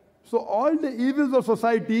 pornography. So all the evils of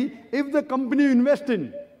society, if the company you invest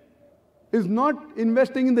in is not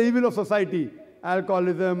investing in the evil of society,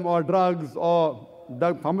 alcoholism or drugs or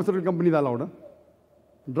pharmaceutical companies are allowed. Huh?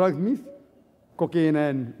 Drugs means cocaine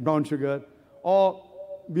and brown sugar, or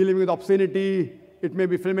we live with obscenity, it may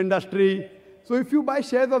be film industry. So if you buy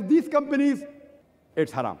shares of these companies,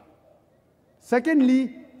 it's haram.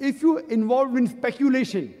 Secondly, if you involved in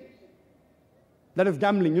speculation, that is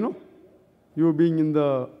gambling, you being in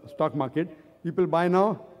the stock market, people buy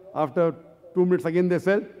now, after 2 minutes again they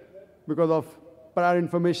sell because of prior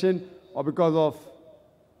information or because of,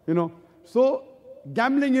 So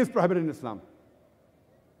gambling is prohibited in Islam.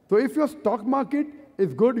 So if your stock market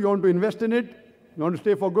is good, you want to invest in it, you want to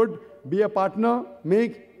stay for good, be a partner,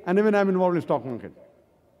 and even I'm involved in stock market.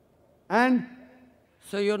 And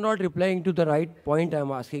so you're not replying to the right point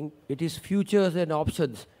I'm asking. It is futures and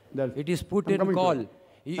options. It is put and call.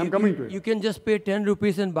 I'm coming to it. You can just pay 10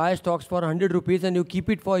 rupees and buy stocks for 100 rupees and you keep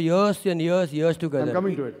it for years and years together. I'm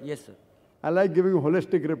coming to it. Yes, sir. I like giving a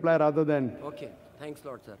holistic reply rather than... Okay. Thanks a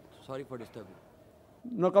lot, sir. Sorry for disturbing.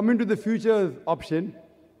 Now coming to the futures option,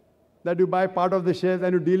 that you buy part of the shares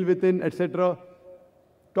and you deal within, etc.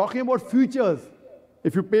 Talking about futures,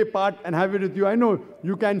 if you pay part and have it with you, I know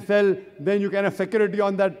you can sell, then you can have security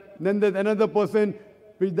on that, then there's another person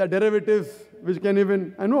with the derivatives, which can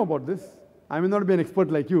even... I know about this. I may not be an expert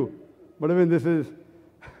like you, but even this is...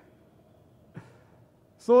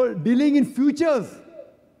 So dealing in futures,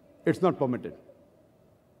 it's not permitted.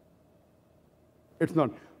 It's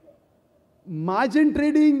not. Margin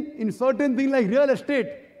trading in certain things like real estate,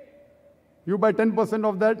 you buy 10%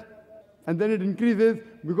 of that, and then it increases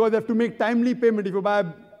because you have to make timely payment. If you buy a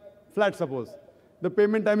flat, suppose, the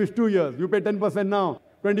payment time is 2 years. You pay 10% now,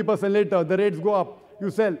 20% later, the rates go up,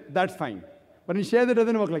 you sell, that's fine. But in shares, it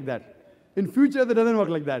doesn't work like that. In futures, it doesn't work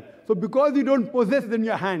like that. So because you don't possess it in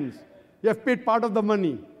your hands, you have paid part of the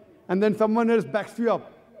money, and then someone else backs you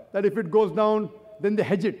up, that if it goes down, then they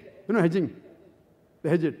hedge it. Hedging. They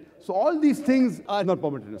hedge it. So all these things are not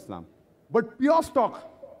permitted in Islam. But pure stock,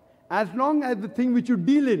 as long as the thing which you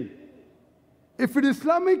deal in, if it is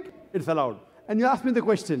Islamic, it's allowed. And you ask me the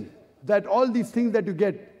question, that all these things that you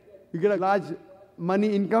get a large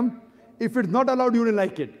money income, if it's not allowed, you wouldn't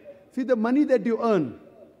like it. See, the money that you earn,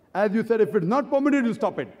 as you said, if it's not permitted, you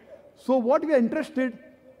stop it. So what we are interested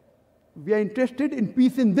in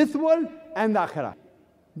peace in this world and the Akhirah.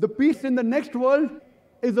 The peace in the next world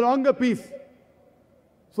is a longer peace.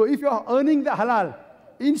 So if you are earning the halal,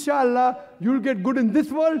 inshallah, you will get good in this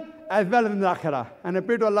world as well as in the Akhirah. And I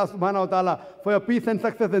pray to Allah subhanahu wa ta'ala for your peace and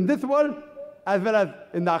success in this world as well as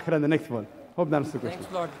in the Akhirah and the next world. Hope that answers the question.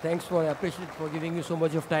 Thanks a lot. Thanks for, I appreciate for giving you so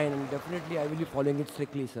much of time, and definitely I will be following it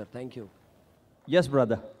strictly, sir. Thank you. Yes,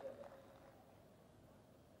 brother.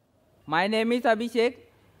 My name is Abhishek.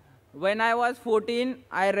 When I was 14,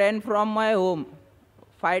 I ran from my home,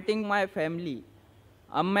 fighting my family.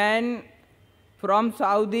 A man from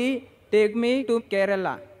Saudi take me to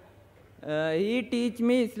Kerala. He teach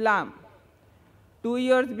me Islam. 2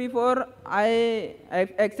 years before, I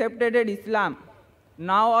accepted Islam.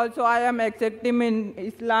 Now also I am accepting in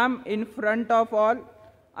Islam in front of all.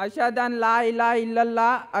 Ashhadu an la ilaha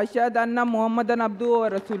illallah, ashhadu anna Muhammadan abduhu wa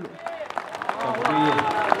rasuluh.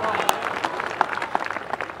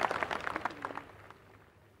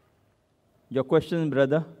 Your question,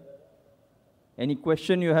 brother? Any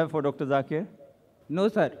question you have for Dr. Zakir? No,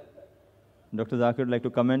 sir. Dr. Zakir would like to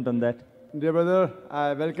comment on that. Dear brother,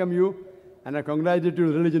 I welcome you and I congratulate you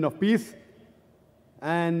to the religion of peace.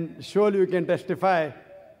 And surely you can testify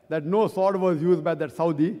that no sword was used by that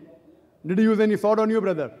Saudi. Did he use any sword on you,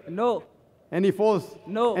 brother? No. Any force?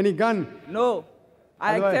 No. Any gun? No.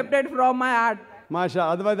 I Otherwise- accepted from my heart. Masha,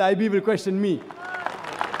 otherwise the IB will question me.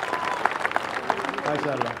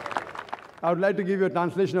 MashaAllah. I would like to give you a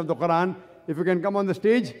translation of the Quran. If you can come on the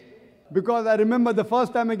stage. Because I remember the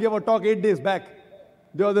first time I gave a talk 8 days back.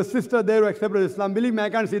 There was a sister there who accepted Islam. Believe me,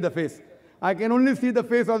 I can't see the face. I can only see the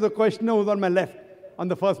face of the questioner who's on my left, on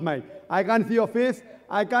the first mic. I can't see your face.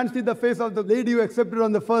 I can't see the face of the lady who accepted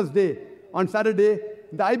on the first day. On Saturday,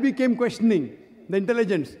 the IB came questioning the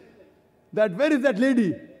intelligence. That, where is that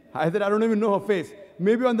lady? I said, I don't even know her face.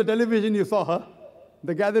 Maybe on the television you saw her.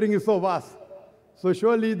 The gathering is so vast. So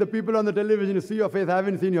surely the people on the television, you see your face, I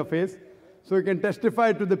haven't seen your face. So you can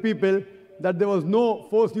testify to the people that there was no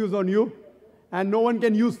force used on you, and no one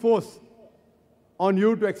can use force on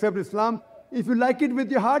you to accept Islam. If you like it with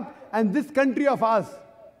your heart, and this country of ours,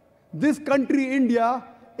 this country, India,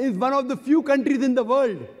 is one of the few countries in the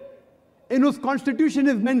world in whose constitution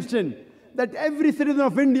is mentioned that every citizen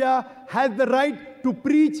of India has the right to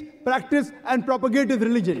preach, practice, and propagate his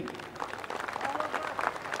religion.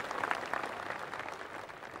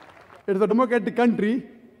 It is a democratic country,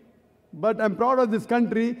 but I'm proud of this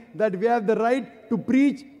country that we have the right to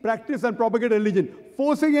preach, practice, and propagate religion.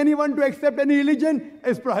 Forcing anyone to accept any religion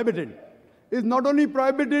is prohibited. It's not only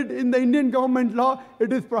prohibited in the Indian government law,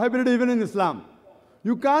 it is prohibited even in Islam.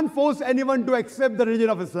 You can't force anyone to accept the religion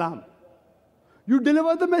of Islam. You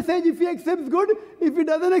deliver the message. If he accepts, good. If he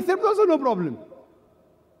doesn't accept, also no problem.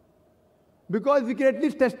 Because we can at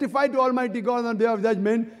least testify to Almighty God on the day of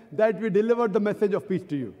judgment that we delivered the message of peace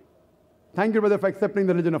to you. Thank you, brother, for accepting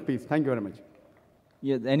the religion of peace. Thank you very much.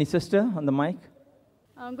 Yeah, any sister on the mic?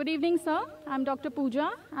 Good evening, sir. I'm Dr.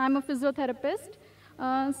 Pooja. I'm a physiotherapist.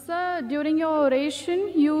 Sir, during your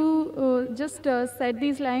oration, you just said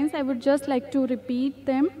these lines. I would just like to repeat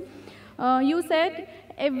them. You said,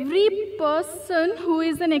 every person who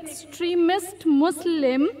is an extremist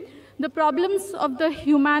Muslim, the problems of the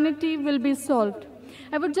humanity will be solved.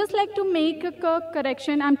 I would just like to make a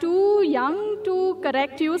correction. I'm too young to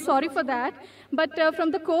correct you, sorry for that. But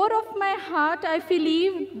from the core of my heart, I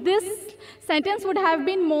believe this sentence would have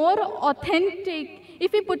been more authentic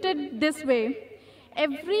if we put it this way.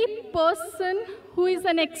 Every person who is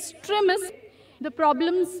an extremist, the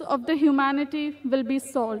problems of the humanity will be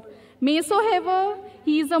solved. Maysoever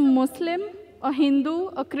he is a Muslim, a Hindu,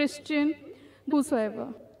 a Christian, whosoever.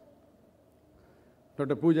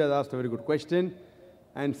 Dr. Pooja has asked a very good question.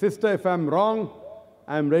 And sister, if I'm wrong,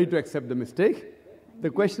 I'm ready to accept the mistake. The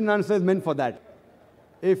question and answer is meant for that.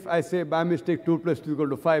 If I say by mistake 2 plus 2 is equal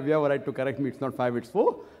to 5, you have a right to correct me, it's not 5, it's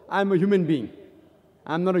 4. I'm a human being.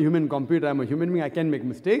 I'm not a human computer, I'm a human being, I can make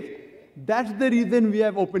mistake. That's the reason we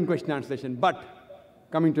have open question and answer session. But,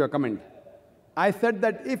 coming to your comment, I said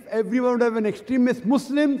that if everyone would have an extremist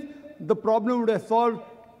Muslim, the problem would have solved.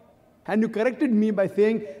 And you corrected me by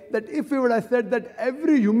saying that if we would have said that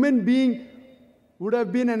every human being would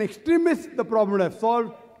have been an extremist, the problem would have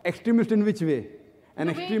solved. Extremist in which way? An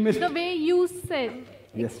extremist. The way you said.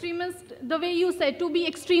 Yes. Extremist, the way you said, to be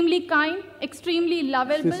extremely kind, extremely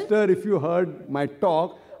lovable. Sister, if you heard my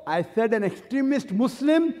talk, I said an extremist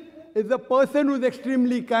Muslim is a person who is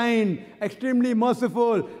extremely kind, extremely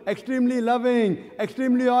merciful, extremely loving,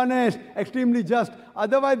 extremely honest, extremely just.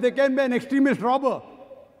 Otherwise, there can be an extremist robber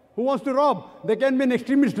who wants to rob. There can be an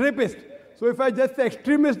extremist rapist. So if I just say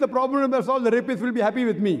extremist, the problem will be solved. The rapist will be happy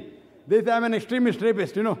with me. They say I'm an extremist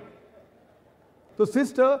rapist, you know. So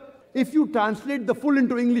sister, if you translate the full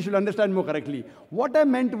into English, you'll understand more correctly. What I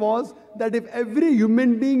meant was that if every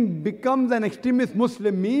human being becomes an extremist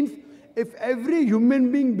Muslim means if every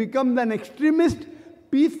human being becomes an extremist,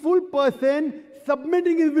 peaceful person,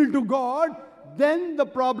 submitting his will to God, then the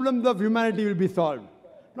problems of humanity will be solved.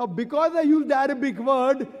 Now, because I used the Arabic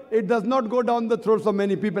word, it does not go down the throats of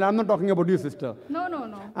many people. I'm not talking about you, sister.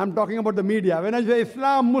 No. I'm talking about the media. When I say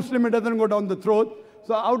Islam, Muslim, it doesn't go down the throat.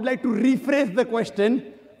 So I would like to rephrase the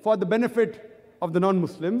question for the benefit of the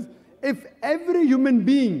non-Muslims. If every human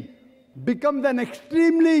being becomes an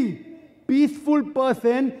extremely peaceful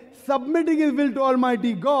person, submitting his will to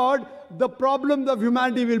Almighty God, the problems of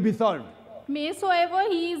humanity will be solved. Maysoever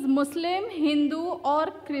he is Muslim, Hindu, or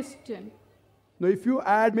Christian. Now, if you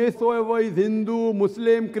add whoever is Hindu,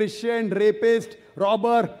 Muslim, Christian, rapist,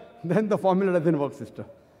 robber, then the formula doesn't work, sister.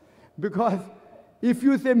 Because if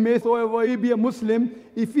you say may whoever he be a Muslim,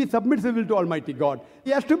 if he submits his will to Almighty God, he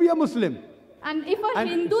has to be a Muslim. And if a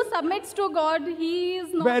Hindu submits to God, he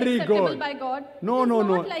is not Very acceptable good. by God. No, It's no,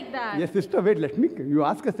 not no. like that. Yes, sister, wait, let me. You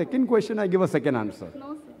ask a second question, I give a second answer.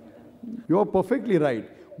 No, sir. You are perfectly right.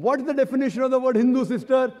 What is the definition of the word Hindu,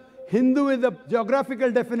 sister? Hindu is a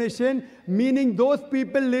geographical definition, meaning those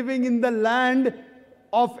people living in the land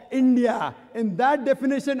of India. In that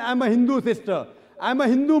definition, I am a Hindu, sister. I am a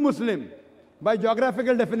Hindu Muslim by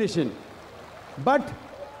geographical definition. But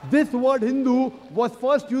this word Hindu was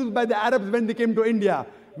first used by the Arabs when they came to India.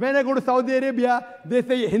 When I go to Saudi Arabia, they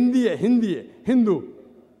say Hindi, Hindu.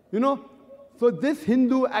 You know? So this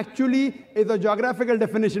Hindu actually is a geographical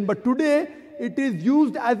definition. But today, it is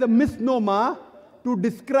used as a misnomer to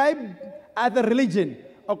describe as a religion.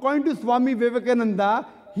 According to Swami Vivekananda,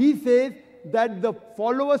 he says that the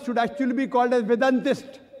followers should actually be called as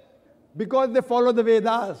Vedantist because they follow the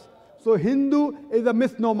Vedas. So Hindu is a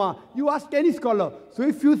misnomer. You ask any scholar. So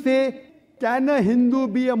if you say, can a Hindu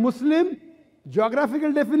be a Muslim?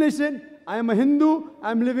 Geographical definition, I am a Hindu,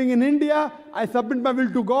 I am living in India, I submit my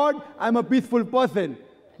will to God, I am a peaceful person.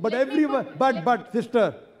 But everyone, but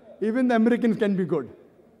sister, even the Americans can be good.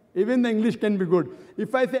 Even the English can be good.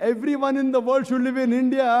 If I say everyone in the world should live in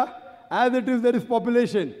India, as it is there is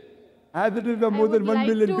population, as it is there are more than 1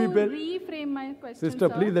 billion people. I would like to reframe my question, Sister,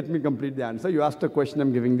 sir. please let me complete the answer. You asked a question,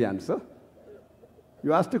 I'm giving the answer.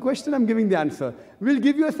 You asked a question, I'm giving the answer. We'll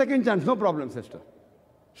give you a second chance, no problem, sister.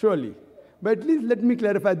 Surely. But at least let me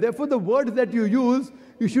clarify. Therefore, the words that you use,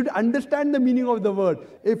 you should understand the meaning of the word.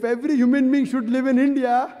 If every human being should live in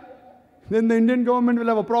India, then the Indian government will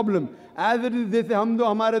have a problem. As it is, they say, hum do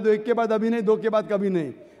hamare do, ek ke baad abhi nahi, do ke baad kabhi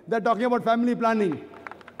nahi. They're talking about family planning.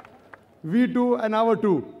 We too and our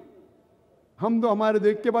too. Hum do hamare do,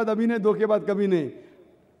 ek ke baad abhi nahi, do ke baad kabhi nahi.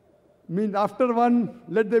 Means after one,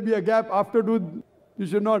 let there be a gap. After two, you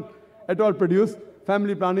should not at all produce.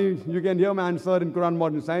 Family planning, you can hear my answer in Quran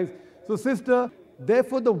Modern Science. So sister,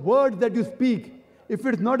 therefore the words that you speak, if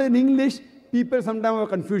it's not in English, people sometimes have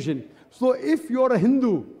confusion. So if you're a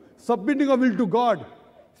Hindu, submitting a will to God,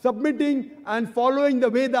 submitting and following the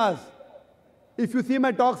Vedas, if you see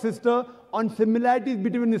my talk, sister, on similarities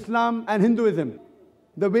between Islam and Hinduism,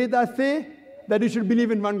 the Vedas say that you should believe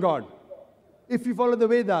in one God. If you follow the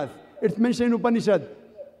Vedas, it's mentioned in Upanishad,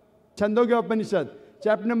 Chandogya Upanishad,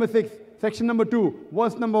 chapter number 6, section number 2,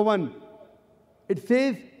 verse number 1. It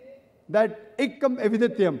says that Ikkam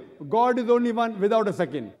Evidityam, God is only one without a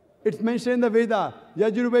second. It's mentioned in the Veda,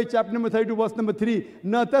 Yajurveda, chapter number 32, verse number 3.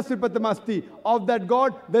 Na tasya pratimasti. Of that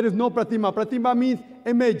God, there is no pratima. Pratima means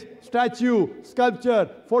image, statue, sculpture,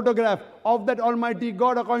 photograph. Of that Almighty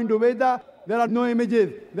God, according to Veda, there are no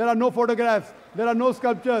images, there are no photographs, there are no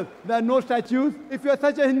sculptures, there are no statues. If you are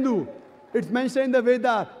such a Hindu, it's mentioned in the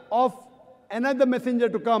Veda of another messenger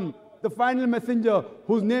to come, the final messenger,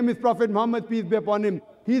 whose name is Prophet Muhammad, peace be upon him.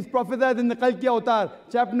 He is prophesied in the Kalki Avatar,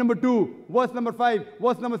 chapter number 2, verse number 5,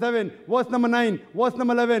 verse number 7, verse number 9, verse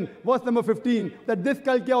number 11, verse number 15, that this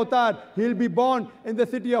Kalki Avatar, he will be born in the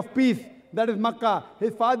city of peace, that is Makkah.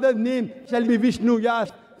 His father's name shall be Vishnu, Yash,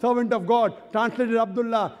 servant of God, translated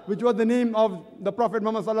Abdullah, which was the name of the Prophet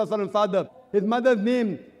Muhammad Sallallahu Alaihi Wasallam's father. His mother's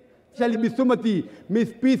name shall be Sumati,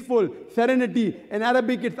 means peaceful, serenity. In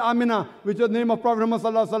Arabic, it's Amina, which was the name of Prophet Muhammad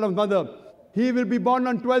Sallallahu Alaihi Wasallam's mother. He will be born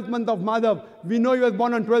on 12th month of Madhav. We know he was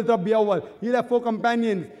born on 12th of Biawal. He'll have 4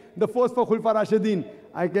 companions. The first for Khulfa Rashidin.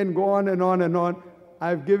 I can go on and on and on.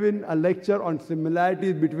 I've given a lecture on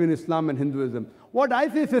similarities between Islam and Hinduism. What I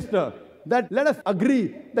say, sister, that let us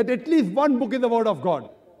agree that at least one book is the word of God.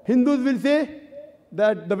 Hindus will say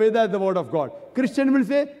that the Veda is the word of God. Christian will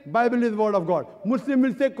say Bible is the word of God. Muslim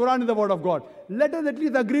will say Quran is the word of God. Let us at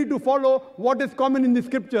least agree to follow what is common in the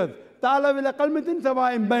scriptures. Come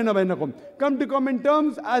to common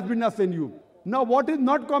terms as between us and you. Now what is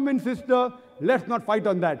not common, sister, let's not fight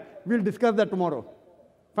on that. We'll discuss that tomorrow.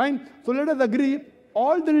 Fine? So let us agree,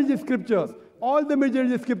 all the religious scriptures, all the major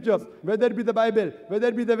religious scriptures, whether it be the Bible, whether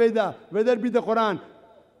it be the Veda, whether it be the Quran,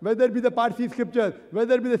 whether it be the Parsi scriptures,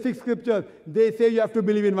 whether it be the Sikh scriptures, they say you have to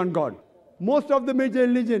believe in one God. Most of the major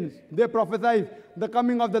religions, they prophesy the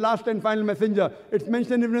coming of the last and final messenger. It's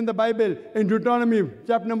mentioned even in the Bible, in Deuteronomy,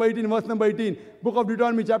 chapter number 18, verse number 18. Book of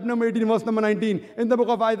Deuteronomy, chapter number 18, verse number 19. In the book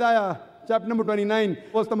of Isaiah, chapter number 29,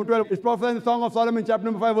 verse number 12. It's prophesied in the Song of Solomon, chapter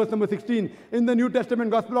number 5, verse number 16. In the New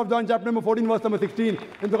Testament, Gospel of John, chapter number 14, verse number 16.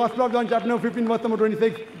 In the Gospel of John, chapter number 15, verse number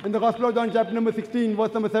 26. In the Gospel of John, chapter number 16,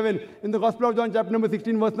 verse number 7. In the Gospel of John, chapter number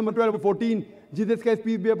 16, verse number 12, 14. Jesus Christ,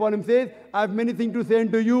 peace be upon him, says, I have many things to say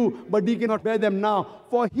unto you, but ye cannot bear them now.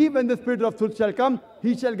 For he, when the Spirit of truth shall come,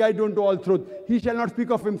 he shall guide you into all truth. He shall not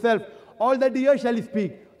speak of himself. All that he hears shall he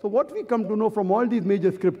speak. So what we come to know from all these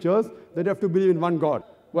major scriptures, that you have to believe in one God,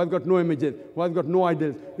 who has got no images, who has got no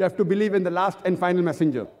idols. You have to believe in the last and final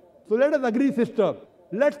messenger. So let us agree, sister.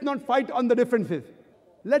 Let's not fight on the differences.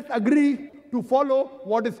 Let's agree to follow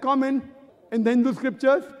what is common in the Hindu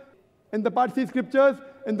scriptures, in the Parsi scriptures,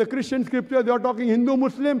 in the Christian scriptures. You're talking Hindu,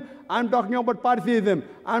 Muslim. I'm talking about Parsiism.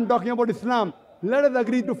 I'm talking about Islam. Let us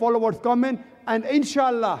agree to follow what's common. And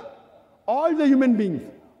inshallah, all the human beings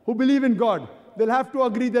who believe in God, they'll have to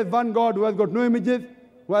agree there's one God who has got no images,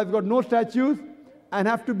 who has got no statues, and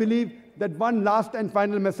have to believe that one last and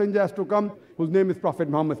final messenger has to come, whose name is Prophet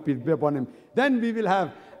Muhammad, peace be upon him. Then we will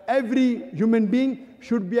have every human being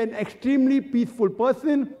should be an extremely peaceful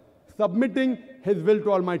person, submitting his will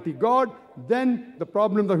to Almighty God. Then the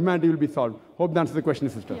problems of humanity will be solved. Hope that answers the question,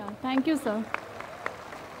 sister. Yeah, thank you, sir.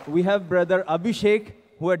 We have Brother Abhishek,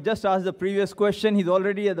 who had just asked the previous question. He's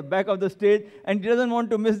already at the back of the stage, and he doesn't want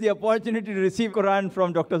to miss the opportunity to receive Quran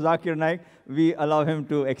from Dr. Zakir Naik. We allow him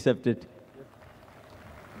to accept it.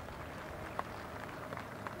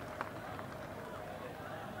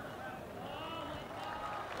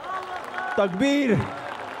 Takbir!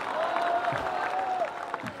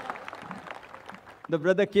 The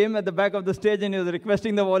brother came at the back of the stage and he was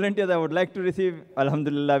requesting the volunteers, I would like to receive.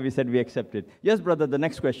 Alhamdulillah, we said we accepted. Yes, brother, the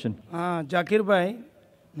next question. Zakir भाई,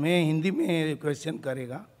 मैं हिंदी में question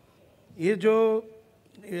करेगा. ये जो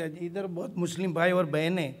इधर बहुत मुस्लिम भाई और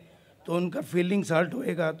बहन हैं, तो उनका फीलिंग्स हर्ट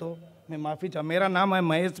होएगा, तो मैं माफ़ी चाह. मेरा नाम है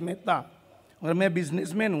महेश मेहता और मैं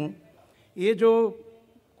बिजनेसमैन हूँ. ये जो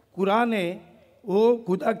कुरान है वो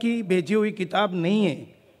खुदा की भेजी हुई किताब नहीं है.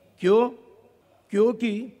 क्यों?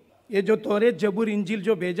 क्योंकि ये जो तौरेत, जबूर, इंजिल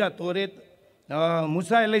जो भेजा, तौरेत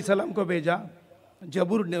मूसा अलैहिस्सलाम को भेजा,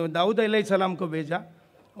 जबूर दाऊद अलैहिस्सलाम को भेजा,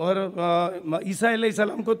 और ईसा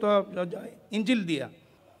अलैहिस्सलाम को तो इंजिल दिया.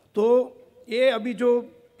 तो ये अभी जो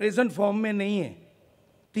प्रेजेंट फॉर्म में नहीं है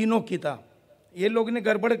तीनों किताब, ये लोग ने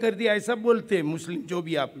गड़बड़ कर दिया, ऐसा बोलते हैं मुस्लिम जो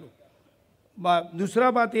भी आप लोग.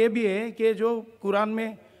 दूसरा बात ये भी है कि जो कुरान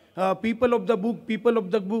में पीपल ऑफ द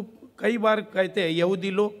बुक कई बार कहते हैं यहूदी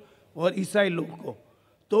लोग और ईसाई लोग को.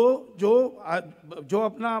 तो जो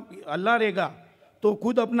अपना अल्लाह रहेगा तो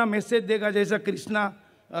खुद अपना मैसेज देगा, जैसा कृष्णा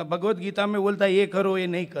भगवत गीता में बोलता है ये करो ये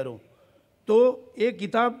नहीं करो. तो ये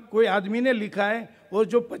किताब कोई आदमी ने लिखा है, और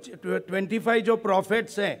जो 25 जो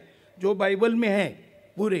प्रॉफिट्स हैं जो बाइबल में हैं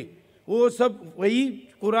पूरे, वो सब वही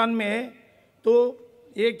कुरान में है. तो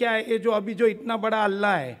ये क्या है, ये जो अभी जो इतना बड़ा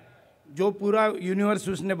अल्लाह है जो पूरा यूनिवर्स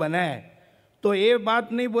उसने बनाया है, तो ये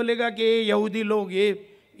बात नहीं बोलेगा कि ये यहूदी लोग, ये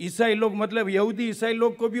ईसाई लोग, मतलब यहूदी ईसाई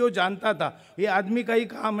लोग को भी वो जानता था. ये आदमी का ही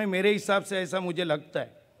काम है मेरे हिसाब से, ऐसा मुझे लगता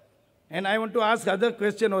है. And I want to ask other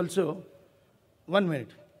question also. 1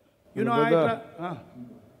 minute. You know,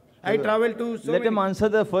 I travel to so Let him answer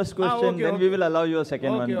the first question, then we will allow you a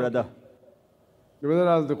second one, brother. The brother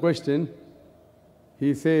asked the question.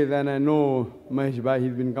 He says, and I know Mahesh Bhai,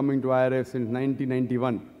 he's been coming to IRF since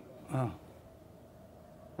 1991.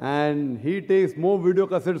 And he takes more video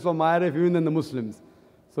cassettes from IRF even than the Muslims.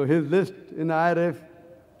 So his list in IRF,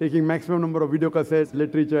 taking maximum number of video cassettes,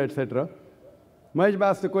 literature, etc. Mahesh Bhai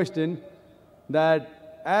asked the question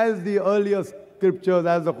that as the earlier scriptures,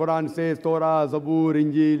 as the Quran says, Torah, Zabur,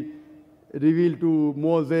 Injil, revealed to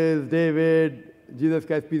Moses, David, Jesus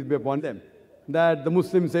Christ, peace be upon them, that the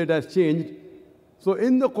Muslims say it has changed. So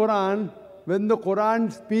in the Quran, when the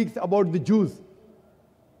Quran speaks about the Jews,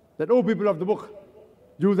 that, oh, people of the book,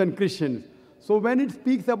 Jews and Christians. So when it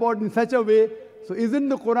speaks about in such a way, so isn't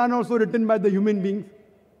the Quran also written by the human beings?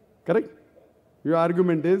 Correct? Your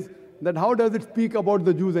argument is that how does it speak about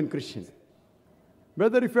the Jews and Christians?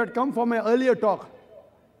 Brother, if you had come for my earlier talk,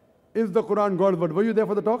 is the Quran God's word? Were you there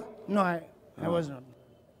for the talk? No, I was not.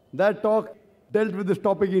 That talk dealt with this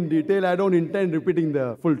topic in detail. I don't intend repeating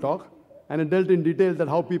the full talk. And it dealt in detail that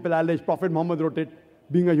how people allege Prophet Muhammad wrote it,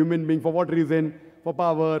 being a human being, for what reason, for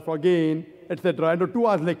power, for gain, etc. I know 2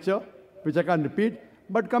 hours lecture, which I can't repeat.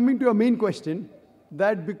 But coming to your main question,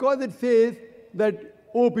 that because it says that,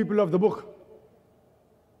 oh, people of the book,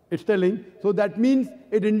 it's telling, so that means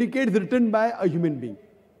it indicates written by a human being.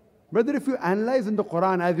 Brother, if you analyze in the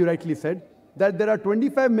Quran, as you rightly said, that there are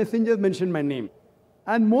 25 messengers mentioned by name.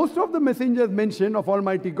 And most of the messengers mentioned of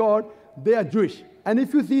Almighty God, they are Jewish. And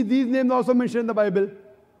if you see these names also mentioned in the Bible,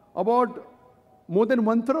 about more than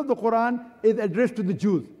one-third of the Quran is addressed to the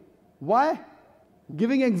Jews. Why?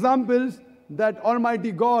 Giving examples that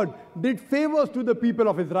Almighty God did favors to the people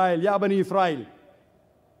of Israel. Ya Bani Israel.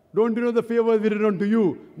 Don't you know the favors we did unto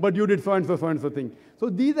you, but you did so and so thing. So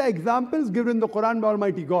these are examples given in the Quran by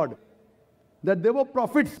Almighty God. That there were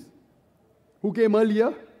prophets who came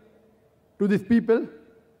earlier to these people.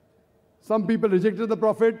 Some people rejected the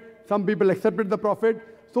prophet, some people accepted the prophet.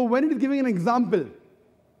 So when it is giving an example,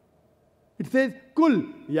 it says, Kul,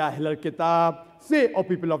 ya ahlal kitab, say, O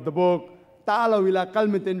people of the book, ta'alaw ila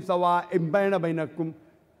kalmatin sawa bayna bainakum.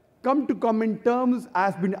 Come to common terms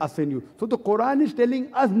as been assigned you. So the Quran is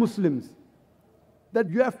telling us Muslims that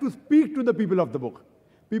you have to speak to the people of the book.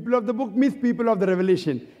 People of the book means people of the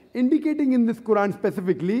revelation. Indicating in this Quran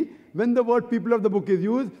specifically, when the word people of the book is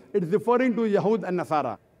used, it is referring to Yahud and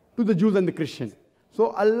Nasara, to the Jews and the Christians.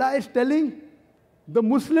 So Allah is telling the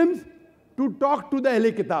Muslims to talk to the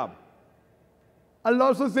Ahl Kitab. Allah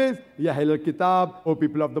also says, Ya Ahl Kitab, O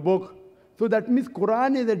people of the book. So that means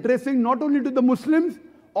Quran is addressing not only to the Muslims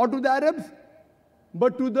or to the Arabs,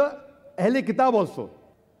 but to the Ahl Kitab also.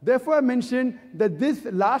 Therefore, I mentioned that this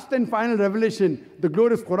last and final revelation, the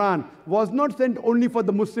glorious Quran, was not sent only for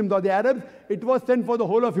the Muslims or the Arabs, it was sent for the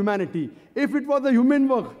whole of humanity. If it was a human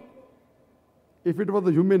work,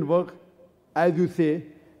 as you say,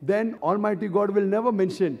 then Almighty God will never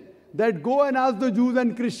mention that go and ask the Jews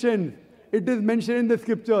and Christians. It is mentioned in the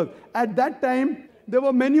scriptures. At that time, there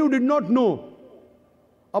were many who did not know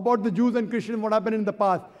about the Jews and Christians, what happened in the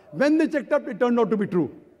past. When they checked up, it turned out to be true.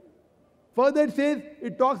 Further it says,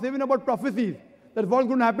 it talks even about prophecies, that's what's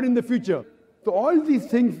going to happen in the future. So all these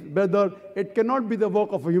things, brother, it cannot be the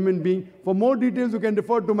work of a human being. For more details, you can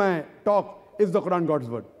refer to my talk, Is the Quran God's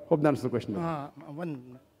Word? Hope that answers the question.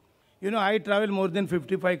 I travel more than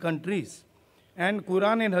 55 countries, and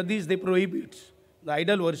Quran and Hadith, they prohibit the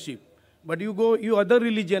idol worship. But you other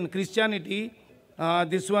religion, Christianity,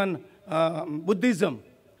 Buddhism,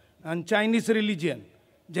 and Chinese religion,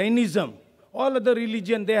 Jainism, all other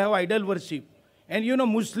religion, they have idol worship. And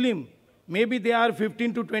Muslim, maybe they are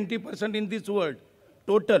 15 to 20% in this world,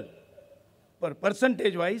 total,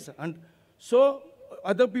 percentage-wise. And so,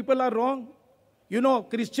 other people are wrong.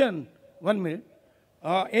 Christian, 1 minute,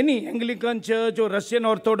 any Anglican church or Russian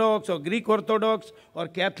Orthodox or Greek Orthodox or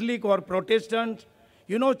Catholic or Protestant,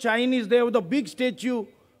 Chinese, they have the big statue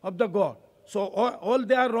of the God. So, all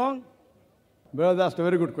they are wrong? Brother, that's a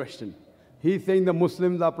very good question. He's saying the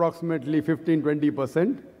Muslims are approximately 15,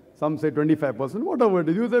 20%. Some say 25%. Whatever it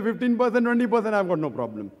is. You say 15%, 20%, I've got no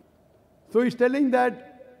problem. So he's telling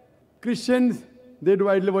that Christians, they do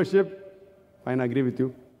idol worship. Fine, I agree with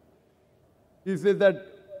you. He says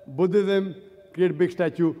that Buddhism create big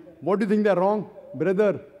statue. What do you think they're wrong?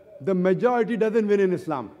 Brother, the majority doesn't win in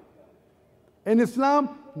Islam. In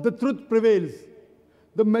Islam, the truth prevails.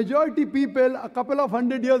 The majority people, a couple of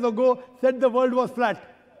 100 years ago, said the world was flat.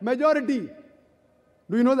 Majority.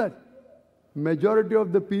 Do you know that? Majority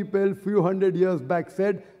of the people, few hundred years back,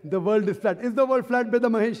 said the world is flat. Is the world flat, Brother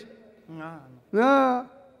Mahesh? No.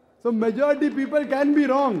 So majority people can be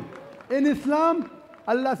wrong. In Islam,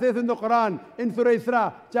 Allah says in the Quran, in Surah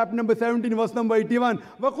Isra, chapter number 17, verse number 81,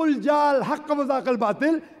 وَقُلْ جَالْ حَقَّ وَزَاقَ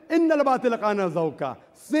الْبَاطِلِ إِنَّ الْبَاطِلَ كَانَ زَوْقًا.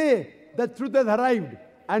 Say that truth has arrived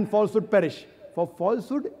and falsehood perish. For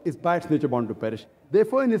falsehood is by its nature bound to perish.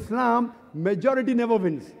 Therefore, in Islam, majority never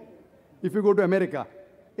wins. If you go to America,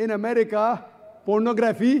 in America,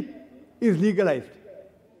 pornography is legalized.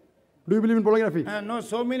 Do you believe in pornography? No,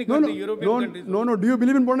 so many countries, European countries. No. Do you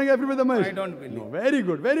believe in pornography, Brother Mahesh? I don't believe. No, very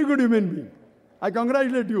good human being. I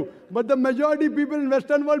congratulate you. But the majority people in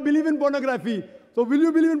Western world believe in pornography. So will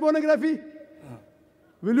you believe in pornography?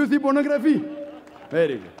 Will you see pornography?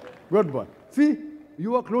 Very good. Good boy. See,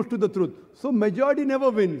 you are close to the truth. So majority never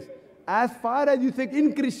wins. As far as you say,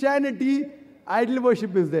 in Christianity, idol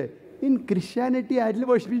worship is there. In Christianity, idol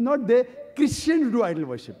worship is not there. Christians do idol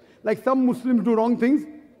worship. Like some Muslims do wrong things.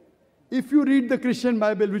 If you read the Christian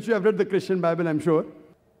Bible, which you have read the Christian Bible, I'm sure,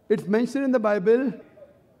 it's mentioned in the Bible,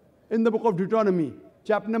 in the book of Deuteronomy,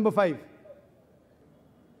 chapter number 5,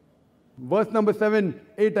 verse number 7,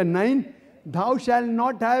 8 and 9, thou shalt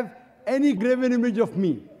not have any graven image of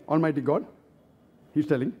me, Almighty God. He's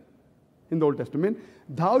telling in the Old Testament,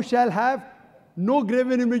 thou shalt have no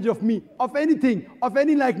graven image of me, of anything, of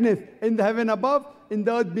any likeness, in the heaven above, in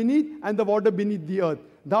the earth beneath, and the water beneath the earth.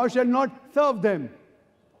 Thou shalt not serve them,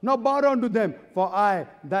 nor bow down to them, for I,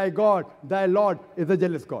 thy God, thy Lord, is a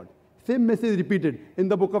jealous God. Same message repeated in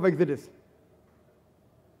the book of Exodus,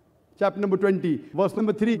 chapter number 20, verse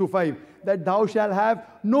number 3 to 5, that thou shalt have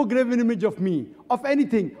no graven image of me, of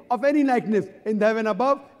anything, of any likeness, in the heaven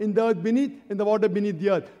above, in the earth beneath, in the water beneath the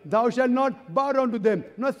earth. Thou shalt not bow down to them,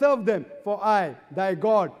 nor serve them, for I, thy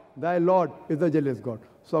God, thy Lord, is a jealous God.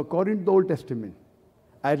 So according to the Old Testament,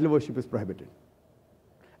 idol worship is prohibited.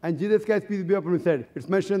 And Jesus Christ, peace be upon him, said, it's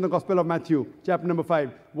mentioned in the Gospel of Matthew, chapter number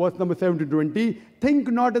 5, verse number 7 to 20, think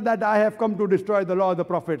not that I have come to destroy the law of the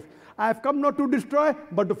prophets. I have come not to destroy,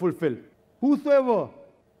 but to fulfill. Whosoever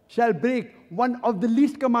shall break one of the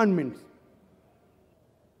least commandments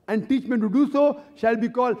and teach men to do so shall be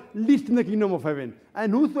called least in the kingdom of heaven.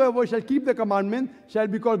 And whosoever shall keep the commandment shall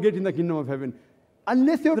be called great in the kingdom of heaven.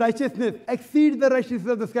 Unless your righteousness exceeds the righteousness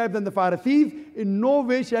of the scribes and the Pharisees, in no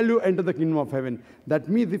way shall you enter the kingdom of heaven. That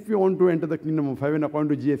means if you want to enter the kingdom of heaven, according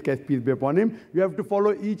to Jesus Christ, peace be upon him, you have to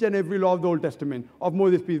follow each and every law of the Old Testament, of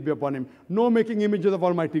Moses, peace be upon him. No making images of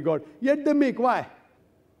Almighty God. Yet they make. Why?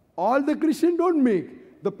 All the Christians don't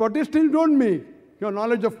make. The Protestants don't make. Your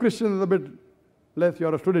knowledge of Christians is a bit less.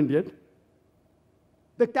 You're a student yet.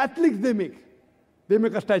 The Catholics, they make. They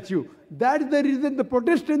make a statue. That's the reason the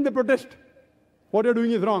Protestants, they protest. What you're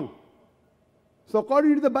doing is wrong. So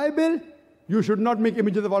according to the Bible, you should not make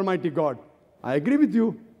images of Almighty God. I agree with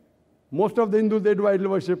you. Most of the Hindus, they do idol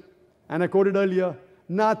worship. And I quoted earlier,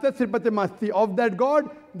 Nata Sirpate Masti. Of that God,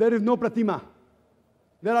 there is no pratima.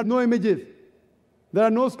 There are no images. There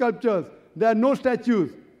are no sculptures. There are no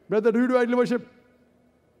statues. Brother, do you do idol worship?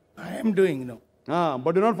 I am doing, no.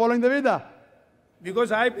 But you're not following the Veda.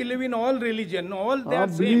 Because I believe in all religion. All they are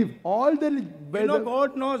same. All the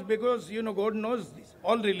God knows, because God knows this.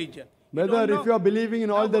 All religion. Brother, if you are believing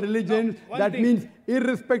in all the religions, that means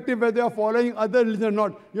irrespective whether you are following other religion or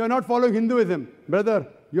not, you are not following Hinduism. Brother,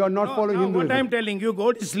 you are not following Hinduism. What I am telling you,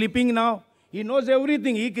 God is sleeping now. He knows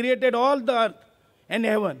everything. He created all the earth and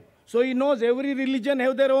heaven. So He knows every religion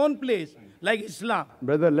have their own place, like Islam.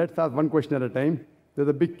 Brother, let's ask one question at a time. There's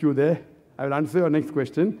a big queue there. I will answer your next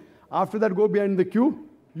question. After that, go behind the queue.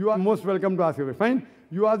 You are most welcome to ask your question. Fine?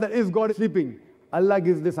 You ask that, is God sleeping? Allah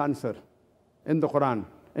gives this answer in the Quran,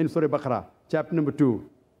 in Surah Baqarah, chapter number 2,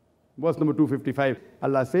 verse number 255.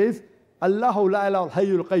 Allah says, Allahu la ilaha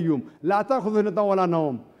hayyul qayyum, la ta'khudhuhu sinatun wa la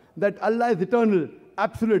nawm. That Allah is eternal,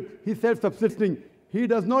 absolute, He is self-subsisting. He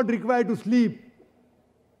does not require to sleep.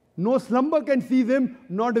 No slumber can seize Him,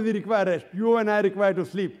 nor does He require rest. You and I require to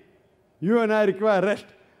sleep. You and I require rest.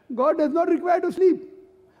 God does not require to sleep.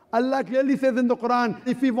 Allah clearly says in the Quran,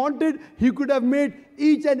 if He wanted, He could have made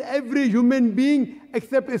each and every human being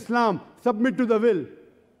except Islam submit to the will.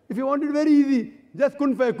 If He wanted, very easy, just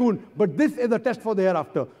kun fayakun. But this is a test for the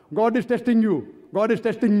hereafter. God is testing you. God is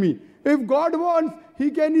testing me. If God wants,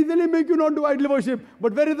 He can easily make you not do idol worship.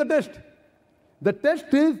 But where is the test? The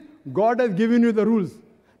test is, God has given you the rules.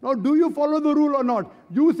 Now, do you follow the rule or not?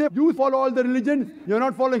 You say you follow all the religions. You're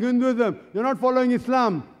not following Hinduism. You're not following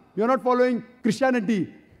Islam. You're not following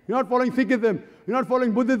Christianity. You're not following Sikhism. You're not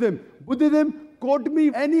following Buddhism. Buddhism, quote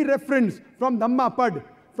me any reference from Dhammapad,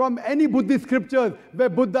 from any Buddhist scriptures where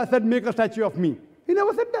Buddha said, make a statue of me. He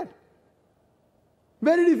never said that.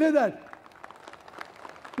 Where did he say that?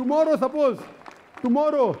 Tomorrow,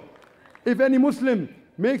 if any Muslim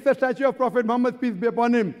makes a statue of Prophet Muhammad, peace be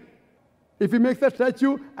upon him, if he makes a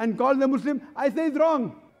statue and calls the Muslim, I say it's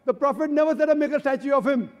wrong. The Prophet never said, make a statue of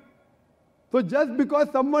him. So just because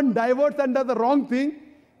someone diverts and does the wrong thing,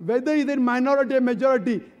 whether he's in minority or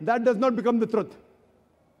majority, that does not become the truth.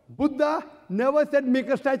 Buddha never said make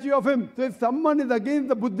a statue of him. So if someone is against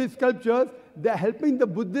the Buddhist sculptures, they are helping the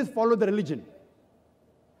Buddhists follow the religion.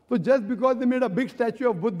 So just because they made a big statue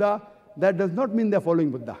of Buddha, that does not mean they are following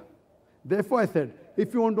Buddha. Therefore I said,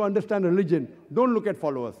 if you want to understand religion, don't look at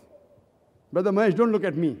followers. Brother Mahesh, don't look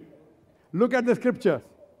at me. Look at the scriptures.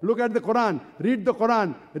 Look at the Quran. Read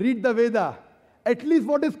the Veda. At least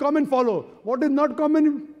what is common, follow. What is not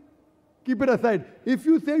common, keep it aside. If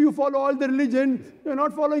you say you follow all the religions, you're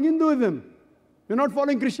not following Hinduism. You're not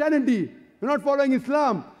following Christianity. You're not following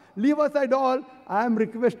Islam. Leave aside all. I am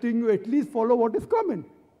requesting you at least follow what is common.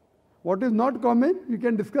 What is not common, you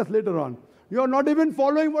can discuss later on. You are not even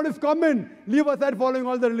following what is common. Leave aside following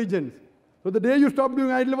all the religions. So the day you stop doing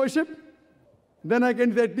idol worship, then I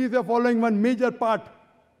can say at least you're following one major part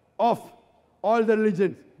of all the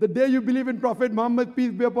religions. The day you believe in Prophet Muhammad,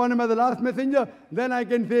 peace be upon him, as the last messenger, then I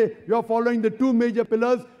can say you're following the two major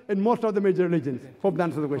pillars in most of the major religions. Hope that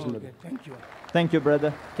answers the question. Okay, thank you. Thank you,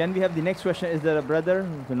 brother. Can we have the next question? Is there a brother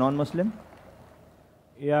who's a non-Muslim?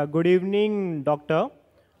 Yeah, good evening, doctor.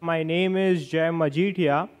 My name is Jay Majid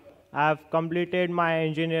here. I have completed my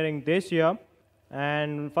engineering this year.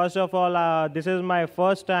 And first of all, this is my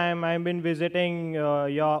first time I've been visiting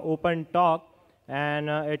your open talk. and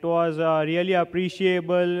it was really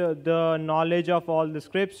appreciable, the knowledge of all the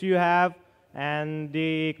scripts you have and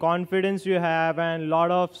the confidence you have, and a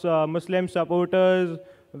lot of Muslim supporters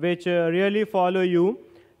which really follow you.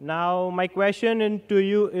 Now, my question to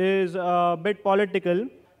you is a bit political.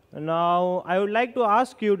 Now, I would like to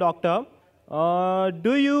ask you, Doctor,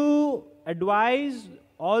 do you advise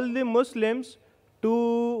all the Muslims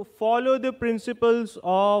to follow the principles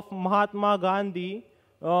of Mahatma Gandhi,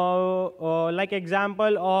 like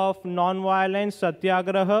example of non-violence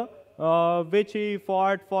satyagraha, which he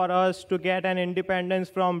fought for us to get an independence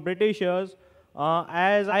from Britishers?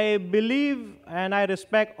 As I believe and I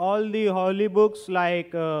respect all the holy books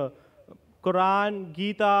like Quran,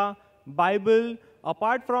 Gita, Bible.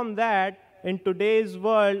 Apart from that, in today's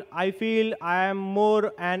world, I feel I am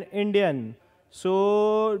more an Indian.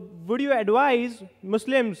 So, would you advise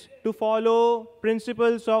Muslims to follow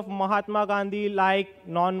principles of Mahatma Gandhi like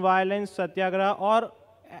non-violence, satyagraha, or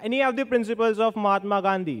any of the principles of Mahatma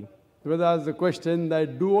Gandhi? Whether asked the question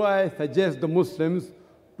that do I suggest the Muslims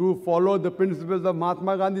to follow the principles of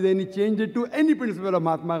Mahatma Gandhi, then he changed it to any principle of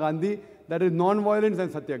Mahatma Gandhi, that is non-violence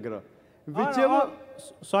and satyagraha. Whichever...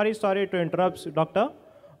 Sorry to interrupt, Doctor.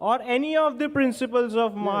 Or any of the principles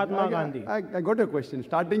of Mahatma Gandhi. I got a question.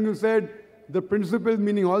 Starting you said the principles,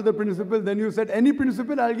 meaning all the principles, then you said any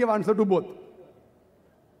principle, I'll give answer to both.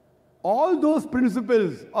 All those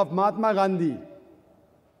principles of Mahatma Gandhi,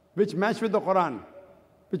 which match with the Quran,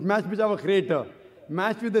 which match with our Creator,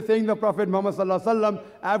 match with the saying of the Prophet Muhammad Sallallahu Alaihi Wasallam,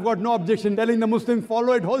 I've got no objection telling the Muslims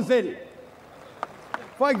follow it wholesale.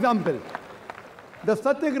 For example, the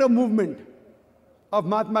Satyagraha movement of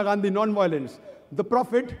Mahatma Gandhi, non-violence, the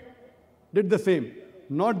Prophet did the same.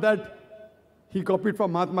 Not that he copied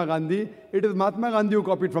from Mahatma Gandhi, it is Mahatma Gandhi who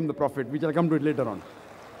copied from the Prophet, which I'll come to it later on.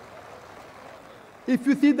 If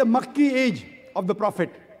you see the Makki age of the Prophet,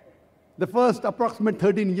 the first approximate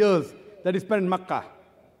 13 years that he spent in Makkah,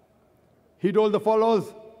 he told the followers,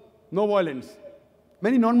 no violence.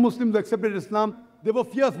 Many non-Muslims who accepted Islam, they were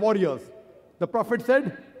fierce warriors. The Prophet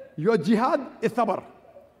said, your jihad is sabr.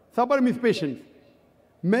 Sabr means patience.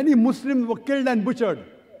 Many Muslims were killed and butchered.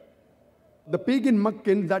 The pagan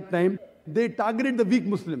Meccans that time, they targeted the weak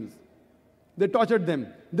Muslims. They tortured them.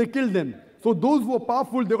 They killed them. So those who were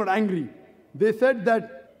powerful, they got angry. They said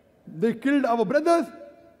that they killed our brothers,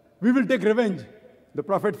 we will take revenge. The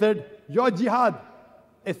Prophet said, your jihad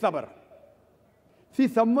is sabr. See,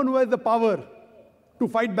 someone who has the power to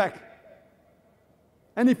fight back,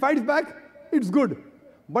 and he fights back, it's good.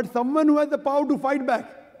 But someone who has the power to fight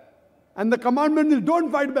back, and the commandment is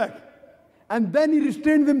don't fight back, and then he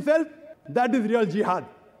restrains himself, that is real jihad.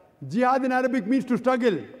 Jihad in Arabic means to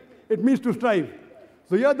struggle. It means to strive.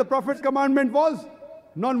 So here the Prophet's commandment was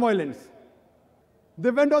non-violence.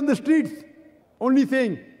 They went on the streets only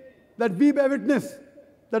saying that we bear witness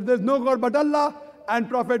that there is no God but Allah and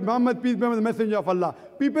Prophet Muhammad, peace be upon him, the messenger of Allah.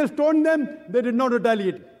 People stoned them, they did not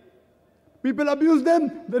retaliate. People abused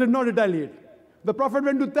them, they did not retaliate. The Prophet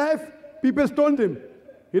went to Taif, people stoned him,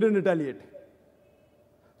 he didn't retaliate.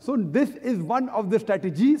 So this is one of the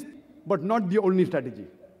strategies, but not the only strategy.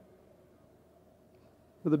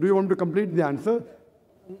 So do you want to complete the answer?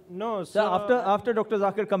 No, sir. After Dr.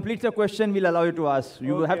 Zakir completes the question, we'll allow you to ask.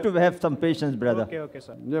 You will have to have some patience, brother. Okay,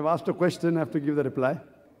 sir. You have asked a question, I have to give the reply.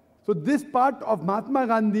 So this part of Mahatma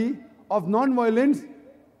Gandhi, of non-violence,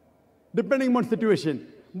 depending on situation.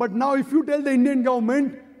 But now if you tell the Indian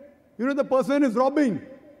government, you know the person is robbing,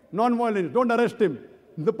 non-violence, don't arrest him.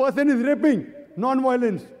 The person is raping,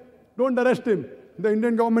 non-violence, don't arrest him. The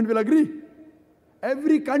Indian government will agree.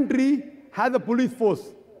 Every country has a police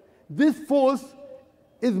force. This force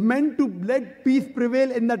is meant to let peace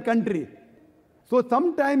prevail in that country. So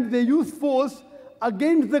sometimes they use force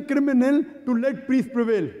against the criminal to let peace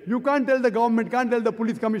prevail. You can't tell the government, can't tell the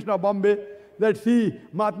police commissioner of Bombay that, see,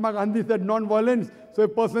 Mahatma Gandhi said non-violence, so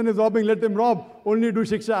if a person is robbing, let him rob, only do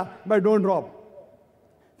shiksha, but don't rob.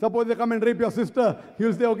 Suppose they come and rape your sister,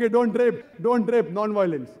 he'll say, okay, don't rape,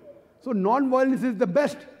 non-violence. So non-violence is the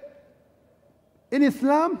best. In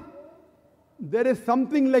Islam, there is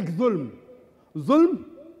something like zulm. Zulm,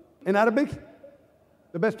 in Arabic,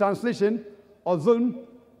 the best translation of zulm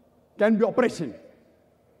can be oppression.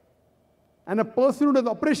 And a person who does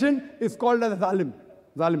oppression is called as a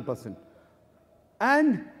zalim person.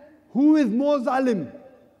 And who is more zalim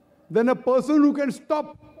than a person who can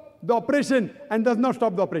stop the oppression and does not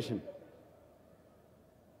stop the oppression?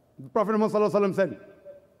 The Prophet Muhammad said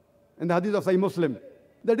in the hadith of Sahih Muslim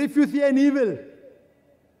that if you see an evil,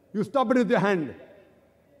 you stop it with your hand.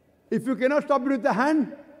 If you cannot stop it with the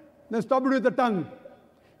hand, then stop it with the tongue.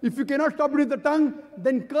 If you cannot stop it with the tongue,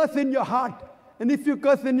 then curse in your heart. And if you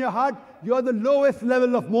curse in your heart, you are the lowest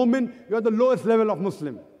level of Mu'min, you are the lowest level of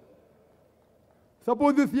Muslim.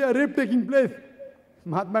 Suppose you see a rape taking place.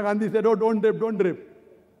 Mahatma Gandhi said, oh, don't rape, don't rape.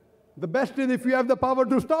 The best is if you have the power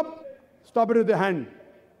to stop, stop it with your hand.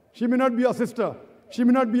 She may not be your sister. She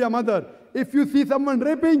may not be your mother. If you see someone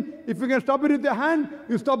raping, if you can stop it with your hand,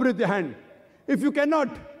 you stop it with your hand. If you cannot,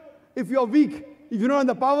 if you are weak, if you don't have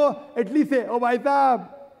the power, at least say, oh, bhai sahab,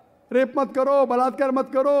 rape mat karo, balatkar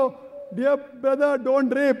mat karo. Dear brother, don't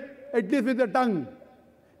rape, at least with your tongue.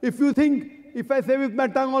 If you think, if I say with my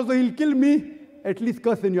tongue also he'll kill me, at least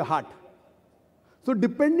curse in your heart. So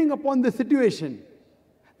depending upon the situation,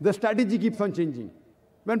 the strategy keeps on changing.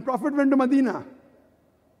 When Prophet went to Medina,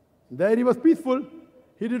 there he was peaceful.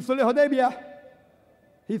 He did Sulh Hudaybiyah.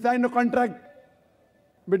 He signed a contract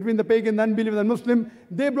between the pagan, the unbeliever, and Muslim.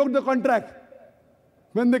 They broke the contract.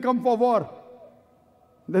 When they come for war,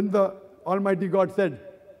 then the Almighty God said,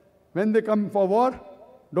 when they come for war,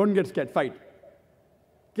 don't get scared, fight.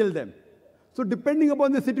 Kill them. So depending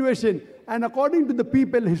upon the situation, and according to the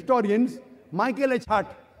people, historians, Michael H. Hart,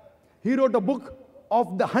 he wrote a book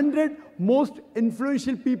of the 100 most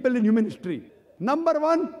influential people in human history. Number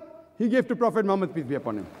 1, he gave to Prophet Muhammad, peace be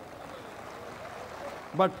upon him.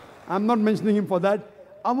 But I'm not mentioning him for that.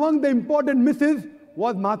 Among the important misses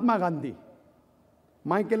was Mahatma Gandhi.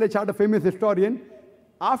 Michael H. Hart, a famous historian,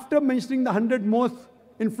 after mentioning the 100 most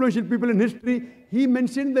influential people in history, he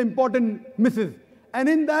mentioned the important misses. And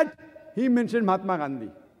in that, he mentioned Mahatma Gandhi.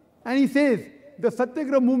 And he says, the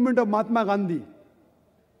Satyagraha movement of Mahatma Gandhi,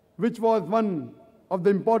 which was one of the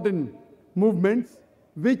important movements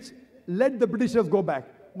which let the Britishers go back.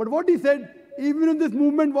 But what he said, even if this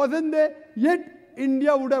movement wasn't there, yet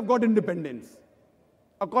India would have got independence.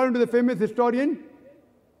 According to the famous historian,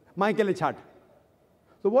 Michael H. Hart.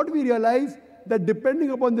 So what we realize, that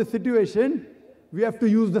depending upon the situation, we have to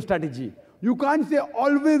use the strategy. You can't say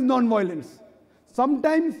always non-violence.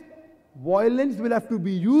 Sometimes violence will have to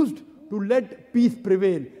be used to let peace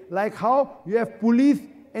prevail. Like how you have police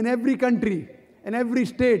in every country, in every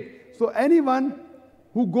state. So anyone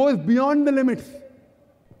who goes beyond the limits,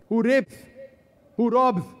 who rapes, who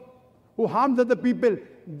robs, who harms other people,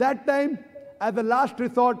 that time, as a last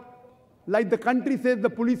resort, like the country says the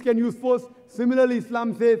police can use force, similarly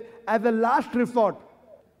Islam says, as a last resort,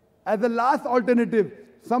 as a last alternative,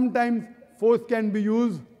 sometimes force can be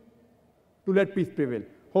used to let peace prevail.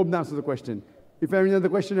 Hope that answers the question. If you have any other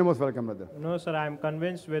question, you're most welcome, brother. No, sir, I'm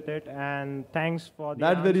convinced with it, and thanks for the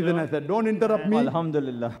That's answer. the reason I said, don't interrupt me.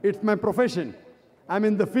 Alhamdulillah. It's my profession. I'm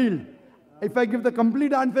in the field. If I give the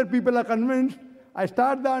complete answer, people are convinced. I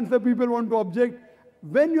start the answer, people want to object.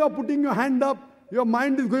 When you are putting your hand up, your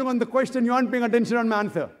mind is going on the question, you aren't paying attention on my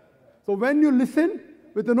answer. So when you listen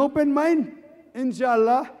with an open mind,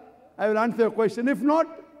 inshallah, I will answer your question. If not,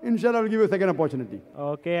 inshallah, I will give you a second opportunity.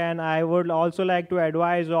 Okay, and I would also like to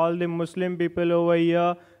advise all the Muslim people over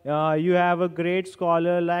here, you have a great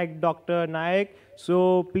scholar like Dr. Naik,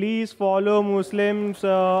 so please follow Muslims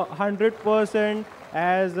 100%,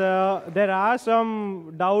 as there are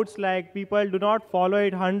some doubts like people do not follow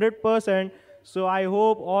it 100%. So I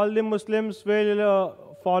hope all the Muslims will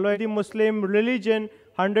follow the Muslim religion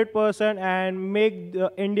 100% and make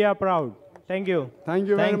India proud. Thank you. Thank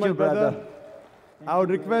you very much, brother. I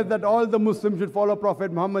would request that all the Muslims should follow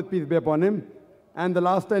Prophet Muhammad, peace be upon him, and the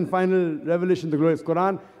last and final revelation, the glorious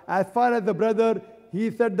Quran. As far as the brother,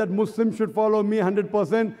 he said that Muslims should follow me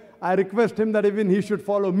 100%. I request him that even he should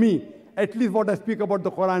follow me, at least what I speak about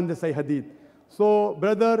the Quran and the Sahih Hadith. So,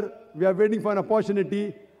 brother, we are waiting for an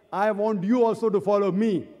opportunity. I want you also to follow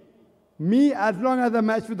me. Me, as long as I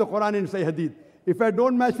match with the Quran and Sahih Hadith. If I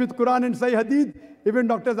don't match with Quran and Sahih Hadith, even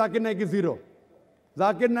Dr. Zakir Naik is zero.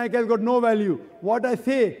 Zakir Naik has got no value. What I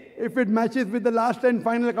say, if it matches with the last and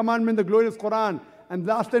final commandment, the glorious Quran, and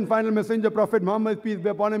last and final messenger, Prophet Muhammad, peace be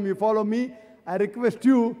upon him, you follow me, I request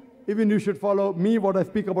you, even you should follow me, what I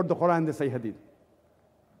speak about the Quran and the Sahih Hadith.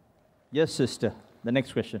 Yes, sister. The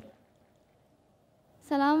next question.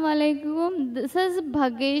 Assalamu alaikum. This is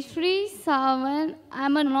Bhageshri Sawan.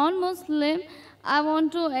 I'm a non-Muslim. I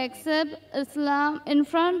want to accept Islam in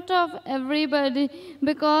front of everybody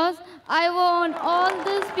because I want all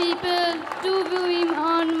these people to be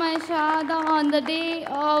on my shahada on the day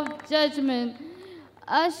of judgment.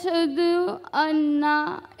 Ashhadu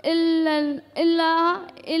anna ilaha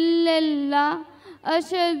illallah.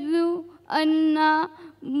 Ashhadu anna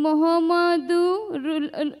Muhammadu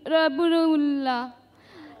Rasulullah.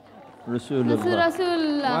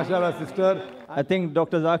 Rasulullah. MashaAllah, sister. I think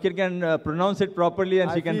Dr. Zakir can pronounce it properly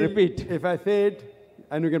and she can repeat. If I say it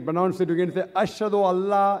and you can pronounce it, you can say Ashhadu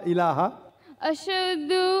Allah ilaha.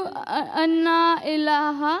 Ashhadu anna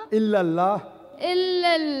ilaha. Illallah.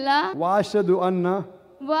 illallah wa ashhadu anna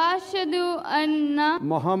wa ashhadu anna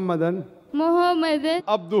Muhammadan Muhammadan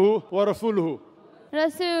abduhu wa rasuluhu.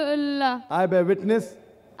 Rasulullah. I bear witness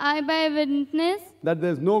I bear witness that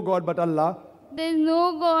there is no God but Allah, there is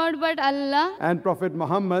no God but Allah, and Prophet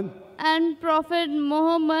Muhammad, and Prophet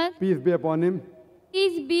Muhammad, peace be upon him,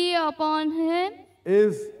 peace be upon him,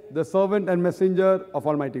 is the servant and messenger of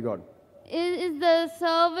Almighty God. is the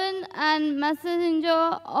servant and messenger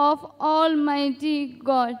of Almighty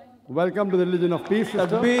God. Welcome to the religion of peace, sister.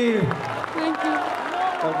 Takbir. Thank you.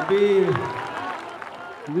 Takbir.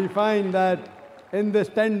 We find that in this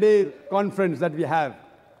 10-day conference that we have,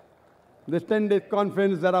 this 10-day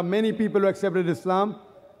conference, there are many people who accepted Islam,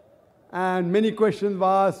 and many questions were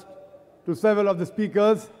asked to several of the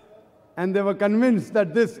speakers, and they were convinced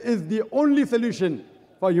that this is the only solution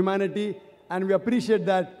for humanity, and we appreciate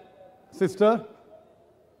that, sister.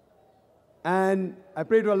 And I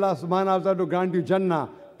pray to Allah subhanahu wa ta'ala to grant you Jannah,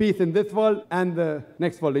 peace in this world and the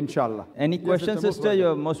next world, inshallah. Any questions, sister?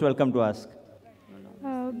 You're most welcome to ask.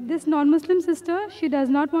 This non-Muslim sister, she does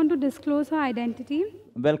not want to disclose her identity.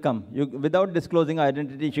 Welcome. Without disclosing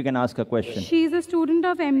identity, she can ask a question. She is a student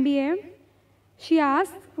of MBA. She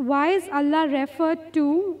asks, why is Allah referred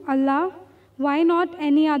to Allah? Why not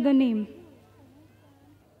any other name?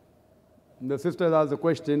 The sister has asked a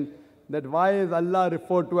question that why is Allah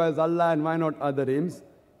referred to as Allah and why not other names?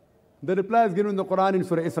 The reply is given in the Quran in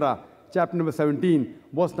Surah Isra, chapter number 17,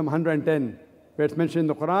 verse number 110, where it's mentioned in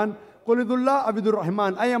the Quran, قُلِ ذُ اللَّهِ عَبِدُ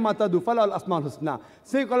الرَّحْمَنِ أَيَّمَا تَدُوا فَلَهُ الْأَسْمَاءُ الْحُسْنَى.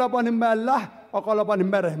 Say, call upon him by Allah or call upon him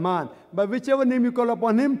by Rahman. By whichever name you call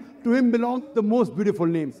upon him, to him belong the most beautiful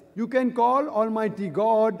names. You can call Almighty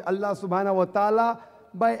God, Allah subhanahu wa ta'ala,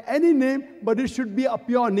 by any name, but it should be a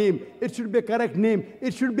pure name. It should be a correct name.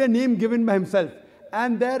 It should be a name given by himself.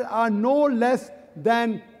 And there are no less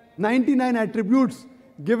than 99 attributes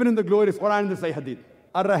given in the glorious Quran and the Sahih Hadith.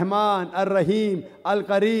 Ar-Rahman, Ar-Rahim,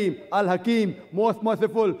 Al-Kareem, Al-Hakim, most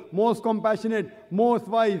merciful, most compassionate, most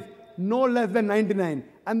wise, no less than 99.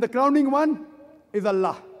 And the crowning one is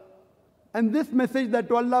Allah. And this message that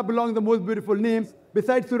to Allah belong the most beautiful names,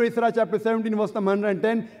 besides Surah Isra chapter 17 verse number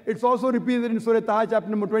 110, it's also repeated in Surah Taha chapter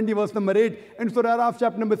number 20 verse number 8, and Surah Araf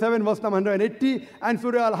chapter number 7 verse number 180, and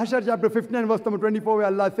Surah Al-Hashr chapter 59 verse number 24, where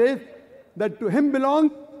Allah says that to him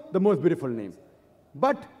belong the most beautiful names.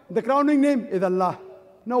 But the crowning name is Allah.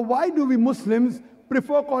 Now, why do we Muslims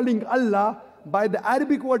prefer calling Allah by the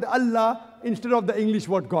Arabic word Allah instead of the English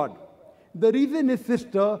word God? The reason is,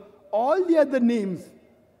 sister, all the other names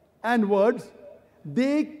and words,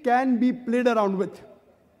 they can be played around with.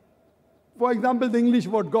 For example, the English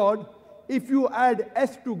word God, if you add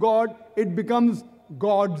S to God, it becomes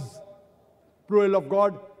gods, plural of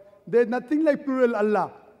God. There is nothing like plural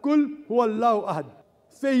Allah. Kul huwallahu ahad.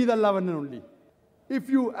 Say He is Allah one and only. If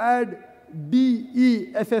you add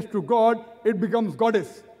D-E-S-S to God, it becomes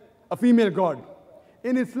goddess, a female God.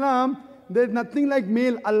 In Islam, there is nothing like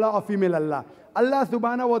male Allah or female Allah. Allah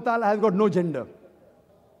subhanahu wa ta'ala has got no gender.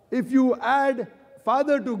 If you add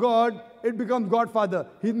father to God, it becomes Godfather.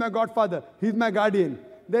 He's my Godfather. He's my guardian.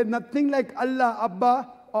 There's nothing like Allah Abba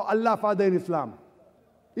or Allah Father in Islam.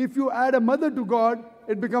 If you add a mother to God,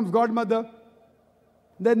 it becomes Godmother.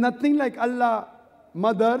 There's nothing like Allah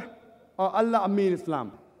Mother or Allah Ammi in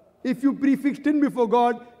Islam. If you prefix tin before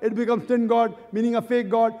God, it becomes tin God, meaning a fake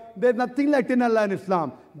God. There's nothing like tin Allah in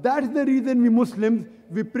Islam. That's the reason we Muslims,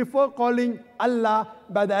 we prefer calling Allah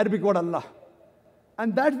by the Arabic word Allah.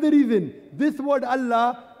 And that's the reason this word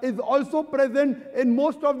Allah is also present in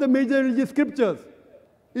most of the major religious scriptures.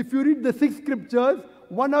 If you read the 6 scriptures,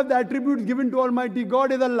 one of the attributes given to Almighty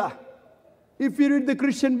God is Allah. If you read the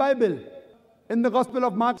Christian Bible, in the Gospel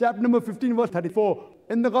of Mark, chapter number 15, verse 34,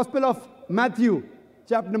 in the Gospel of Matthew,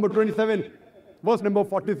 chapter number 27, verse number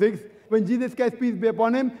 46, when Jesus Christ, peace be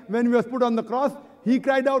upon him, when he was put on the cross, he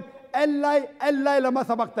cried out, Eli, Eli, lama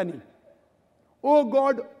sabachthani. Oh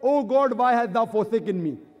God, why hast thou forsaken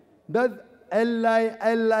me? Does Eli,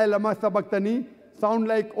 Eli, lama sabachthani sound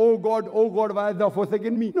like, oh God, why hast thou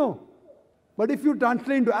forsaken me? No. But if you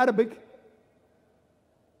translate into Arabic,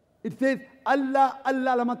 it says, Allah,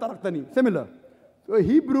 Allah, lama taraktani. Similar. So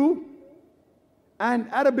Hebrew and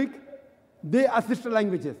Arabic, they are sister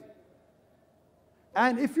languages.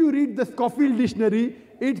 And if you read the Scofield dictionary,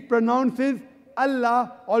 it pronounces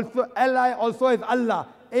Allah also, Eli also is Allah,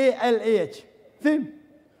 A-L-A-H. Same.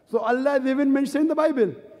 So Allah is even mentioned in the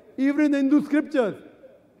Bible. Even in the Hindu scriptures,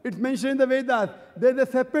 it's mentioned in the Vedas. There's a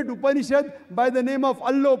separate Upanishad by the name of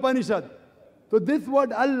Allah Upanishad. So this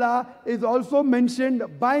word Allah is also mentioned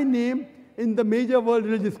by name in the major world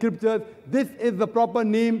religious scriptures. This is the proper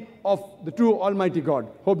name of the true Almighty God.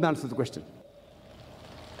 Hope that answers the question.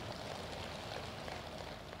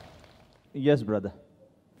 Yes, brother.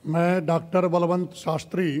 मैं doctor Balwant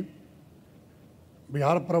Shastri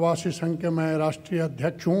Bihar प्रवासी संघ के मैं राष्ट्रीय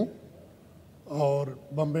अध्यक्ष हूँ और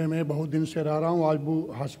बम्बे में बहुत दिन से रह रहा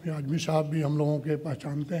हूँ। हाशमी आजमी साहब भी हम लोगों के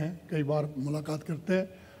पहचानते हैं, कई बार मुलाकात करते हैं।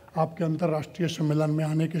 आपके अंतर्राष्ट्रीय सम्मेलन में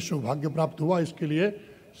आने के सौभाग्य प्राप्त हुआ, इसके लिए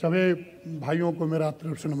सभी भाइयों को मेरा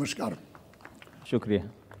तरफ से नमस्कार। शुक्रिया।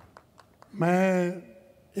 मैं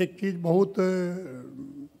एक चीज़ बहुत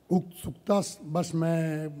उत्सुकता बस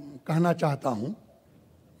मैं कहना चाहता हूँ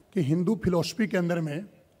कि हिंदू फिलॉसफी के अंदर में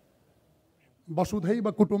वसुधैव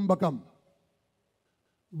कुटुंबकम,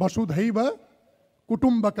 वसुधैव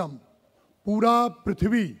कुटुंबकम, पूरा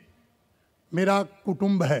पृथ्वी मेरा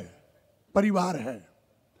कुटुंब है, परिवार है,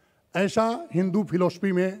 ऐसा हिंदू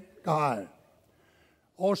फिलॉसफी में कहा है।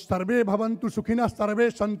 और सर्वे भवन्तु सुखिनः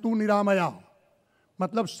सर्वे सन्तु निरामया,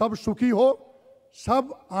 मतलब सब सुखी हो,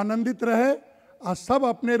 सब आनंदित रहे और सब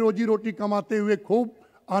अपने रोजी रोटी कमाते हुए खूब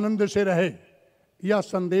आनंद से रहे, यह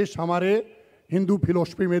संदेश हमारे हिंदू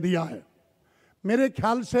फिलॉसफी में दिया है। मेरे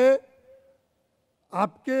ख्याल से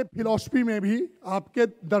आपके फिलॉसफी में भी, आपके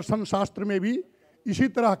दर्शन शास्त्र में भी इसी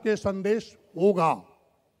तरह के संदेश होगा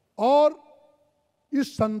और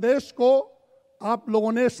इस संदेश को आप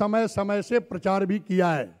लोगों ने समय समय से प्रचार भी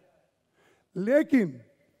किया है। लेकिन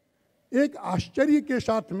एक आश्चर्य के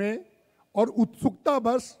साथ में और उत्सुकता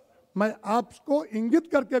बस मैं आपको इंगित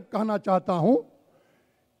करके कहना चाहता हूं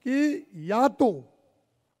कि या तो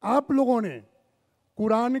आप लोगों ने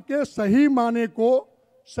कुरान के सही माने को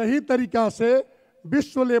सही तरीका से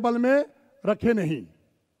विश्व लेवल में रखे नहीं,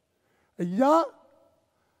 या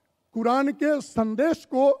कुरान के संदेश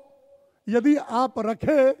को यदि आप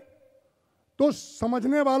रखे तो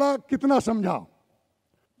समझने वाला कितना समझा।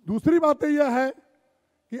 दूसरी बात यह है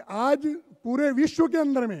कि आज पूरे विश्व के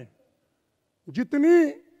अंदर में जितनी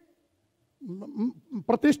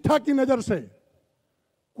प्रतिष्ठा की नज़र से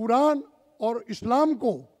कुरान और इस्लाम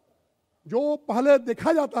को जो पहले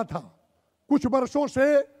देखा जाता था, कुछ वर्षों से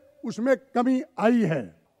उसमें कमी आई है।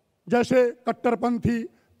 जैसे कट्टरपंथी,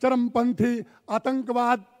 चरमपंथी,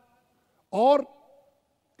 आतंकवाद, और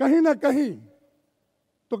कहीं ना कहीं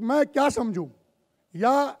तो मैं क्या समझूं,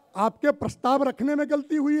 या आपके प्रस्ताव रखने में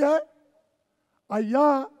गलती हुई है, या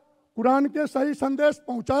कुरान के सही संदेश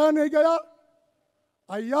पहुंचाया नहीं गया,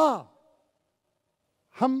 या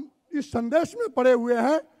हम इस संदेश में पड़े हुए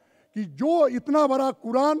हैं कि जो इतना बड़ा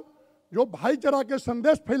कुरान जो भाईचारा के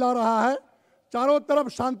संदेश फैला रहा है, चारों तरफ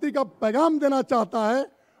शांति का पैगाम देना चाहता है,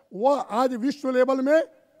 वह आज विश्व लेवल में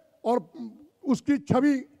और उसकी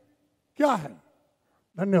छवि क्या है।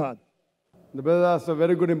 धन्यवाद। The brother asked a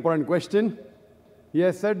very good important question. He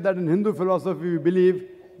has said that in Hindu philosophy we believe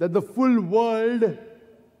that the full world,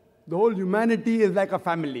 the whole humanity is like a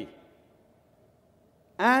family.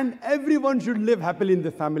 And everyone should live happily in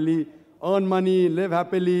this family, earn money, live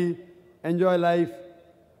happily, enjoy life.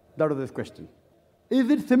 That was his question. Is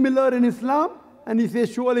it similar in Islam? And he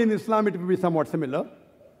says, surely in Islam it will be somewhat similar.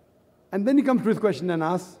 And then he comes to his question and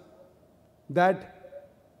asks that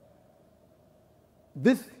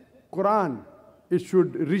this Quran, it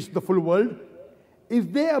should reach the full world. Is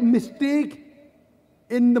there a mistake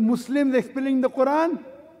in the Muslims explaining the Quran?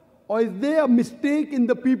 Or is there a mistake in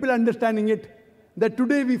the people understanding it? That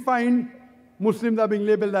today we find Muslims are being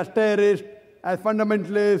labeled as terrorists, as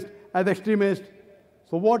fundamentalists, as extremists.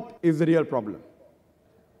 So what is the real problem?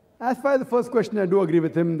 As far as the first question, I do agree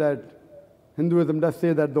with him that Hinduism does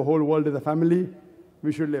say that the whole world is a family.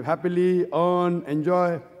 We should live happily, earn,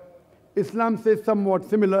 enjoy. Islam says somewhat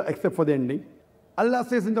similar except for the ending. Allah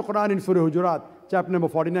says in the Quran in Surah Hujurat, chapter number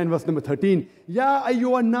 49, verse number 13, Ya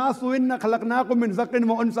ayyuhan nasu inna khalaqnakum min zakrin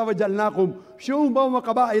wa unsa wa jalnakum shu'uban wa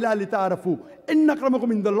qaba'ila lita'arafu inna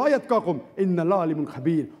akramakum indallahi atqakum inna Allaha alimun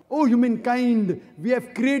khabir. O humankind, we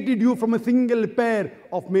have created you from a single pair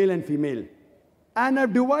of male and female, and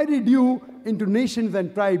have divided you into nations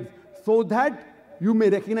and tribes so that you may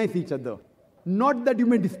recognize each other, not that you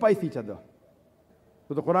may despise each other.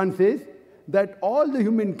 So the Quran says that all the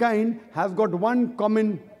humankind has got one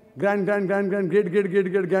common grandparents,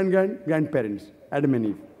 Adam and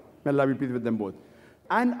Eve. May Allah be pleased with them both.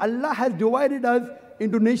 And Allah has divided us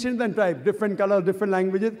into nations and tribes, different colors, different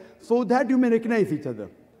languages, so that you may recognize each other.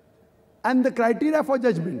 And the criteria for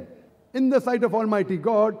judgment in the sight of Almighty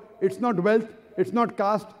God, it's not wealth, it's not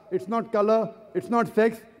caste, it's not color, it's not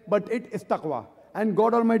sex, but it is taqwa. And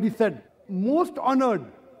God Almighty said, most honored,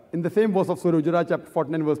 in the same verse of Surah Hujurat, chapter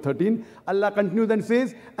 49, verse 13, Allah continues and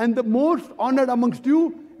says, and the most honored amongst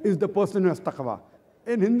you is the person who has taqwa.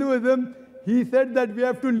 In Hinduism, he said that we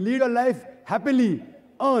have to lead a life happily,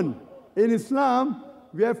 earn. In Islam,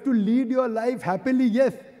 we have to lead your life happily,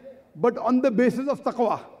 yes, but on the basis of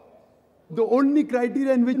taqwa. the only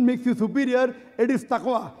criterion which makes you superior, it is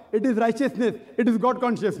taqwa, it is righteousness, it is God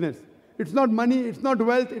consciousness. It's not money, it's not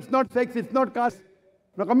wealth, it's not sex, it's not caste.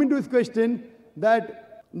 Now coming to his question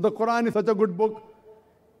that the Quran is such a good book,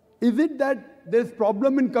 is it that there's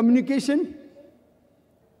problem in communication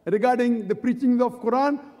regarding the preaching of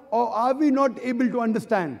Quran, or are we not able to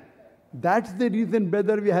understand? That's the reason,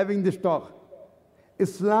 brother, we're having this talk.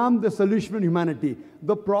 Islam, the solution for humanity.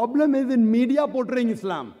 The problem is in media portraying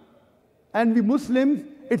Islam. And we Muslims,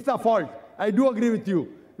 it's our fault. I do agree with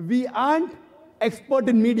you. We aren't expert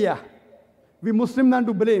in media. We Muslims are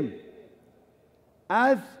to blame.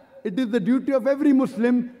 As it is the duty of every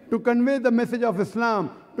Muslim to convey the message of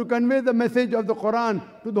Islam, to convey the message of the Quran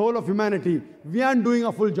to the whole of humanity. We aren't doing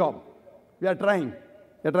a full job. We are trying.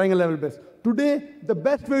 We are trying a level best. Today, the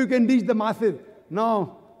best way you can reach the masses.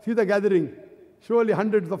 Now, see the gathering. Surely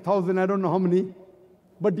hundreds of thousands, I don't know how many.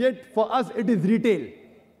 But yet, for us, it is retail.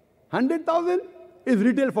 100,000 is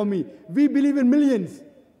retail for me. We believe in millions.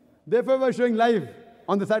 Therefore, we're showing live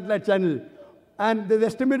on the satellite channel. And there's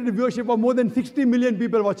estimated viewership of more than 60 million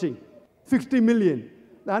people watching. 60 million.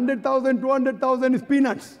 The 100,000, 200,000 is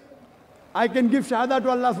peanuts. I can give shahada to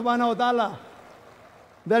Allah subhanahu wa ta'ala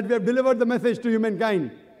that we have delivered the message to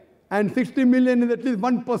humankind. And 60 million is at least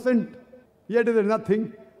 1%. Yet it is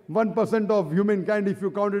nothing. 1% of humankind, if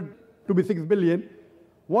you count it to be 6 billion.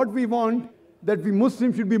 What we want, that we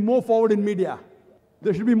Muslims should be more forward in media.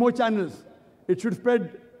 There should be more channels. It should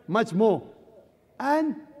spread much more.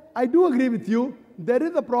 And I do agree with you, there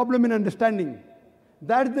is a problem in understanding.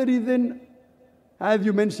 That's the reason, as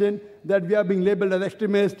you mentioned, that we are being labeled as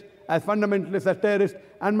extremists, as fundamentalists, as terrorists.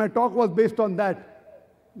 And my talk was based on that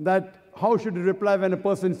how should you reply when a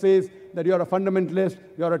person says that you're a fundamentalist,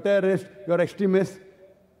 you're a terrorist, you're an extremist.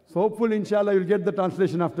 So hopefully, inshallah, you'll get the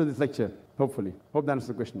translation after this lecture. Hopefully. Hope that answers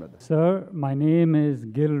the question, brother. Sir, my name is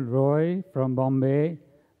Gil Roy from Bombay.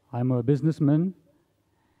 I'm a businessman.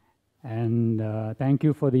 And thank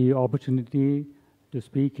you for the opportunity to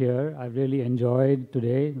speak here. I really enjoyed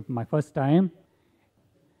today, my first time.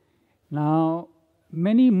 Now,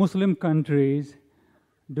 many Muslim countries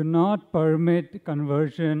do not permit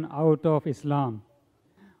conversion out of Islam.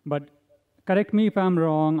 But correct me if I'm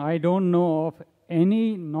wrong, I don't know of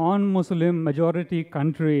any non-Muslim majority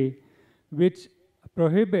country which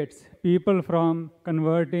prohibits people from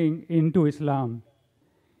converting into Islam.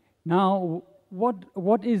 Now,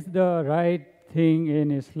 what is the right thing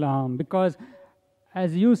in Islam? Because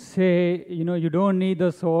as you say, you don't need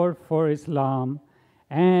the sword for Islam,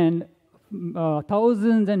 and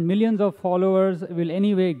thousands and millions of followers will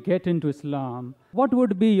anyway get into Islam. What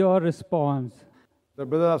would be your response? The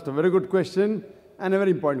brother asked a very good question and a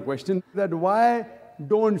very important question, that why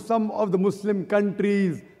don't some of the Muslim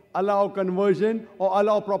countries allow conversion or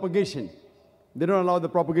allow propagation? They don't allow the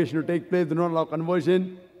propagation to take place, they don't allow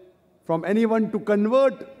conversion from anyone to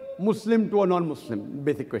convert Muslim to a non-Muslim.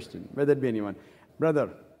 Basic question, whether it be anyone.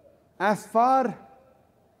 Brother, as far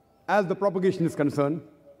as the propagation is concerned,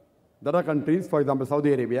 there are countries, for example,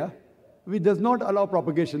 Saudi Arabia, which does not allow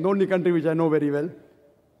propagation. The only country which I know very well,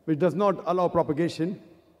 which does not allow propagation,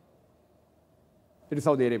 it is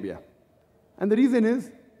Saudi Arabia. And the reason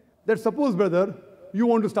is that suppose, brother, you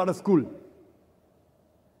want to start a school.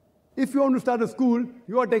 If you want to start a school,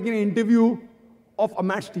 you are taking an interview of a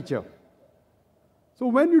maths teacher. So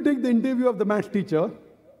when you take the interview of the maths teacher,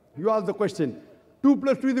 you ask the question, 2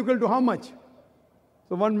 plus 2 is equal to how much?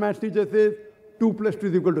 So one maths teacher says, 2 plus 2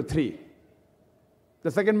 is equal to 3.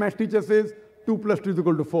 The second maths teacher says, 2 plus 2 is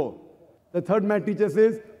equal to 4. The third maths teacher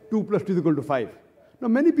says, 2 plus 2 is equal to 5. Now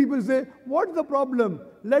many people say, what's the problem?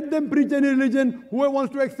 Let them preach any religion. Whoever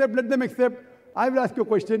wants to accept, let them accept. I will ask you a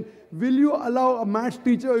question. Will you allow a maths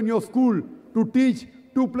teacher in your school to teach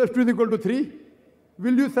 2 plus 2 is equal to 3?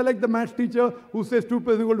 Will you select the maths teacher who says 2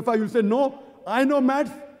 plus 2 is equal to 5? You'll say, no, I know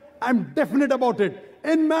maths. I'm definite about it.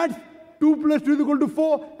 In maths, 2 plus 2 is equal to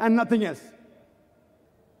 4 and nothing else.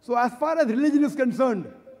 So as far as religion is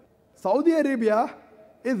concerned, Saudi Arabia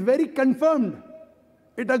is very confirmed.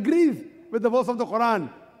 It agrees with the verse of the Quran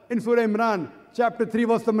in Surah Imran, chapter 3,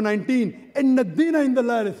 verse number 19. Inna dina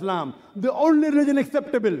indallah Islam. The only religion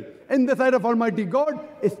acceptable in the sight of Almighty God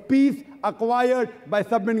is peace acquired by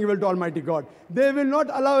submitting will to Almighty God. They will not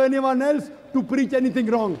allow anyone else to preach anything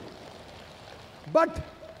wrong. But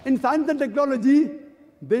in science and technology,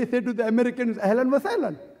 they say to the Americans, ahlan wa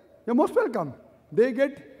sahlan, you're most welcome. They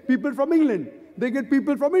get people from England. They get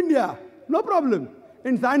people from India. No problem.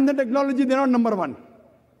 In science and technology, they're not number one.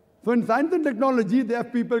 So in science and technology, they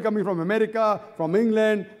have people coming from America, from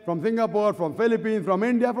England, from Singapore, from Philippines, from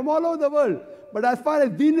India, from all over the world. But as far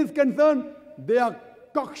as deen is concerned, they are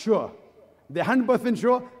cocksure. They're 100%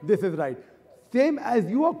 sure this is right. Same as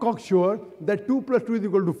you are cocksure that 2 plus 2 is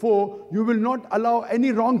equal to 4, you will not allow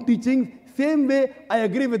any wrong teachings. Same way, I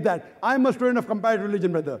agree with that. I'm a student of comparative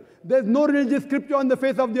religion, brother. There's no religious scripture on the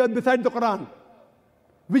face of the earth besides the Quran,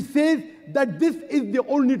 which says that this is the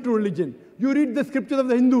only true religion. You read the scriptures of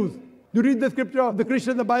the Hindus, you read the scripture of the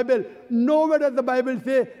Christians, the Bible. Nowhere does the Bible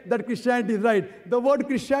say that Christianity is right. The word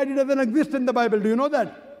Christianity doesn't exist in the Bible. Do you know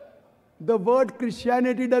that? The word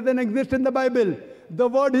Christianity doesn't exist in the Bible. The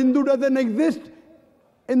word Hindu doesn't exist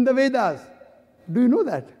in the Vedas. Do you know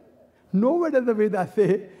that? Nowhere does the Vedas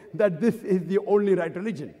say that this is the only right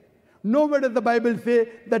religion. Nowhere does the Bible say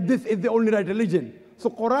that this is the only right religion. So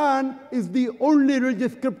Quran is the only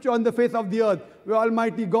religious scripture on the face of the earth where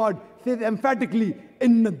Almighty God says emphatically,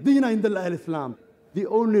 Inna Deena Indallahi al-Islam. The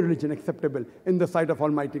only religion acceptable in the sight of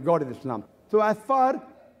Almighty God is Islam. So as far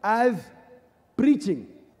as preaching,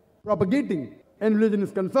 propagating in religion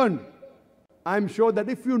is concerned, I'm sure that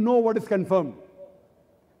if you know what is confirmed,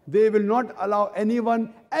 they will not allow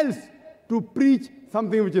anyone else to preach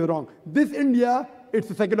something which is wrong. This India, it's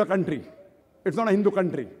a secular country. It's not a Hindu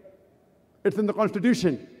country. It's in the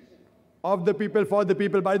constitution of the people, for the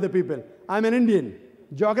people, by the people. I'm an Indian.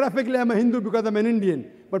 Geographically, I'm a Hindu because I'm an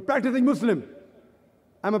Indian, but practicing Muslim.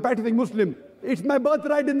 I'm a practicing Muslim. It's my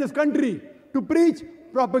birthright in this country to preach,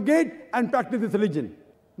 propagate, and practice this religion.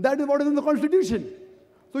 That is what is in the constitution.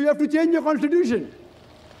 So you have to change your constitution.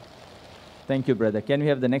 Thank you, brother. Can we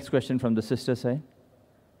have the next question from the sister side?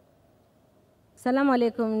 सलाम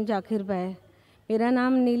अलैकुम जाकिर भाई, मेरा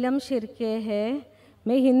नाम नीलम शिरके है,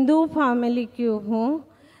 मैं Hindu family की हूँ।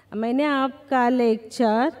 मैंने आपका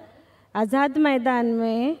लेक्चर आज़ाद मैदान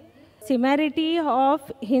में similarity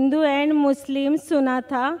of Hindu and Muslim सुना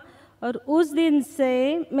था और उस दिन से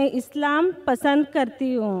मैं इस्लाम पसंद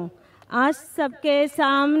करती हूँ। आज सबके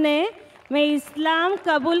सामने मैं इस्लाम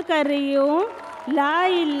कबूल कर रही हूँ। ला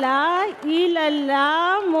इलाहा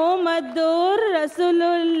इल्लल्लाह मुहम्मदुर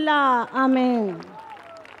रसूलुल्लाह। आमीन।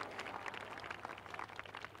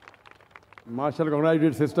 Marshall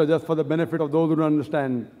congratulated sister just for the benefit of those who don't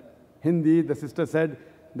understand Hindi. The sister said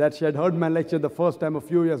that she had heard my lecture the first time a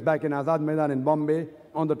few years back in Azad Maidan in Bombay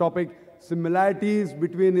on the topic similarities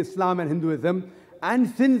between Islam and Hinduism. And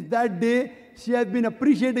since that day, she has been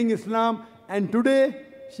appreciating Islam, and today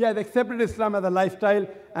she has accepted Islam as a lifestyle,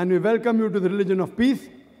 and we welcome you to the religion of peace.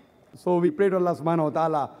 So we pray to Allah subhanahu wa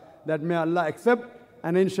ta'ala that may Allah accept,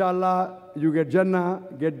 and inshallah you get Jannah,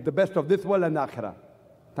 get the best of this world and the Akhirah.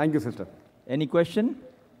 Thank you, sister. Any question?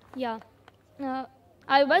 Yeah.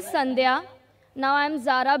 I was Sandhya. Now I'm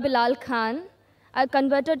Zara Bilal Khan. I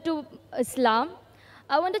converted to Islam.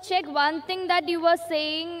 I want to check one thing that you were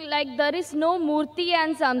saying, like there is no murti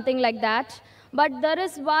and something like that. But there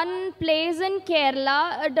is one place in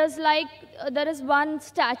Kerala, it is like there is one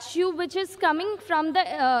statue which is coming from the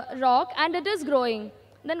rock and it is growing.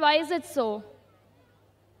 Then why is it so?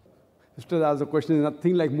 Sister asked the question, is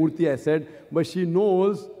nothing like murti, I said, but she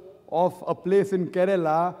knows of a place in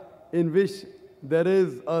Kerala in which there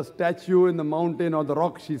is a statue in the mountain or the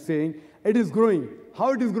rock, she's saying. It is growing.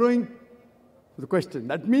 How it is growing? The question.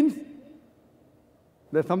 That means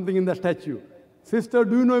there's something in the statue. Sister,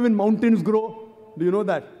 do you know even mountains grow? Do you know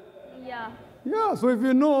that? Yeah. Yeah, so if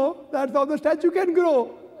you know, that's how the statue can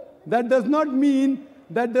grow. That does not mean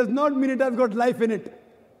it has got life in it.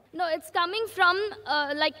 No, it's coming from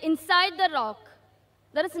like inside the rock.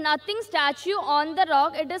 There is nothing statue on the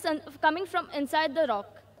rock. It is coming from inside the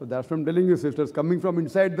rock. So that's what I'm telling you, sisters. Coming from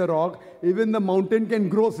inside the rock, even the mountain can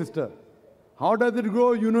grow, sister. How does it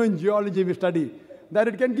grow? You know, in geology we study that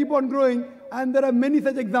it can keep on growing, and there are many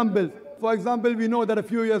such examples. For example, we know that a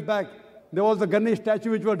few years back, there was a Ganesh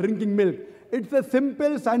statue which was drinking milk. It's a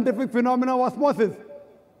simple scientific phenomenon of osmosis.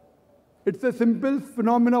 It's a simple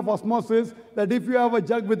phenomenon of osmosis that if you have a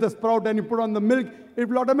jug with a sprout and you put on the milk, it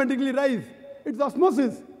will automatically rise. It's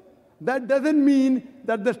osmosis. That doesn't mean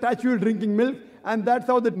that the statue is drinking milk, and that's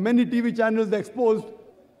how that many TV channels are exposed.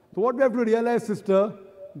 So what we have to realize, sister,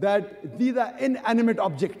 that these are inanimate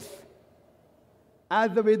objects.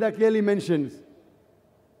 As the Veda clearly mentions,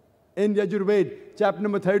 in Yajurved, chapter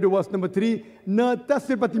number 32, verse number 3, Na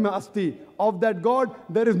tasya pratima asti. Of that God,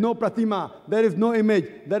 there is no pratima, there is no image,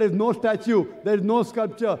 there is no statue, there is no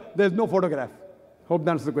sculpture, there is no photograph. Hope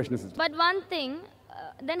that answers the question, sister. But one thing,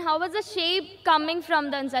 then how is the shape coming from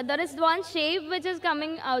the inside? There is one shape which is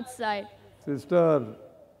coming outside. Sister,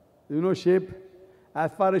 you know shape?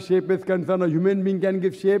 As far as shape is concerned, a human being can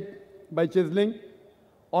give shape by chiseling.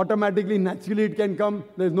 Automatically, naturally it can come,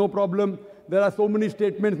 there is no problem. There are so many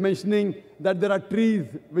statements mentioning that there are trees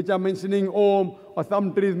which are mentioning Om, or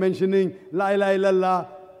some trees mentioning La ilaha illallah.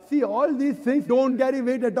 See, all these things don't carry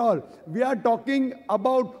weight at all. We are talking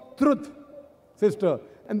about truth, sister.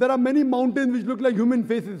 And there are many mountains which look like human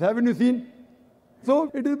faces. Haven't you seen?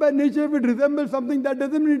 So it is by nature, if it resembles something, that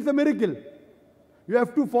doesn't mean it's a miracle. You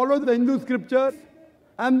have to follow the Hindu scriptures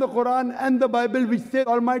and the Quran and the Bible, which say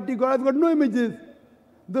Almighty God has got no images.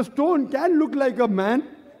 The stone can look like a man,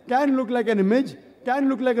 can look like an image, can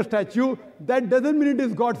look like a statue. That doesn't mean it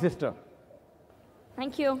is God, sister.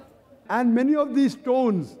 Thank you. And many of these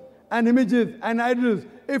stones and images and idols,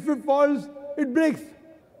 if it falls, it breaks.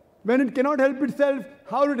 When it cannot help itself,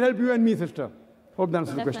 how will it help you and me, sister? Hope that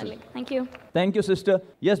answers the question. Thank you. Thank you, sister.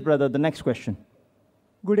 Yes, brother, the next question.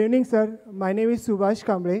 Good evening, sir. My name is Subhash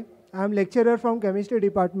Kamble. I am lecturer from Chemistry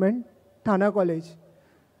Department, Thana College.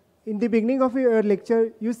 In the beginning of your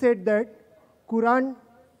lecture, you said that Quran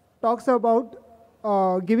talks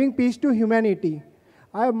about giving peace to humanity.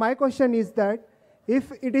 My question is that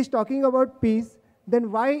if it is talking about peace,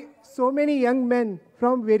 then why so many young men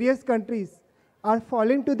from various countries are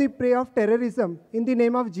falling to the prey of terrorism in the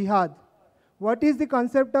name of jihad? What is the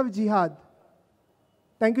concept of jihad?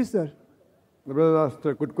 Thank you, sir. The brother asked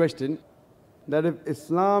a good question, that if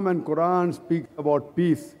Islam and Quran speak about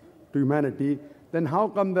peace to humanity, then how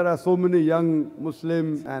come there are so many young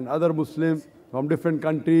Muslims and other Muslims from different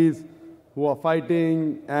countries who are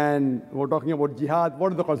fighting and who are talking about jihad?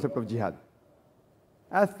 What is the concept of jihad?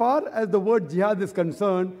 As far as the word jihad is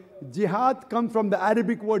concerned, jihad comes from the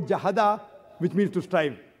Arabic word jahada, which means to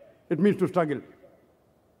strive. It means to struggle.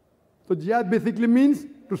 So jihad basically means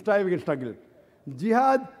to strive against struggle.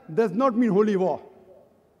 Jihad does not mean holy war.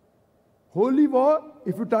 Holy war,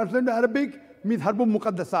 if you translate into Arabic, means harbun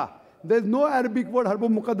muqaddasa. There is no Arabic word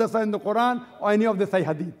harbun muqaddasa in the Quran or any of the Sahih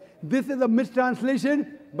Hadith. This is a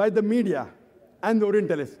mistranslation by the media and the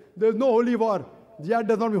Orientalists. There is no holy war. Jihad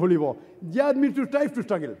does not mean holy war. Jihad means to strive, to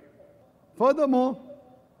struggle. Furthermore,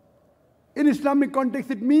 in Islamic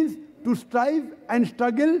context, it means to strive and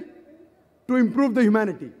struggle to improve the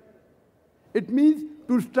humanity. It means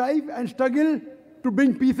to strive and struggle to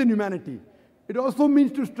bring peace in humanity. It also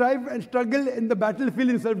means to strive and struggle in the battlefield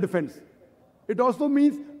in self-defense. It also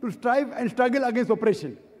means to strive and struggle against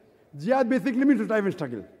oppression. Jihad basically means to strive and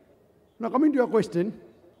struggle. Now coming to your question,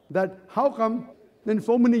 that how come then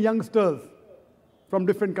so many youngsters from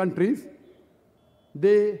different countries,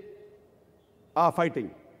 they are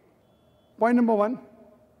fighting? Point number one,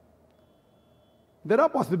 there are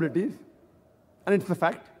possibilities, and it's a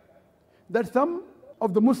fact, that some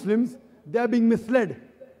of the Muslims, they are being misled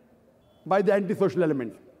by the anti-social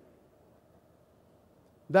elements.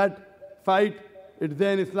 That fight, it's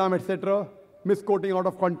there in Islam, etc., misquoting out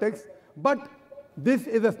of context. But this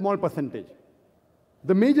is a small percentage.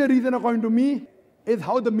 The major reason, according to me, is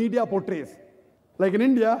how the media portrays. Like in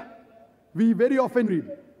India, we very often read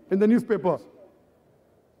in the newspapers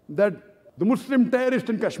that the Muslim terrorist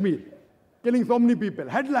in Kashmir, killing so many people.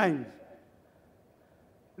 Headlines.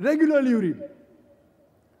 Regularly you read.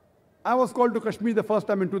 I was called to Kashmir the first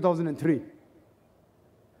time in 2003.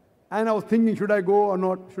 And I was thinking, should I go or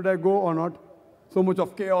not? Should I go or not? So much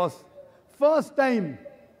of chaos. First time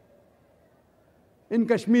in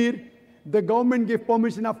Kashmir, the government gave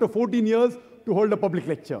permission after 14 years to hold a public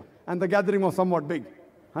lecture. And the gathering was somewhat big,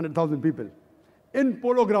 100,000 people, in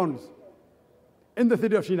polo grounds, in the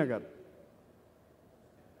city of Srinagar.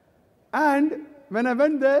 And when I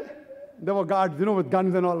went there were guards, with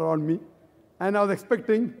guns and all around me. And I was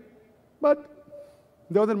expecting, but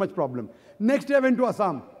there wasn't much problem. Next day I went to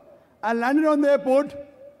Assam. I landed on the airport.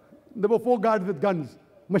 There were 4 guards with guns,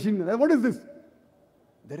 machine guns. What is this?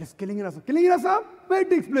 There is killing in Assam. Killing in Assam? Where it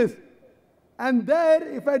takes place? And there,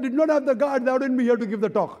 if I did not have the guards, I wouldn't be here to give the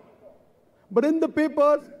talk. But in the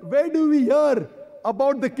papers, where do we hear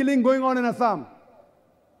about the killing going on in Assam?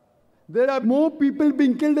 There are more people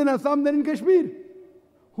being killed in Assam than in Kashmir.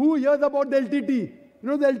 Who hears about the LTT? You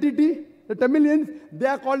know the LTT? The Tamilians, they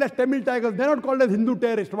are called as Tamil Tigers. They are not called as Hindu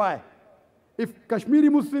terrorists. Why? If Kashmiri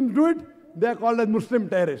Muslims do it, they are called as Muslim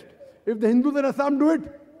terrorists. If the Hindus in Assam do it,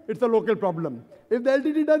 it's a local problem. If the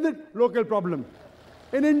LTT does it, local problem.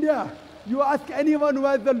 In India, you ask anyone who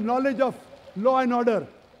has the knowledge of law and order,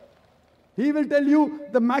 he will tell you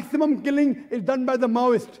the maximum killing is done by the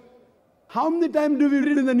Maoist. How many times do we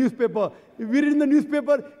read in the newspaper? If we read in the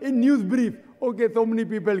newspaper, in news brief, okay, so many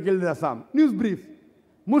people killed in Assam. News brief.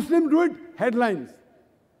 Muslims do it, headlines.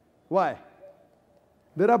 Why?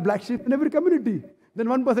 There are black sheep in every community. Then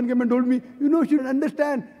one person came and told me, you should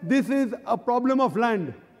understand, this is a problem of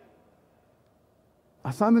land.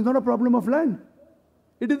 Assam is not a problem of land.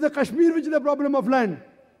 It is the Kashmir which is the problem of land.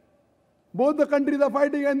 Both the countries are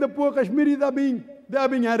fighting and the poor Kashmiris are being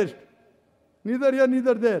harassed. Neither here,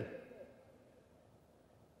 neither there.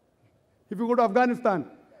 If you go to Afghanistan,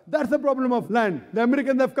 that's the problem of land. The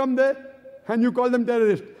Americans have come there and you call them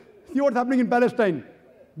terrorists. See what's happening in Palestine.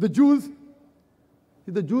 The Jews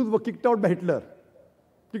were kicked out by Hitler,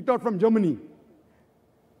 kicked out from Germany.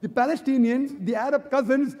 The Palestinians, the Arab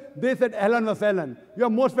cousins, they said, Ahlan wa sahlan, you are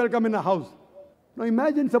most welcome in our house. Now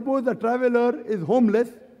imagine, suppose a traveler is homeless,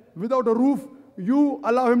 without a roof, you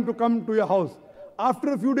allow him to come to your house.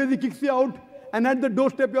 After a few days, he kicks you out, and at the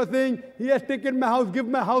doorstep, you are saying, he has taken my house, give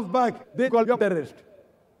my house back. They call you a terrorist.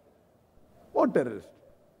 What terrorist?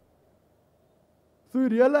 So you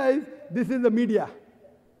realize this is the media.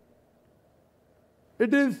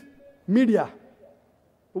 It is media.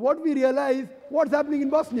 What we realize, what's happening in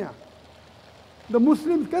Bosnia? The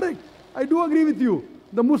Muslims, correct. I do agree with you.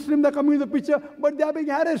 The Muslims are coming in the picture, but they are being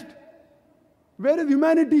harassed. Where is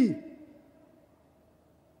humanity?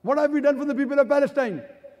 What have we done for the people of Palestine?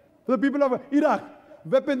 For the people of Iraq?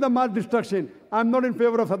 Weapons of mass destruction. I'm not in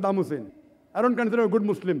favor of Saddam Hussein. I don't consider him a good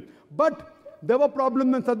Muslim. But there were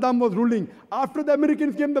problems when Saddam was ruling. After the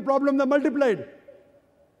Americans came, the problems are multiplied.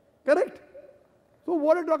 Correct? So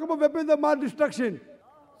what are you talking about weapons of mass destruction?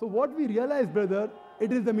 So what we realize, brother,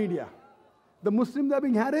 it is the media. The Muslims are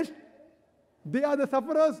being harassed. They are the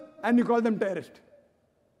sufferers, and you call them terrorists.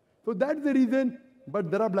 So that's the reason. But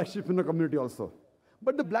there are black sheep in the community also.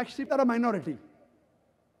 But the black sheep are a minority.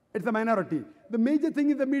 It's a minority. The major thing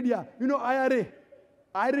is the media. You know, IRA,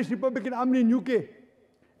 Irish Republican Army in UK.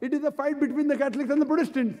 It is a fight between the Catholics and the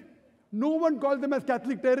Protestants. No one calls them as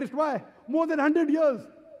Catholic terrorists. Why? More than 100 years.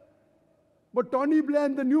 But Tony Blair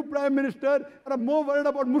and the new Prime Minister are more worried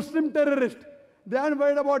about Muslim terrorists. They aren't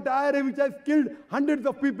worried about IRA, which has killed hundreds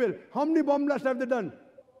of people. How many bomb blasts have they done?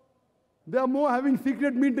 They are more having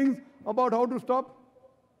secret meetings about how to stop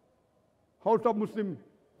Muslim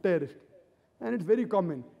terrorists. And it's very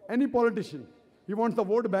common. Any politician, he wants a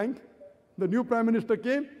vote bank. The new Prime Minister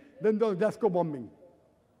came, then there was Jasco bombing.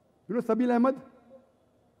 You know Sabil Ahmed?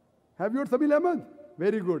 Have you heard Sabil Ahmed?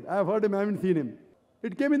 Very good. I have heard him, I haven't seen him.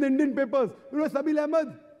 It came in the Indian papers. You know Sabil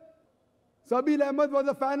Ahmed? Sabil Ahmed was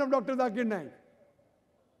a fan of Dr. Zakir Naik.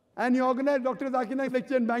 And he organized Dr. Zakir Naik's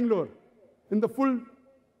lecture in Bangalore, in the full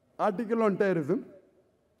article on terrorism.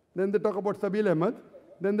 Then they talk about Sabil Ahmed.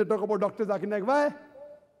 Then they talk about Dr. Zakir Naik. Why?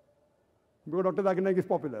 Because Dr. Zakir Naik is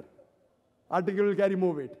popular. Article will carry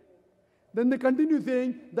more weight. Then they continue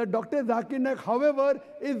saying that Dr. Zakir Naik, however,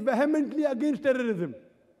 is vehemently against terrorism.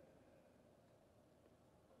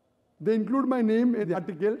 They include my name in the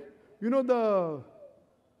article. You know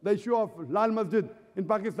the issue of Lal Masjid in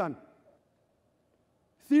Pakistan.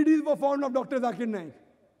 CDs were found of Dr. Zakir Naik.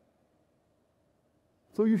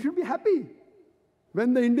 So you should be happy.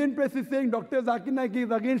 When the Indian press is saying Dr. Zakir Naik is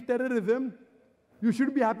against terrorism, you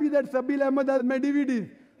should be happy that Sabil Ahmed has my DVDs.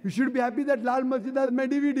 You should be happy that Lal Masjid has my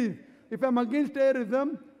DVDs. If I'm against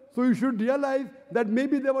terrorism, so you should realize that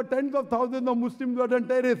maybe there were tens of thousands of Muslims who had done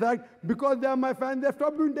terrorist act. Because they are my fans, they have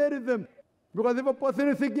stopped doing terrorism. Because if a person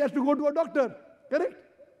is sick, he has to go to a doctor. Correct?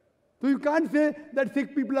 So you can't say that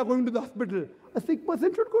sick people are going to the hospital. A sick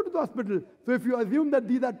person should go to the hospital. So if you assume that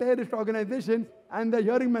these are terrorist organizations and they're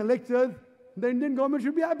hearing my lectures, the Indian government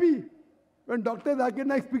should be happy. When Dr. Zakir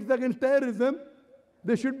Naik speaks against terrorism,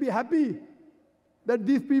 they should be happy that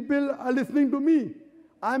these people are listening to me.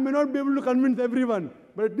 I may not be able to convince everyone,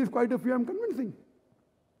 but at least quite a few I'm convincing.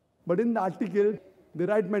 But in the article, they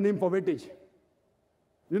write my name for weightage.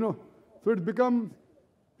 You know, so it becomes,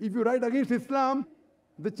 if you write against Islam,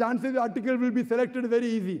 the chances the article will be selected very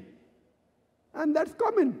easy. And that's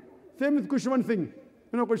common. Same with Kushwant Singh.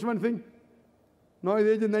 You know Kushwant Singh? Now his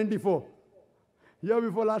age is 94. Year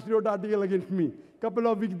before last he wrote an article against me. Couple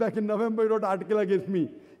of weeks back in November he wrote an article against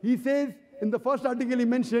me. He says, in the first article he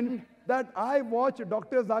mentioned that I watch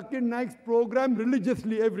Dr. Zakir Naik's program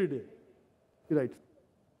religiously every day. He writes.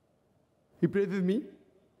 He praises me,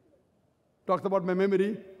 talks about my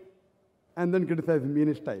memory, and then criticizes me in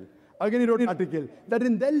his style. Again he wrote an article that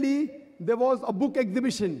in Delhi there was a book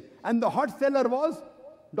exhibition and the hot seller was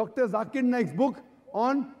Dr. Zakir Naik's book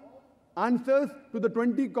on answers to the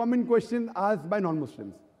 20 common questions asked by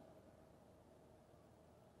non-Muslims.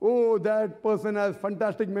 Oh, that person has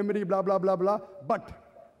fantastic memory, blah, blah, blah, blah. But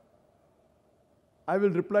I will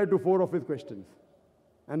reply to 4 of his questions.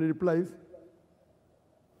 And he replies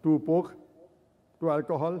to pork, to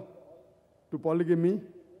alcohol, to polygamy,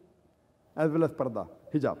 as well as parda,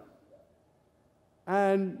 hijab.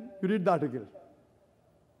 And you read the article.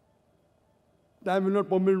 Time will not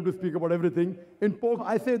permit me to speak about everything. In pork,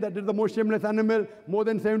 I say that it is the most shameless animal, more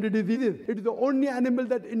than 70 diseases. It is the only animal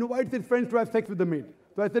that invites its friends to have sex with the meat.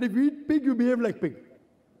 So I said, if you eat pig, you behave like pig.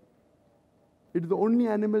 It is the only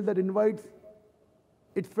animal that invites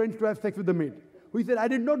its friends to have sex with the meat. who said, I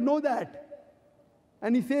did not know that.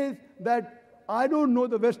 And he says that I don't know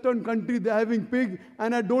the Western countries, they're having pig,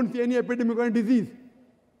 and I don't see any epidemic or any disease.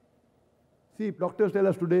 See, doctors tell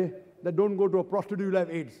us today that don't go to a prostitute, you'll have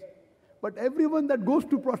AIDS. But everyone that goes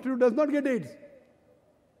to prostitute does not get AIDS.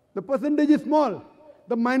 The percentage is small.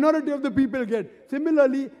 The minority of the people get.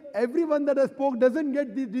 Similarly, everyone that has pork doesn't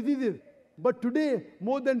get these diseases. But today,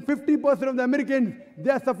 more than 50% of the Americans, they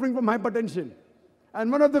are suffering from hypertension.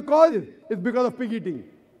 And one of the causes is because of pig eating.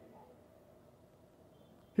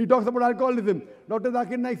 He talks about alcoholism. Dr.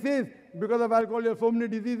 Zakir Naik says, because of alcohol, you have so many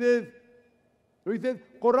diseases. So he says,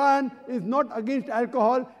 Quran is not against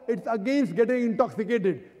alcohol, it's against getting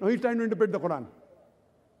intoxicated. Now he's trying to interpret the Quran.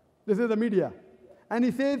 This is the media. And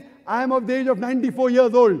he says, I am of the age of 94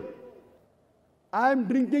 years old. I am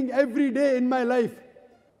drinking every day in my life.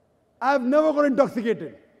 I have never got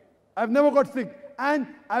intoxicated. I have never got sick. And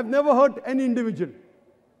I have never hurt any individual.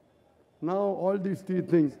 Now all these three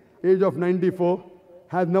things, age of 94,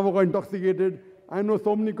 has never got intoxicated. I know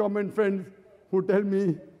so many common friends who tell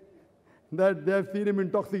me that they have seen him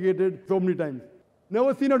intoxicated so many times.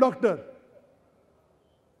 Never seen a doctor.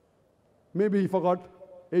 Maybe he forgot,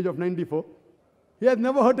 age of 94. He has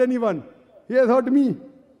never hurt anyone. He has hurt me.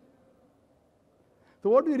 So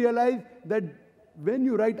what we realize that when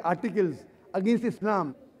you write articles against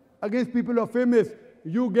Islam, against people who are famous,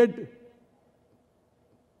 you get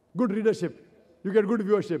good readership. You get good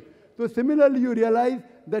viewership. So similarly, you realize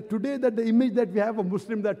that today that the image that we have of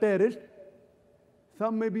Muslims that are terrorists,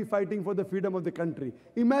 some may be fighting for the freedom of the country.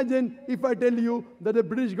 Imagine if I tell you that the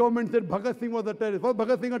British government said Bhagat Singh was a terrorist. Was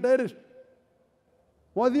Bhagat Singh a terrorist?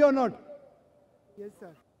 Was he or not? Yes, sir.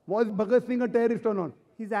 Was Bhagat Singh a terrorist or not?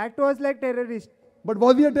 His act was like terrorist. But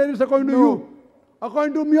was he a terrorist according to you?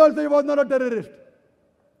 According to me also, he was not a terrorist.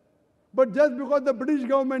 But just because the British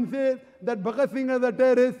government says that Bhagat Singh is a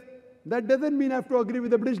terrorist, that doesn't mean I have to agree with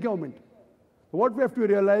the British government. What we have to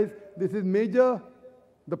realize, this is major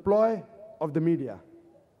the ploy of the media.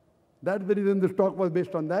 That's the reason this talk was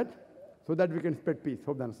based on that, so that we can spread peace.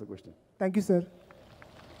 Hope that answers the question. Thank you, sir.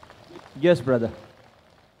 Yes, brother.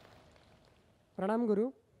 Pranam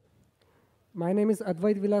Guru. My name is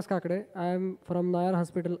Advait Vilas Kakade. I am from Nair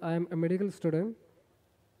Hospital. I am a medical student.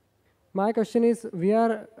 My question is, we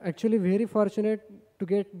are actually very fortunate to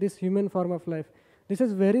get this human form of life. This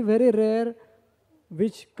is very, very rare,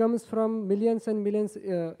 which comes from millions and millions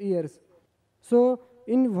years. So,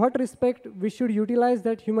 in what respect we should utilize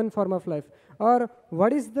that human form of life? Or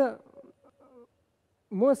what is the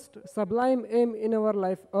most sublime aim in our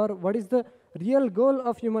life? Or what is the real goal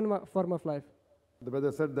of human form of life? The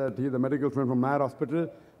brother said that he is a medical student from Nair Hospital.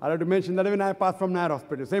 I'd like to mention that even I passed from Nair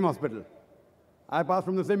Hospital, same hospital. I passed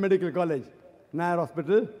from the same medical college, Nair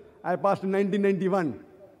Hospital. I passed in 1991,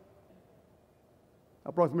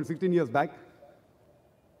 approximately 16 years back.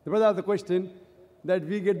 The brother asked the question that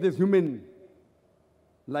we get this human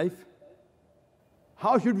life.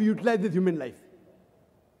 How should we utilize this human life?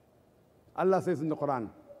 Allah says in the Quran,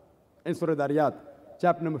 in Surah Dariyat,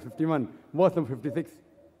 chapter number 51, verse number 56,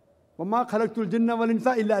 وَمَا خَلَقْتُ الْجِنَّ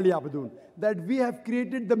وَالْإِنسَ إِلَّا لِيَعْبُدُونَ, that we have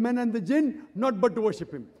created the men and the jinn not but to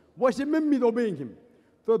worship him. Worship him means obeying him.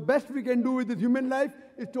 So the best we can do with this human life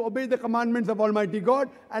is to obey the commandments of Almighty God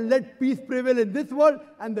and let peace prevail in this world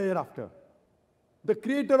and the hereafter. The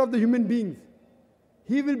creator of the human beings,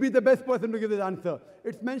 he will be the best person to give this answer.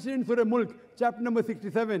 It's mentioned in Surah Mulk, chapter number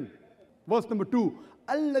 67, verse number 2.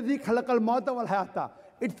 الَّذِي خَلَقَ الْمَوْتَ وَالْحَيَاةَ.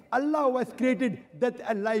 It's Allah who has created death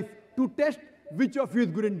and life to test which of you is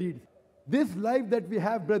good indeed. This life that we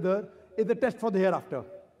have, brother, is a test for the hereafter.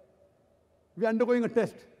 We are undergoing a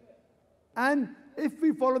test. And if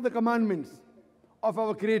we follow the commandments of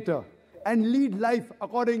our Creator and lead life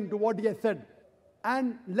according to what He has said,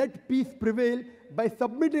 and let peace prevail by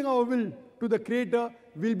submitting our will to the Creator,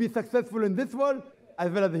 we'll be successful in this world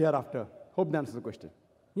as well as the hereafter. Hope that answers the question.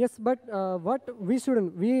 Yes, but what we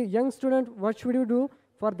student, we young student, what should you do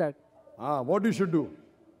for that? What you should do?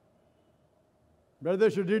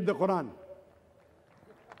 Brother should read the Quran.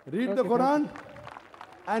 Read the Quran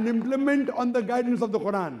and implement on the guidance of the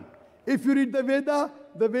Quran. If you read the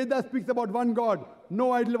Veda speaks about one God,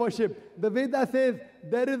 no idol worship. The Veda says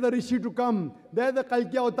there is a Rishi to come, there is a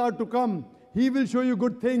Kalki Avatar to come. He will show you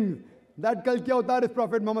good things. That Kalki Avatar is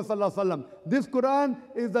Prophet Muhammad Sallallahu Alaihi Wasallam. This Quran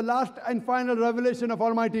is the last and final revelation of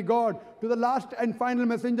Almighty God to the last and final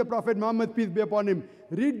messenger, Prophet Muhammad, peace be upon him.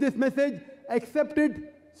 Read this message, accept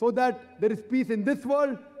it, so that there is peace in this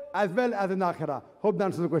world as well as in Akhirah. Hope that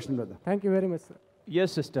answers the question, brother. Thank you very much, sir.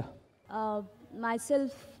 Yes, sister.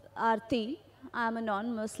 Myself, Aarti. I am a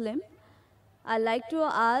non-Muslim. I'd like to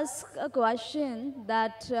ask a question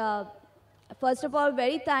that First of all,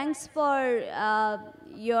 very thanks for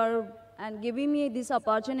and giving me this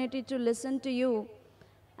opportunity to listen to you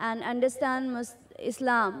and understand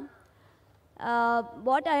Islam.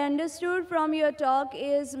 What I understood from your talk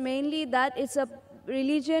is mainly that it's a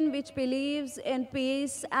religion which believes in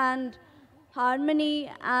peace and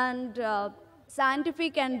harmony and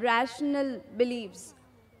scientific and rational beliefs.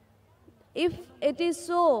 If it is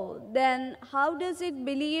so, then how does it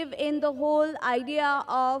believe in the whole idea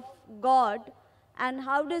of God, and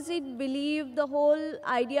how does it believe the whole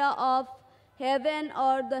idea of heaven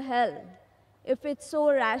or the hell, if it's so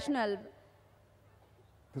rational?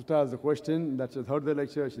 Sister has a question that she's heard the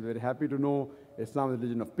lecture. She's very happy to know Islam is a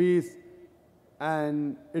religion of peace,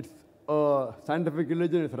 and it's a scientific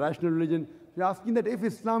religion, it's a rational religion. She's asking that if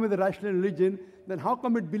Islam is a rational religion, then how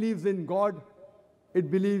come it believes in God? It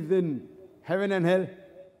believes in heaven and hell?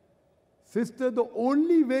 Sister, the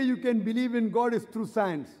only way you can believe in God is through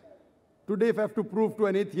science. Today, if I have to prove to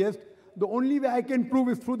an atheist, the only way I can prove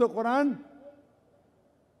is through the Quran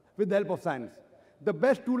with the help of science. The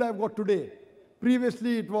best tool I've got today.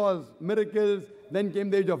 Previously, it was miracles, then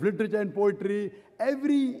came the age of literature and poetry.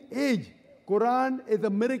 Every age, Quran is a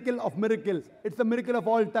miracle of miracles. It's a miracle of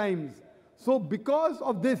all times. So because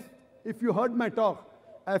of this, if you heard my talk,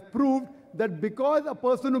 I've proved that because a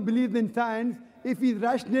person who believes in science, if he's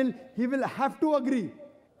rational, he will have to agree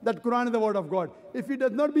that Quran is the word of God. If he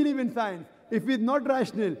does not believe in science, if he's not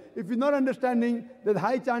rational, if he's not understanding, there's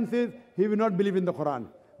high chances he will not believe in the Quran.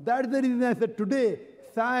 That's the reason I said today,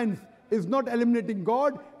 science is not eliminating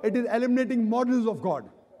God, it is eliminating models of God.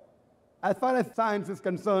 As far as science is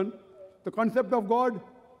concerned, the concept of God,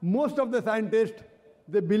 most of the scientists,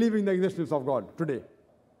 they believe in the existence of God today.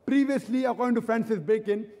 Previously, according to Francis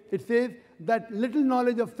Bacon, it says that little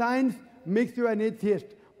knowledge of science makes you an atheist,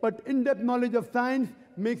 but in-depth knowledge of science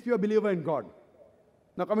makes you a believer in God.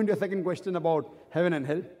 Now coming to a second question about heaven and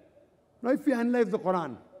hell. Now if you analyze the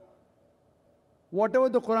Quran, whatever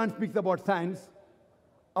the Quran speaks about science,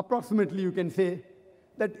 approximately you can say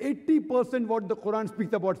that 80% what the Quran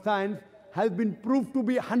speaks about science has been proved to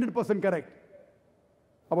be 100% correct.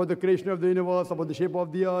 About the creation of the universe, about the shape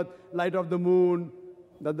of the earth, light of the moon,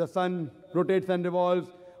 that the sun rotates and revolves,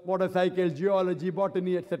 water cycles, geology,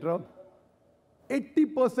 botany, etc.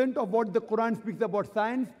 80% of what the Quran speaks about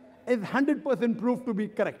science is 100% proved to be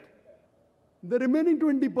correct. The remaining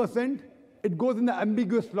 20%, it goes in the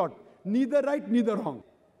ambiguous slot. Neither right, neither wrong.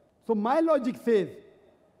 So my logic says,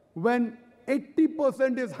 when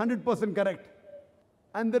 80% is 100% correct,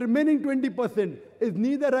 and the remaining 20% is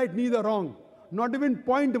neither right, neither wrong, not even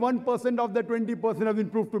 0.1% of the 20% have been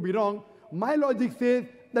proved to be wrong, my logic says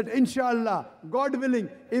that inshallah, God willing,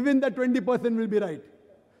 even the 20% will be right.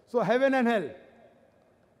 So heaven and hell,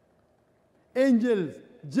 angels,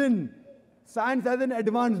 jinn, science hasn't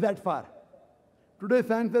advanced that far. Today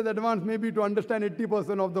science has advanced maybe to understand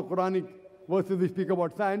 80% of the Quranic verses we speak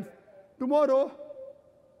about science. Tomorrow,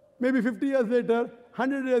 maybe 50 years later,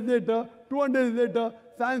 100 years later, 200 years later,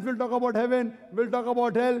 science will talk about heaven, will talk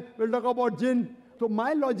about hell, will talk about jinn. So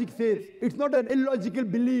my logic says, it's not an illogical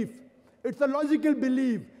belief. It's a logical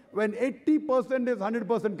belief. When 80% is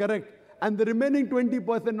 100% correct, and the remaining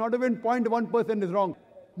 20%, not even 0.1% is wrong.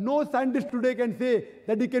 No scientist today can say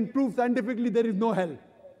that he can prove scientifically there is no hell.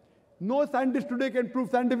 No scientist today can prove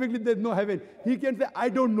scientifically there is no heaven. He can say, I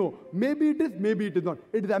don't know. Maybe it is, maybe it is not.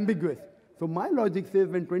 It is ambiguous. So my logic says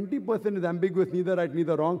when 20% is ambiguous, neither right,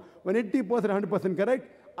 neither wrong, when 80%, 100% correct,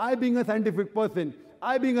 I being a scientific person,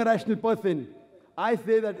 I being a rational person, I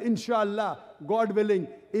say that inshallah, God willing,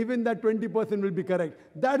 even that 20% will be correct.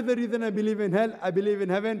 That's the reason I believe in hell, I believe in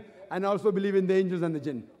heaven, and I also believe in the angels and the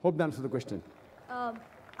jinn. Hope that answers the question.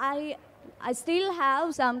 I still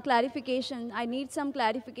have some clarification. I need some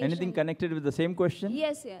clarification. Anything connected with the same question?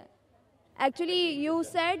 Yes, yeah. Actually, you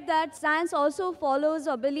said that science also follows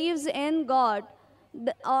or believes in God,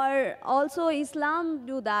 or also Islam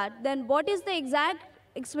do that. Then what is the exact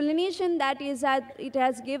explanation that it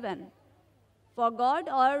has given? For God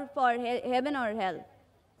or for heaven or hell?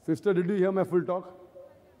 Sister, did you hear my full talk?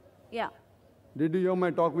 Yeah. Did you hear my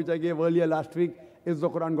talk which I gave earlier last week? Is the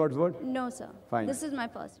Quran God's word? No, sir. Fine. This is my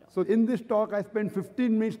first talk. So in this talk, I spent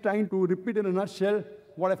 15 minutes trying to repeat in a nutshell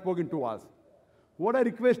what I spoke in 2 hours. What I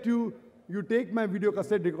request you, you take my video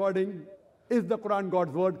cassette recording, is the Quran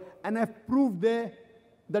God's word? And I've proved there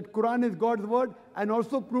that Quran is God's word, and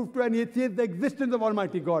also proved to an atheist the existence of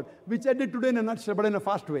Almighty God, which I did today in a nutshell, but in a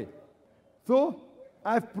fast way. So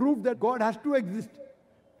I've proved that God has to exist.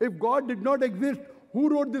 If God did not exist, who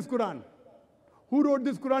wrote this Quran? Who wrote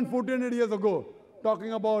this Quran 1400 years ago?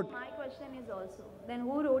 Talking about... My question is also, then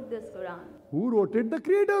who wrote this Quran? Who wrote it? The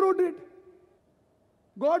Creator wrote it.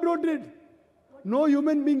 God wrote it. no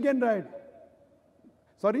human being can write.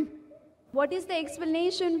 Sorry? What is the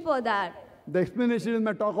explanation for that? The explanation is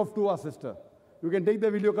my talk of 2 hours, sister. You can take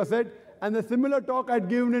the video cassette. And the similar talk I'd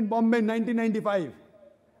given in Bombay in 1995.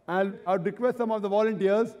 And I'd request some of the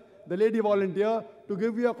volunteers, the lady volunteer, to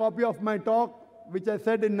give you a copy of my talk, which I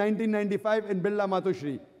said in 1995 in Birla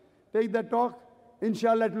Matushri. Take that talk.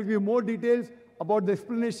 Inshallah, it will give you more details about the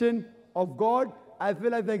explanation of God, as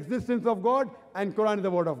well as the existence of God, and Quran is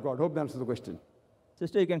the word of God. Hope that answers the question.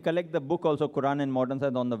 Sister, you can collect the book also, Quran in Modern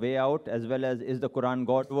Science, on the way out, as well as Is the Quran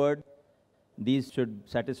God's Word? These should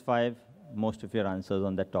satisfy most of your answers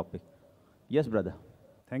on that topic. Yes, brother.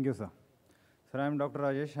 Thank you, sir. Sir, I am Dr.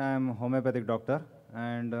 Rajesh. I am homeopathic doctor,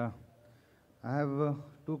 and I have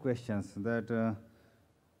 2 questions. That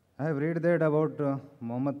I have read that about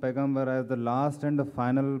Muhammad Paigambar as the last and the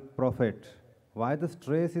final prophet. Why the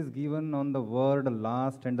stress is given on the word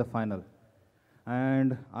last and the final?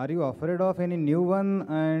 And are you afraid of any new one?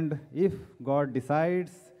 And if God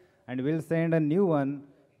decides and will send a new one,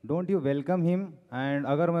 don't you welcome him? And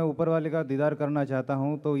अगर मैं ऊपर वाले का दीदार करना चाहता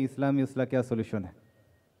हूँ तो इस्लाम में उसका क्या solution है?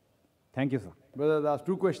 Thank you, sir. Brother, there are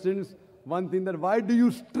 2 questions. One thing, that why do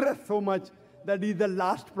you stress so much that he is the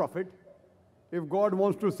last prophet? If God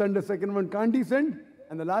wants to send a second one, can't he send?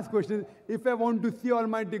 And the last question is, if I want to see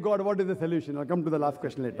Almighty God, what is the solution? I'll come to the last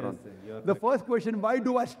question later on. Sir, the first question, why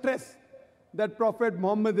do I stress that Prophet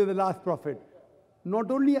Muhammad is the last prophet?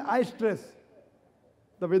 Not only I stress,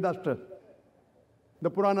 the Vedas stress, the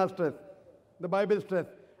Purana stress, the Bible stress,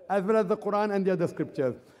 as well as the Quran and the other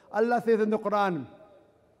scriptures. Allah says in the Quran,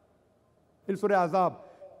 in Surah Azab,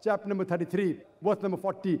 chapter number 33, verse number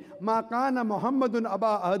 40, مَا كَانَ مُحَمَّدٌ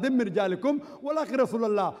أَبَا أَحَدٍ مِّن رِجَالِكُمْ وَلَٰكِنَّ رَسُولَ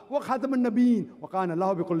اللَّهِ وَخَاتَمَ النَّبِيِّينَ وَكَانَ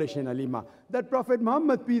اللَّهُ بِكُلِّ شَيْءٍ عَلِيمًا. That Prophet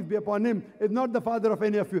Muhammad, peace be upon him, is not the father of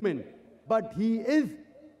any of you men, but he is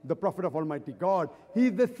the prophet of Almighty God. He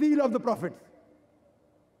is the seal of the prophets.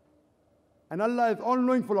 And Allah is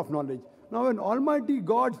all-knowing, full of knowledge. Now when Almighty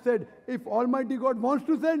God said, if Almighty God wants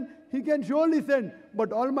to send, he can surely send.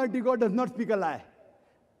 But Almighty God does not speak a lie.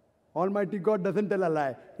 Almighty God doesn't tell a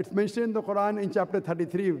lie. It's mentioned in the Quran in chapter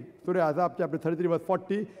 33, Surah Azab, chapter 33, verse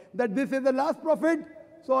 40, that this is the last prophet.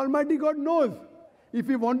 So Almighty God knows. If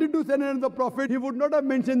he wanted to send another prophet, he would not have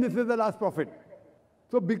mentioned this is the last prophet.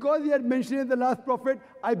 So because he had mentioned the last prophet,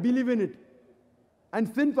 I believe in it. And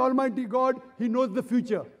since Almighty God, he knows the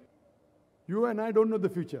future. You and I don't know the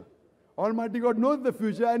future. Almighty God knows the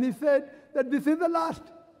future, and he said that this is the last.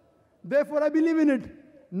 Therefore, I believe in it.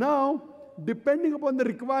 Now, depending upon the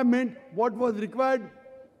requirement, what was required,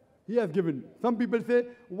 he has given. Some people say,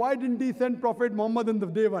 why didn't he send Prophet Muhammad on the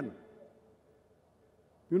day one?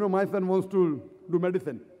 You know, my son wants to do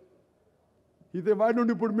medicine. He said, why don't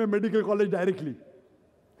you put me in medical college directly?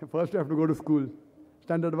 First, you have to go to school.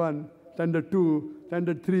 Standard 1, Standard 2,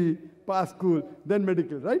 Standard 3, pass school, then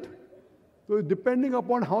medical, right? So depending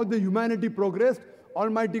upon how the humanity progressed,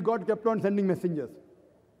 Almighty God kept on sending messengers.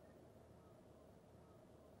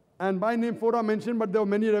 And by name 4 are mentioned, but there were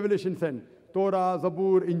many revelations sent. Torah,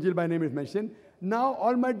 Zabur, Injil by name is mentioned. Now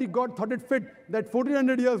Almighty God thought it fit that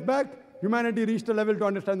 1400 years back, humanity reached a level to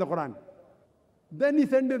understand the Quran. Then he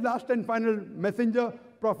sent his last and final messenger,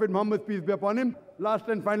 Prophet Muhammad, peace be upon him. Last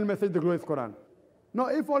and final message, the glorious Quran. Now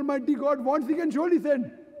if Almighty God wants, he can surely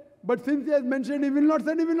send. But since he has mentioned he will not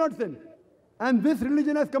send, he will not send. And this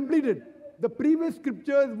religion has completed. The previous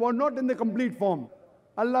scriptures were not in the complete form.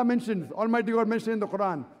 Allah mentions, Almighty God mentioned in the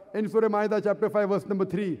Quran, in Surah Ma'idah chapter 5 verse number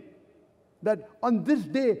 3, that on this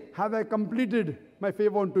day have I completed my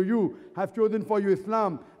favor unto you, have chosen for you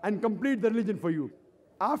Islam, and complete the religion for you.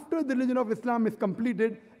 After the religion of Islam is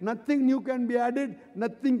completed, nothing new can be added,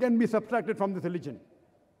 nothing can be subtracted from this religion.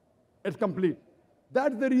 It's complete.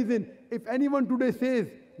 That's the reason, if anyone today says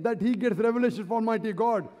that he gets revelation from Almighty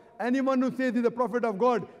God, anyone who says he's a prophet of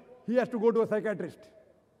God, he has to go to a psychiatrist.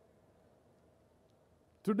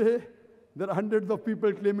 Today, there are hundreds of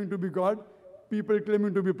people claiming to be God, people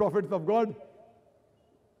claiming to be prophets of God.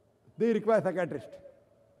 They require psychiatrist.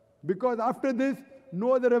 Because after this,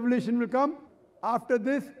 no other revelation will come. After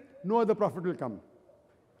this, no other prophet will come.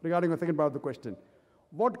 Regarding the second part of the question,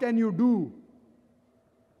 what can you do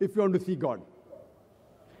if you want to see God?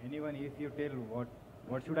 Anyone, if you tell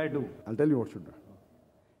what should I do? I'll tell you what should do.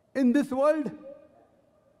 In this world,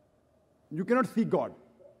 you cannot see God.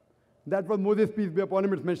 That was Moses, peace be upon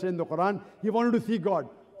him, it's mentioned in the Quran. He wanted to see God.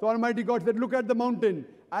 So Almighty God said, look at the mountain.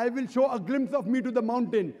 I will show a glimpse of me to the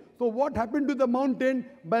mountain. So what happened to the mountain?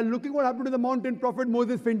 By looking what happened to the mountain, Prophet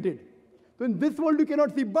Moses fainted. So in this world you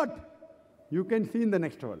cannot see, but you can see in the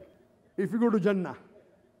next world. If you go to Jannah,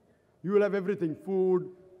 you will have everything, food,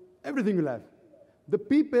 everything you will have. The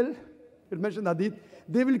people, it mentioned Hadith,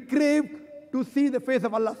 they will crave to see the face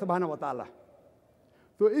of Allah subhanahu wa ta'ala.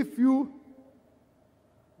 So if you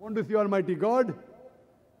want to see Almighty God,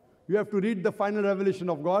 you have to read the final revelation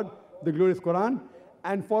of God, the glorious Quran,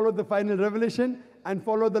 and follow the final revelation, and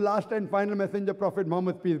follow the last and final messenger, Prophet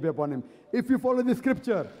Muhammad, peace be upon him. If you follow the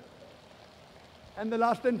scripture and the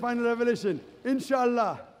last and final revelation,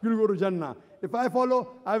 inshallah, you'll go to Jannah. If I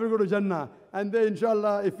follow, I will go to Jannah. And then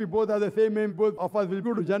inshallah, if we both are the same aim, both of us will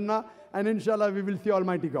go to Jannah, and inshallah, we will see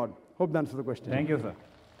Almighty God. Hope that answers the question. Thank you, sir.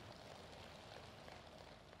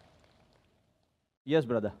 Yes,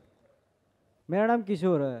 brother. मेरा नाम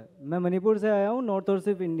किशोर है, मैं मणिपुर से आया हूँ, north east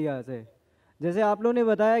of India से। जैसे आप लोगों ने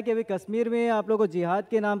बताया कि अभी कश्मीर में आप लोगों को जिहाद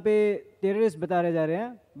के नाम पे टेररिस्ट बताए जा रहे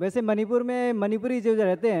हैं, वैसे मणिपुर में मणिपुरी जो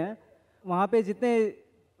रहते हैं वहाँ पे जितने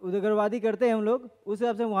उग्रवादी करते हैं हम लोग, उस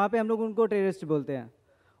हिसाब से वहाँ पे हम लोग उनको टेररिस्ट बोलते हैं।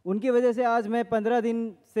 उनकी वजह से आज मैं 15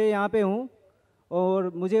 दिन से यहाँ पे हूँ और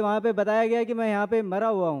मुझे वहाँ पे बताया गया कि मैं यहाँ पे मरा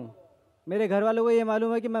हुआ हूँ। मेरे घर वालों को ये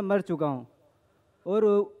मालूम है कि मैं मर चुका हूँ और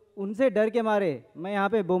उनसे डर के मारे मैं यहाँ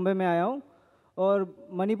पे बॉम्बे में आया हूँ। और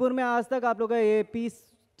मणिपुर में आज तक आप लोग का ये पीस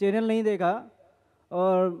चैनल नहीं देखा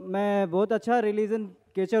और मैं बहुत अच्छा रिलीजन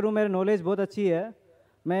कैचर हूँ, मेरी नॉलेज बहुत अच्छी है।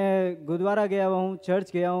 मैं गुरुद्वारा गया हुआ हूँ,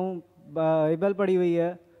 चर्च गया हूँ, बाइबल पढ़ी हुई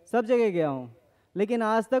है, सब जगह गया हूँ, लेकिन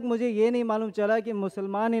आज तक मुझे ये नहीं मालूम चला कि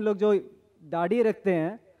मुसलमान ये लोग जो दाढ़ी रखते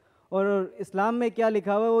हैं और इस्लाम में क्या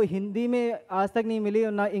लिखा हुआ है वो हिंदी में आज तक नहीं मिली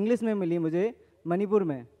और ना इंग्लिश में मिली मुझे मणिपुर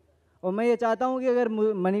में। और मैं ये चाहता हूँ कि अगर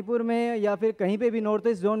मणिपुर में या फिर कहीं पे भी नॉर्थ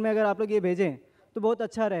ईस्ट जोन में अगर आप लोग ये भेजें तो बहुत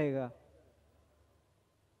अच्छा रहेगा।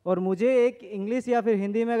 और मुझे एक इंग्लिश या फिर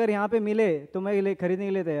हिंदी में अगर यहाँ पे मिले तो मैं खरीदने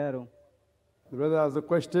के लिए तैयार हूँ। The brother has a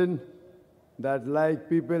question that like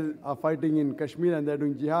people are fighting in Kashmir and they're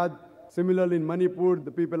doing jihad. Similarly in Manipur,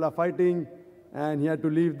 the people are fighting and he had to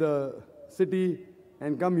leave the city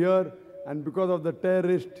and come here. And because of the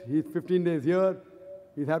terrorist, he's 15 days here.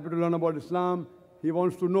 He's happy to learn about Islam. He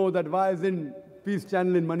wants to know that why isn't Peace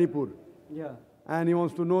Channel in Manipur? Yeah. And he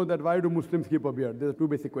wants to know that why do Muslims keep a beard? There are two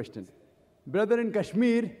basic questions. Brother, in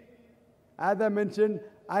Kashmir, as I mentioned,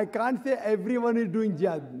 I can't say everyone is doing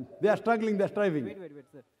jihad. They are struggling, they are striving. Wait,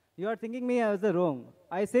 sir. You are thinking me as the wrong.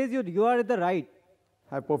 I says you are at the right.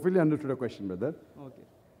 I perfectly understood your question, brother. Okay.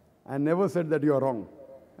 I never said that you are wrong.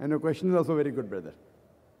 And your question is also very good, brother.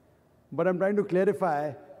 But I'm trying to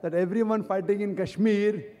clarify that everyone fighting in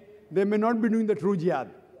Kashmir, they may not be doing the true jihad.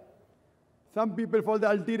 Some people for the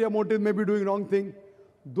ulterior motive may be doing wrong thing.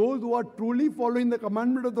 Those who are truly following the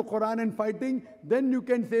commandment of the Quran and fighting, then you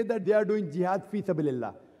can say that they are doing jihad fi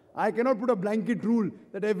sabilillah. I cannot put a blanket rule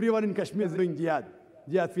that everyone in Kashmir is doing jihad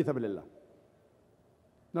fi sabilillah.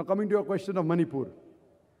 Now coming to your question of Manipur.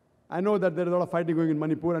 I know that there is a lot of fighting going in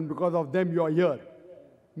Manipur and because of them you are here.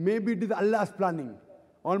 Maybe it is Allah's planning.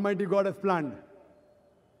 Almighty God has planned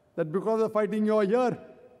that because of fighting you are here,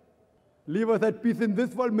 leave us at peace in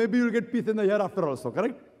this world, maybe you'll get peace in the hereafter also,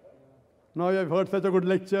 correct? Now you have heard such a good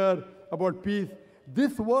lecture about peace.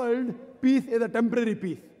 This world, peace is a temporary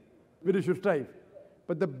peace, which you should strive.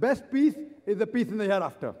 But the best peace is the peace in the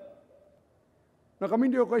hereafter. Now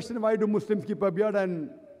coming to your question, why do Muslims keep a beard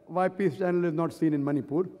and why Peace Channel is not seen in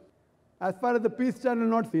Manipur? As far as the Peace Channel is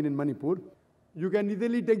not seen in Manipur, you can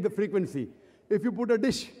easily take the frequency. If you put a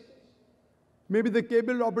dish, maybe the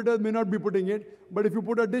cable operators may not be putting it, but if you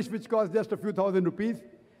put a dish which costs just a few thousand rupees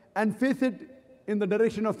and face it in the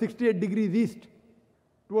direction of 68 degrees east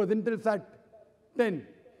towards Intelsat 10,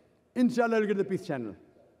 inshallah you'll get the Peace Channel.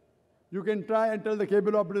 You can try and tell the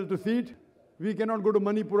cable operators to see it. We cannot go to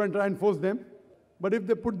Manipur and try and force them. But if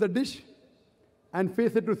they put the dish and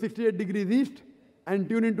face it to 68 degrees east and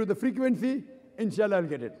tune into the frequency, inshallah I'll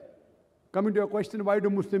get it. Coming to your question, why do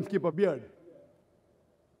Muslims keep a beard?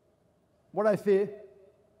 What I say,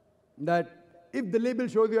 that if the label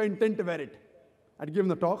shows your intent to wear it, I'd given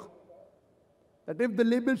the talk, that if the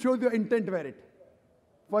label shows your intent to wear it,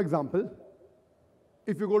 for example,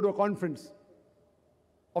 if you go to a conference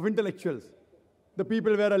of intellectuals, the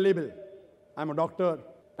people wear a label. I'm a doctor,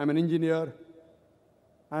 I'm an engineer,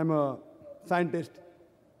 I'm a scientist.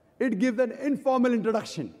 It gives an informal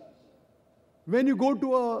introduction. When you go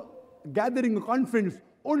to a gathering, a conference,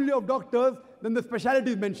 only of doctors, then the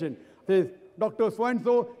specialty is mentioned. Says, Dr.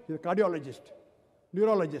 So-and-so, he's a cardiologist,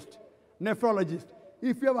 neurologist, nephrologist.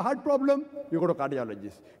 If you have a heart problem, you go to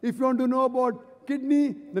cardiologist. If you want to know about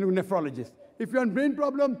kidney, then you go to nephrologist. If you have brain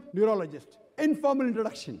problem, neurologist. Informal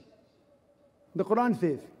introduction. The Quran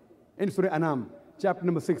says, in Surah Anam, chapter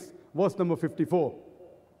number 6, verse number 54.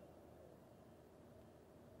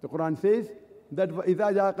 The Quran says that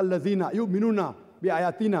إِذَا جَاءَكَ الَّذِينَ يُؤْمِنُونَ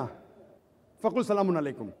بِآيَاتِنَا فَقُلْ سَلَامٌ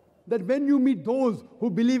عَلَيْكُمْ. That when you meet those who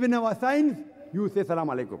believe in our signs, you say salam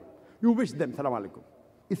alaikum. You wish them salam alaikum.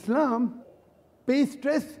 Islam pay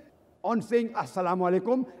stress on saying Assalamu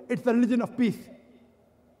alaikum. It's the religion of peace.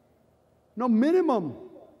 Now, minimum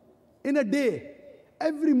in a day,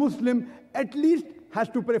 every Muslim at least has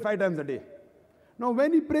to pray 5 times a day. Now,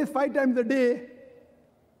 when he prays 5 times a day,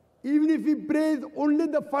 even if he prays only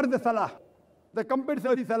the fard salah, the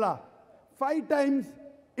compulsory salah, 5 times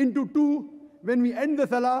into 2, when we end the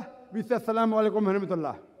salah, we say Assalamu alaikum wa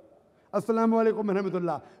rahmatullah. Assalamu alaikum wa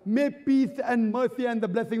rahmatullah. May peace and mercy and the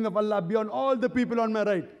blessings of Allah be on all the people on my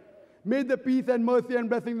right. May the peace and mercy and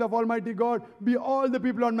blessings of Almighty God be all the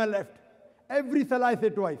people on my left. Every salah I say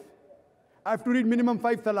twice. I have to read minimum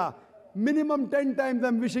 5 salah. Minimum 10 times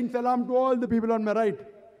I'm wishing salam to all the people on my right.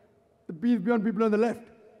 The peace be on people on the left.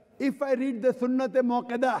 If I read the sunnat-e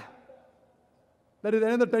muakkada, that is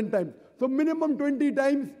another 10 times. So minimum 20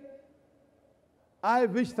 times I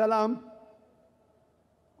wish salam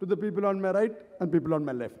to the people on my right and people on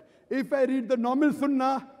my left. If I read the normal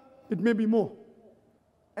sunnah, it may be more.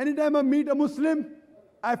 Anytime I meet a Muslim,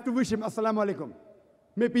 I have to wish him Assalamu alaikum.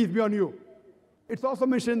 May peace be on you. It's also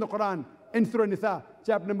mentioned in the Quran, in Surah Nisa,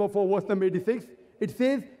 chapter number 4, verse number 86. It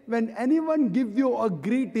says, when anyone gives you a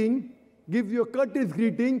greeting, gives you a courteous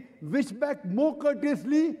greeting, wish back more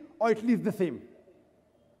courteously or at least the same.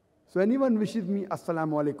 So anyone wishes me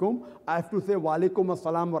Assalamu alaikum, I have to say Wa alaikum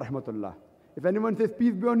assalam wa rahmatullah. If anyone says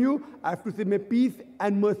peace be on you, I have to say may peace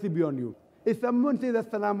and mercy be on you. If someone says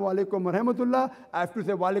Assalamu alaikum wa rahmatullah, I have to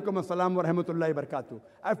say Wa alaikum assalam wa rahmatullahi wa barakatuh.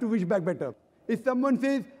 I have to wish back better. If someone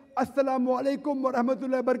says Assalamu alaikum wa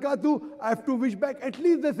rahmatullahi wa barakatuh, I have to wish back at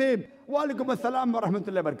least the same. Wa alaikum assalam wa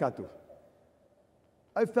rahmatullahi wa barakatuh.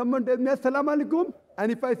 If someone tells me Assalamu alaikum,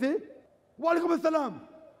 and if I say Wa alaikum assalam,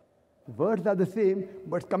 words are the same,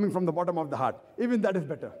 but it's coming from the bottom of the heart. Even that is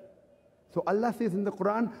better. So Allah says in the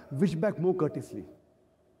Quran, wish back more courteously.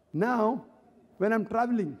 Now, when I'm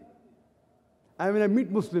traveling, and when I meet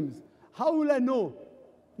Muslims, how will I know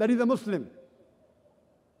that he's a Muslim?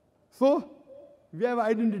 So, we have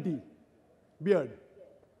identity, beard.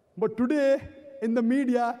 But today, in the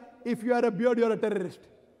media, if you are a beard, you're a terrorist.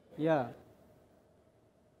 Yeah.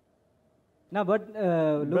 Now, but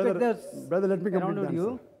look at this. Brother, let me complete the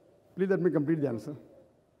answer. Please let me complete the answer.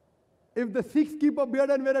 If the Sikhs keep a beard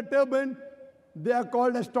and wear a turban, they are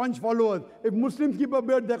called as staunch followers. If Muslims keep a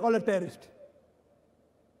beard, they are called a terrorist.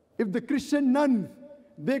 If the Christian nuns,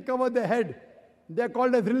 they cover their head, they are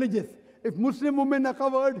called as religious. If Muslim women are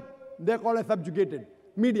covered, they are called as subjugated.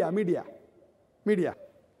 Media.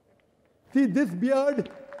 See, this beard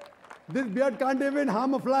can't even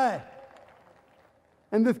harm a fly.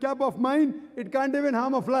 And this cap of mine, it can't even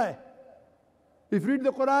harm a fly. If you read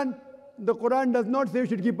the Quran does not say you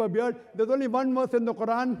should keep a beard. There's only one verse in the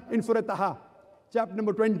Quran in Surah Taha, chapter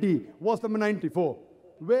number 20, verse number 94,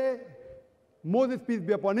 where Moses, peace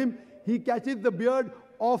be upon him, he catches the beard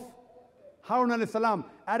of Harun alayhi salam,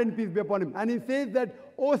 Aaron, peace be upon him. And he says that,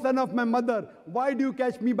 O son of my mother, why do you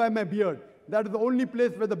catch me by my beard? That is the only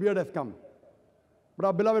place where the beard has come. But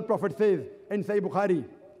our beloved Prophet says in Sahih Bukhari,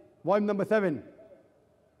 volume number 7,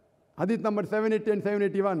 hadith number 780 and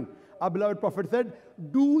 781, our beloved Prophet said,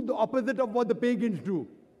 do the opposite of what the pagans do.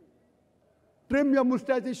 Trim your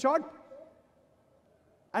mustache short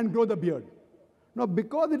and grow the beard. Now,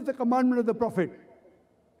 because it is a commandment of the Prophet,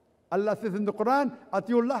 Allah says in the Quran,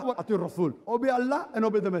 Atiullah wa Atiur Rasul. Obey Allah and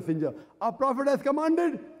obey the Messenger. Our Prophet has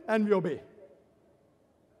commanded and we obey.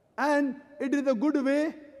 And it is a good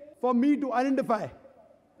way for me to identify.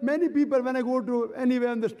 Many people, when I go to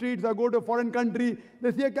anywhere in the streets or go to a foreign country,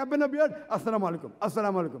 they see a cap and a beard, Assalamu alaikum,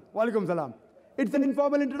 Assalamu alaikum, wa alaikum salam. It's an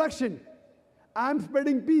informal introduction. I'm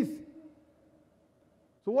spreading peace.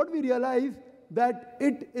 So what we realize that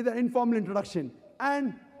it is an informal introduction.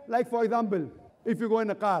 And like for example, if you go in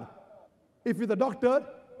a car, if you're the doctor,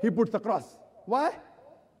 he puts a cross. Why?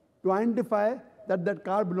 To identify that that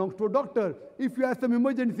car belongs to a doctor. If you have some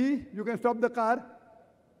emergency, you can stop the car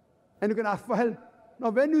and you can ask for help. Now,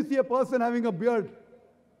 when you see a person having a beard,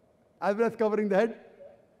 as well as covering the head,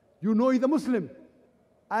 you know he's a Muslim.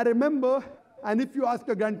 I remember, and if you ask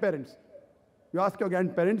your grandparents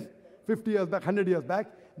 50 years back, 100 years back,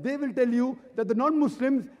 they will tell you that the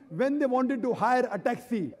non-Muslims, when they wanted to hire a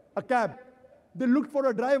taxi, a cab, they looked for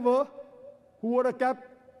a driver who wore a cap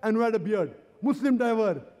and who had a beard. Muslim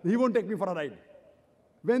driver, he won't take me for a ride.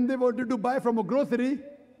 When they wanted to buy from a grocery,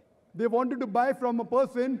 they wanted to buy from a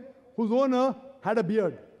person whose owner had a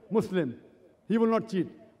beard, Muslim. He will not cheat.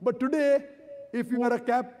 But today, if you wear a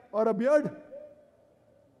cap or a beard,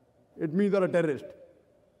 it means you're a terrorist.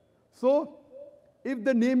 So, if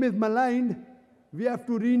the name is maligned, we have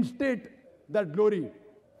to reinstate that glory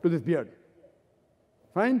to this beard.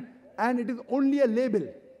 Fine? And it is only a label.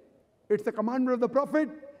 It's a commandment of the Prophet.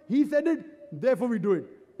 He said it, therefore we do it.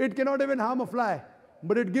 It cannot even harm a fly,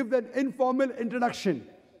 but it gives an informal introduction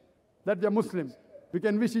that we are Muslims. We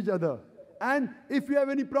can wish each other. And if you have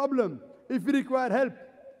any problem, if you require help,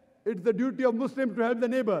 it's the duty of Muslims to help the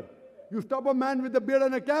neighbor. You stop a man with a beard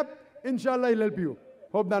and a cap, inshallah he'll help you.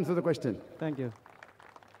 Hope that answers the question. Thank you.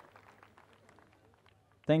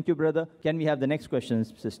 Thank you, brother. Can we have the next question,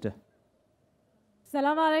 sister?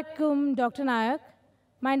 Assalamu alaikum, Dr. Naik.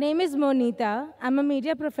 My name is Monita. I'm a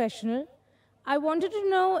media professional. I wanted to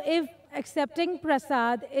know if accepting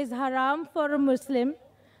prasad is haram for a Muslim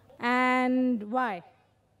and why.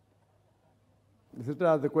 The sister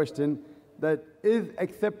asked the question that is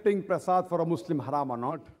accepting prasad for a Muslim haram or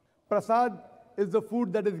not? Prasad is the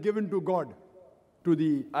food that is given to God, to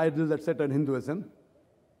the idols that set in Hinduism.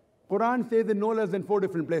 Quran says in no less than 4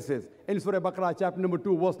 different places. In Surah Baqarah, chapter number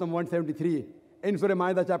 2, verse number 173. In Surah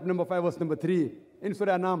Ma'idah, chapter number 5, verse number 3. In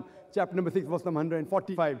Surah Anam, chapter number 6, verse number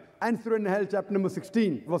 145. And Surah Nahl, chapter number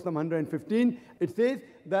 16, verse number 115. It says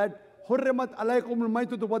that حُرِّمَتْ عَلَيْكُمُ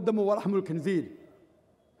الْمَيْتُةُ وَالدَّمُ وَلَحْمُ الْخِنْزِيرِ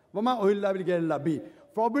وَمَا أُهِلَّ بِغَيْرِ اللَّهِ بِهِ.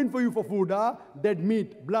 Forbidden for you for food are dead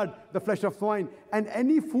meat, blood, the flesh of swine, and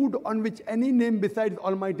any food on which any name besides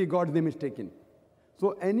Almighty God's name is taken.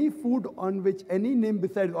 So any food on which any name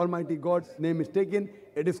besides Almighty God's name is taken,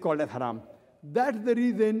 it is called as haram. That's the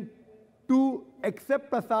reason to accept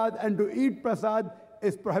prasad and to eat prasad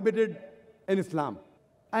is prohibited in Islam.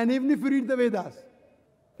 And even if you read the Vedas,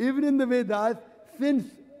 even in the Vedas, since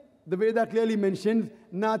the Veda clearly mentions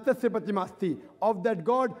Natasya Pratimasti, of that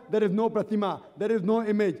God there is no pratima, there is no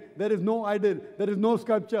image, there is no idol, there is no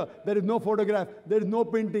sculpture, there is no photograph, there is no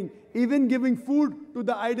painting. Even giving food to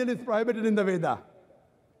the idol is prohibited in the Veda.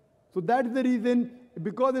 So that's the reason,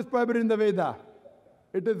 because it's prohibited in the Veda,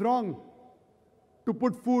 it is wrong to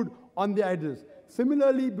put food on the idols.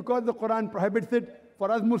 Similarly, because the Quran prohibits it, for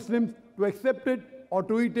us Muslims to accept it or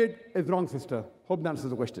to eat it is wrong, sister. Hope that answers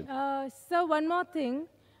the question. So one more thing.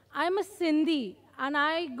 I'm a Sindhi and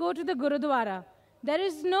I go to the Gurudwara. There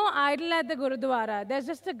is no idol at the Gurudwara. There's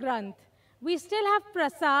just a Granth. We still have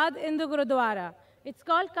prasad in the Gurudwara. It's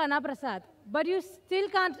called Kana Prasad. But you still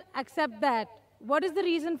can't accept that. What is the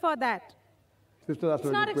reason for that? Sister, that's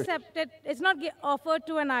it's not accepted. It's not offered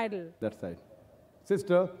to an idol. That's right.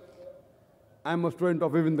 Sister, I'm a student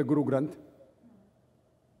of even the Guru Granth.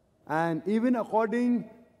 And even according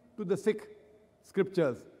to the Sikh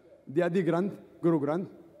scriptures, the Adi Granth, Guru Granth,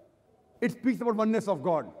 it speaks about oneness of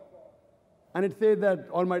God. And it says that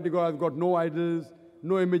Almighty God has got no idols,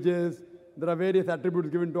 no images. There are various attributes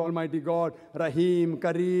given to Almighty God, Rahim,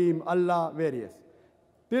 Kareem, Allah, various.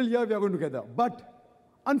 Till here we are going together. But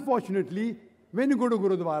unfortunately, when you go to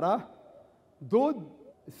Gurudwara, though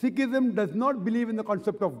Sikhism does not believe in the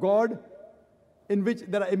concept of God in which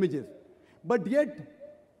there are images, but yet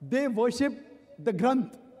they worship the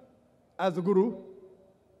Granth as the Guru,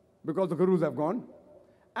 because the Gurus have gone.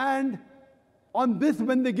 And on this,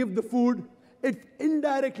 when they give the food, it's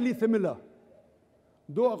indirectly similar.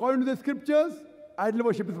 Though according to the scriptures, idol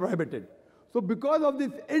worship is prohibited. So because of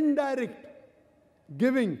this indirect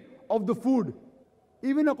giving of the food,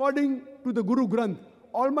 even according to the Guru Granth,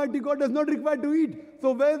 Almighty God does not require to eat.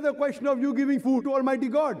 So where's the question of you giving food to Almighty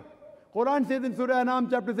God? Quran says in Surah Anam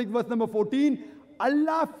chapter 6 verse number 14,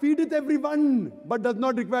 Allah feedeth everyone but does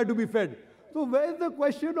not require to be fed. So where's the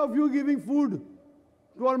question of you giving food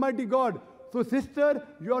to Almighty God? So sister,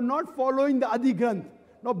 you are not following the Adi Granth.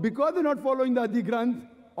 Now because you're not following the Adi Granth,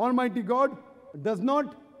 Almighty God does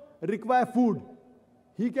not require food.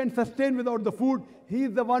 He can sustain without the food. He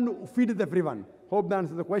is the one who feedeth everyone. Hope that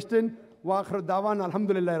answers the question. Wa akhir da'wan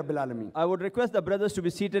alhamdulillahi rabbil alameen. I would request the brothers to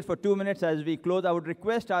be seated for 2 minutes as we close. I would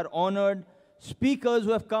request our honored speakers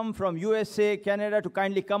who have come from USA, Canada to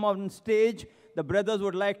kindly come on stage. The brothers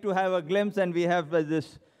would like to have a glimpse, and we have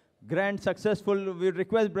this grand successful. We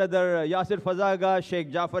request Brother Yasir Fazaga,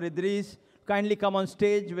 Sheikh Jafar Idris, kindly come on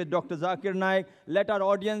stage with Dr. Zakir Naik. Let our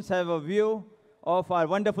audience have a view of our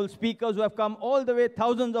wonderful speakers who have come all the way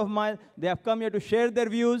thousands of miles. They have come here to share their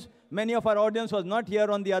views. Many of our audience was not here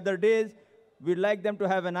on the other days. We'd like them to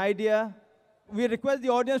have an idea. We request the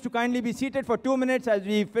audience to kindly be seated for 2 minutes as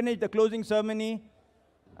we finish the closing ceremony.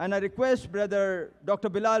 And I request Brother Dr.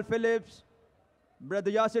 Bilal Phillips,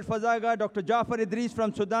 Brother Yasir Fazaga, Dr. Jafar Idris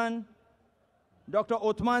from Sudan, Dr.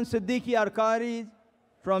 Othman Siddiqui Arkari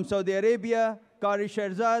from Saudi Arabia, Qari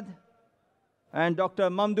Sherzad, and Dr.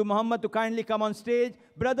 Mamdu Muhammad to kindly come on stage.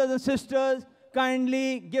 Brothers and sisters,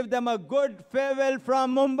 kindly give them a good farewell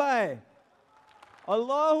from Mumbai.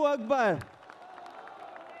 Allahu Akbar.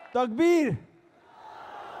 Takbir.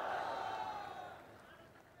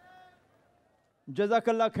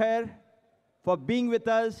 Jazakallah khair for being with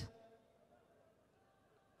us.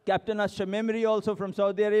 Captain Ashamemri also from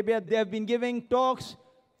Saudi Arabia. They have been giving talks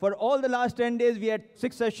for all the last 10 days. We had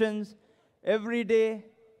 6 sessions every day.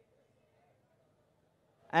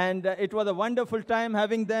 And it was a wonderful time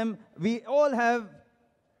having them. We all have,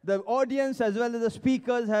 the audience as well as the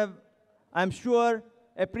speakers have, I'm sure,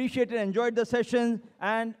 appreciated, enjoyed the sessions,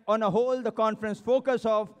 and on a whole, the conference focus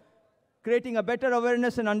of creating a better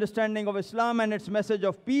awareness and understanding of Islam and its message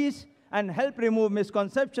of peace and help remove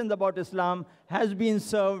misconceptions about Islam has been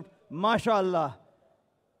served, mashallah.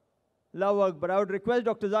 Allahu Akbar. I would request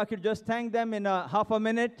Dr. Zakir just thank them in a half a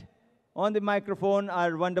minute. On the microphone,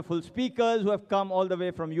 our wonderful speakers who have come all the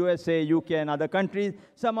way from USA, UK, and other countries.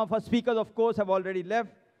 Some of our speakers, of course, have already left.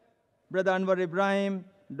 Brother Anwar Ibrahim,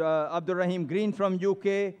 Abdul Rahim Green from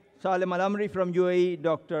UK, Salim Al-Amri from UAE,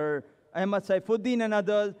 Dr. Ahmad Saifuddin and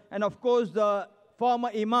others, and of course the former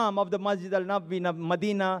Imam of the Masjid Al-Nabawi,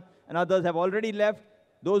 Medina, and others have already left.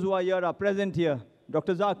 Those who are here are present here.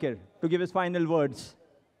 Dr. Zakir, to give his final words.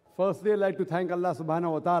 Firstly, I'd like to thank Allah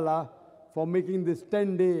subhanahu wa ta'ala for making this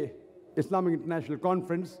 10-day Islamic International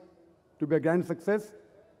Conference to be a grand success.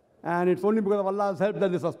 And it's only because of Allah's help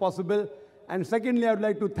that this was possible. And secondly, I would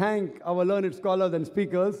like to thank our learned scholars and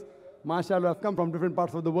speakers, mashallah, who have come from different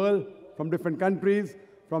parts of the world, from different countries,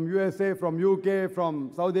 from USA, from UK,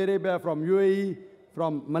 from Saudi Arabia, from UAE,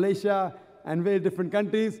 from Malaysia, and various different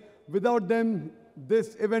countries. Without them,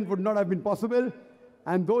 this event would not have been possible.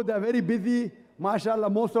 And though they are very busy, mashallah,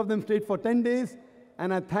 most of them stayed for 10 days.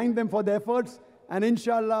 And I thank them for their efforts. And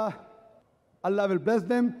inshallah, Allah will bless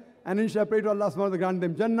them. And inshallah, pray to Allah subhanahu wa ta'ala to grant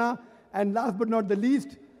them Jannah. And last but not the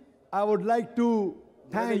least, I would like to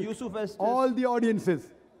thank all the audiences.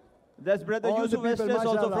 That's Brother Yusuf Estes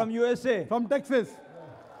also from USA. From Texas.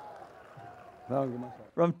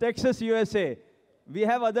 From Texas, USA. We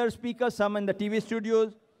have other speakers, some in the TV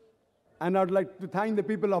studios. And I would like to thank the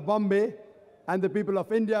people of Bombay and the people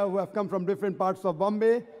of India who have come from different parts of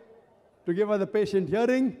Bombay to give us a patient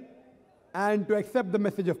hearing and to accept the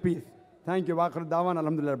message of peace. Thank you. Wa akhir da'wan,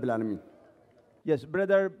 alhamdulillah rabbil alameen. Yes,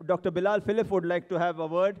 Brother Dr. Bilal Philip would like to have a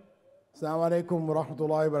word. Assalamu alaikum wa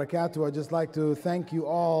rahmatullahi wa barakatuh. I'd just like to thank you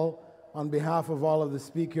all on behalf of all of the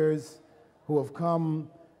speakers who have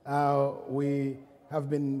come. We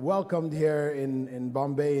have been welcomed here in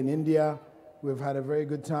Bombay, in India. We've had a very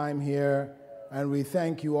good time here. And we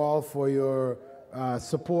thank you all for your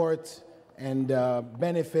support and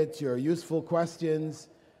benefit, your useful questions.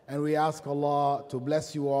 And we ask Allah to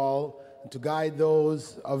bless you all, and to guide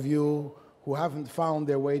those of you who haven't found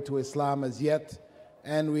their way to Islam as yet.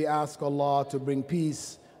 And we ask Allah to bring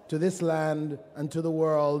peace to this land and to the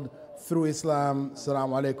world through Islam.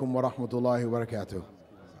 Assalamu alaikum wa rahmatullahi wa barakatuh.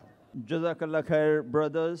 Jazakallah khair,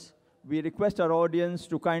 brothers. We request our audience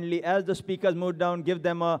to kindly, as the speakers move down, give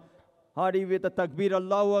them a hearty with a takbir,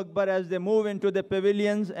 Allahu Akbar, as they move into the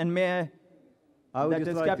pavilions. And may that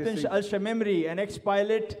is Captain Al-Shamemri, an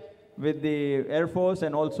ex-pilot with the Air Force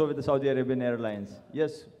and also with the Saudi Arabian Airlines.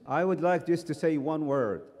 Yes. I would like just to say one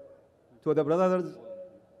word to the brothers.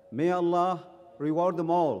 May Allah reward them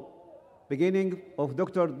all, beginning of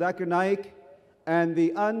Dr. Zakir Naik and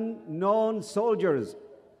the unknown soldiers,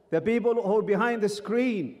 the people who are behind the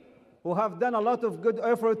screen, who have done a lot of good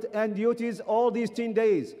effort and duties all these 10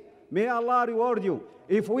 days. May Allah reward you.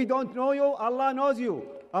 If we don't know you, Allah knows you.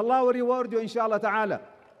 Allah will reward you, inshallah ta'ala.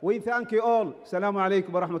 We thank you all. Assalamu alaikum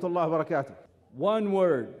wa rahmatullahi wa barakatuh. One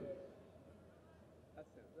word.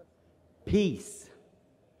 Peace.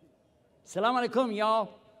 Assalamu alaikum,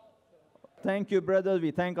 y'all. Thank you, brothers. We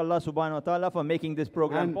thank Allah subhanahu wa ta'ala for making this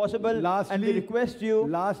program possible. Lastly, and we request you.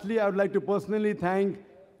 Lastly, I would like to personally thank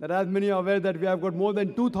that, as many are aware, that we have got more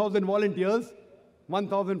than 2,000 volunteers,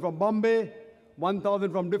 1,000 from Bombay,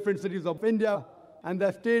 1,000 from different cities of India, and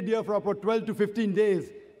they stayed here for about 12 to 15 days.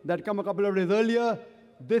 That come a couple of days earlier.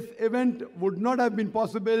 This event would not have been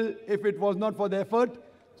possible if it was not for their effort.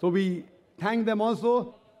 So we thank them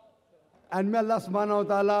also. And may Allah subhanahu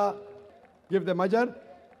wa ta'ala give them ajr,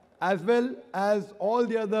 as well as all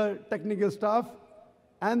the other technical staff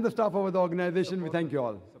and the staff of the organization. We thank you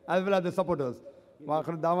all, as well as the supporters. Wa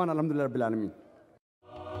akhir da'wan, alhamdulillah rabbil alameen.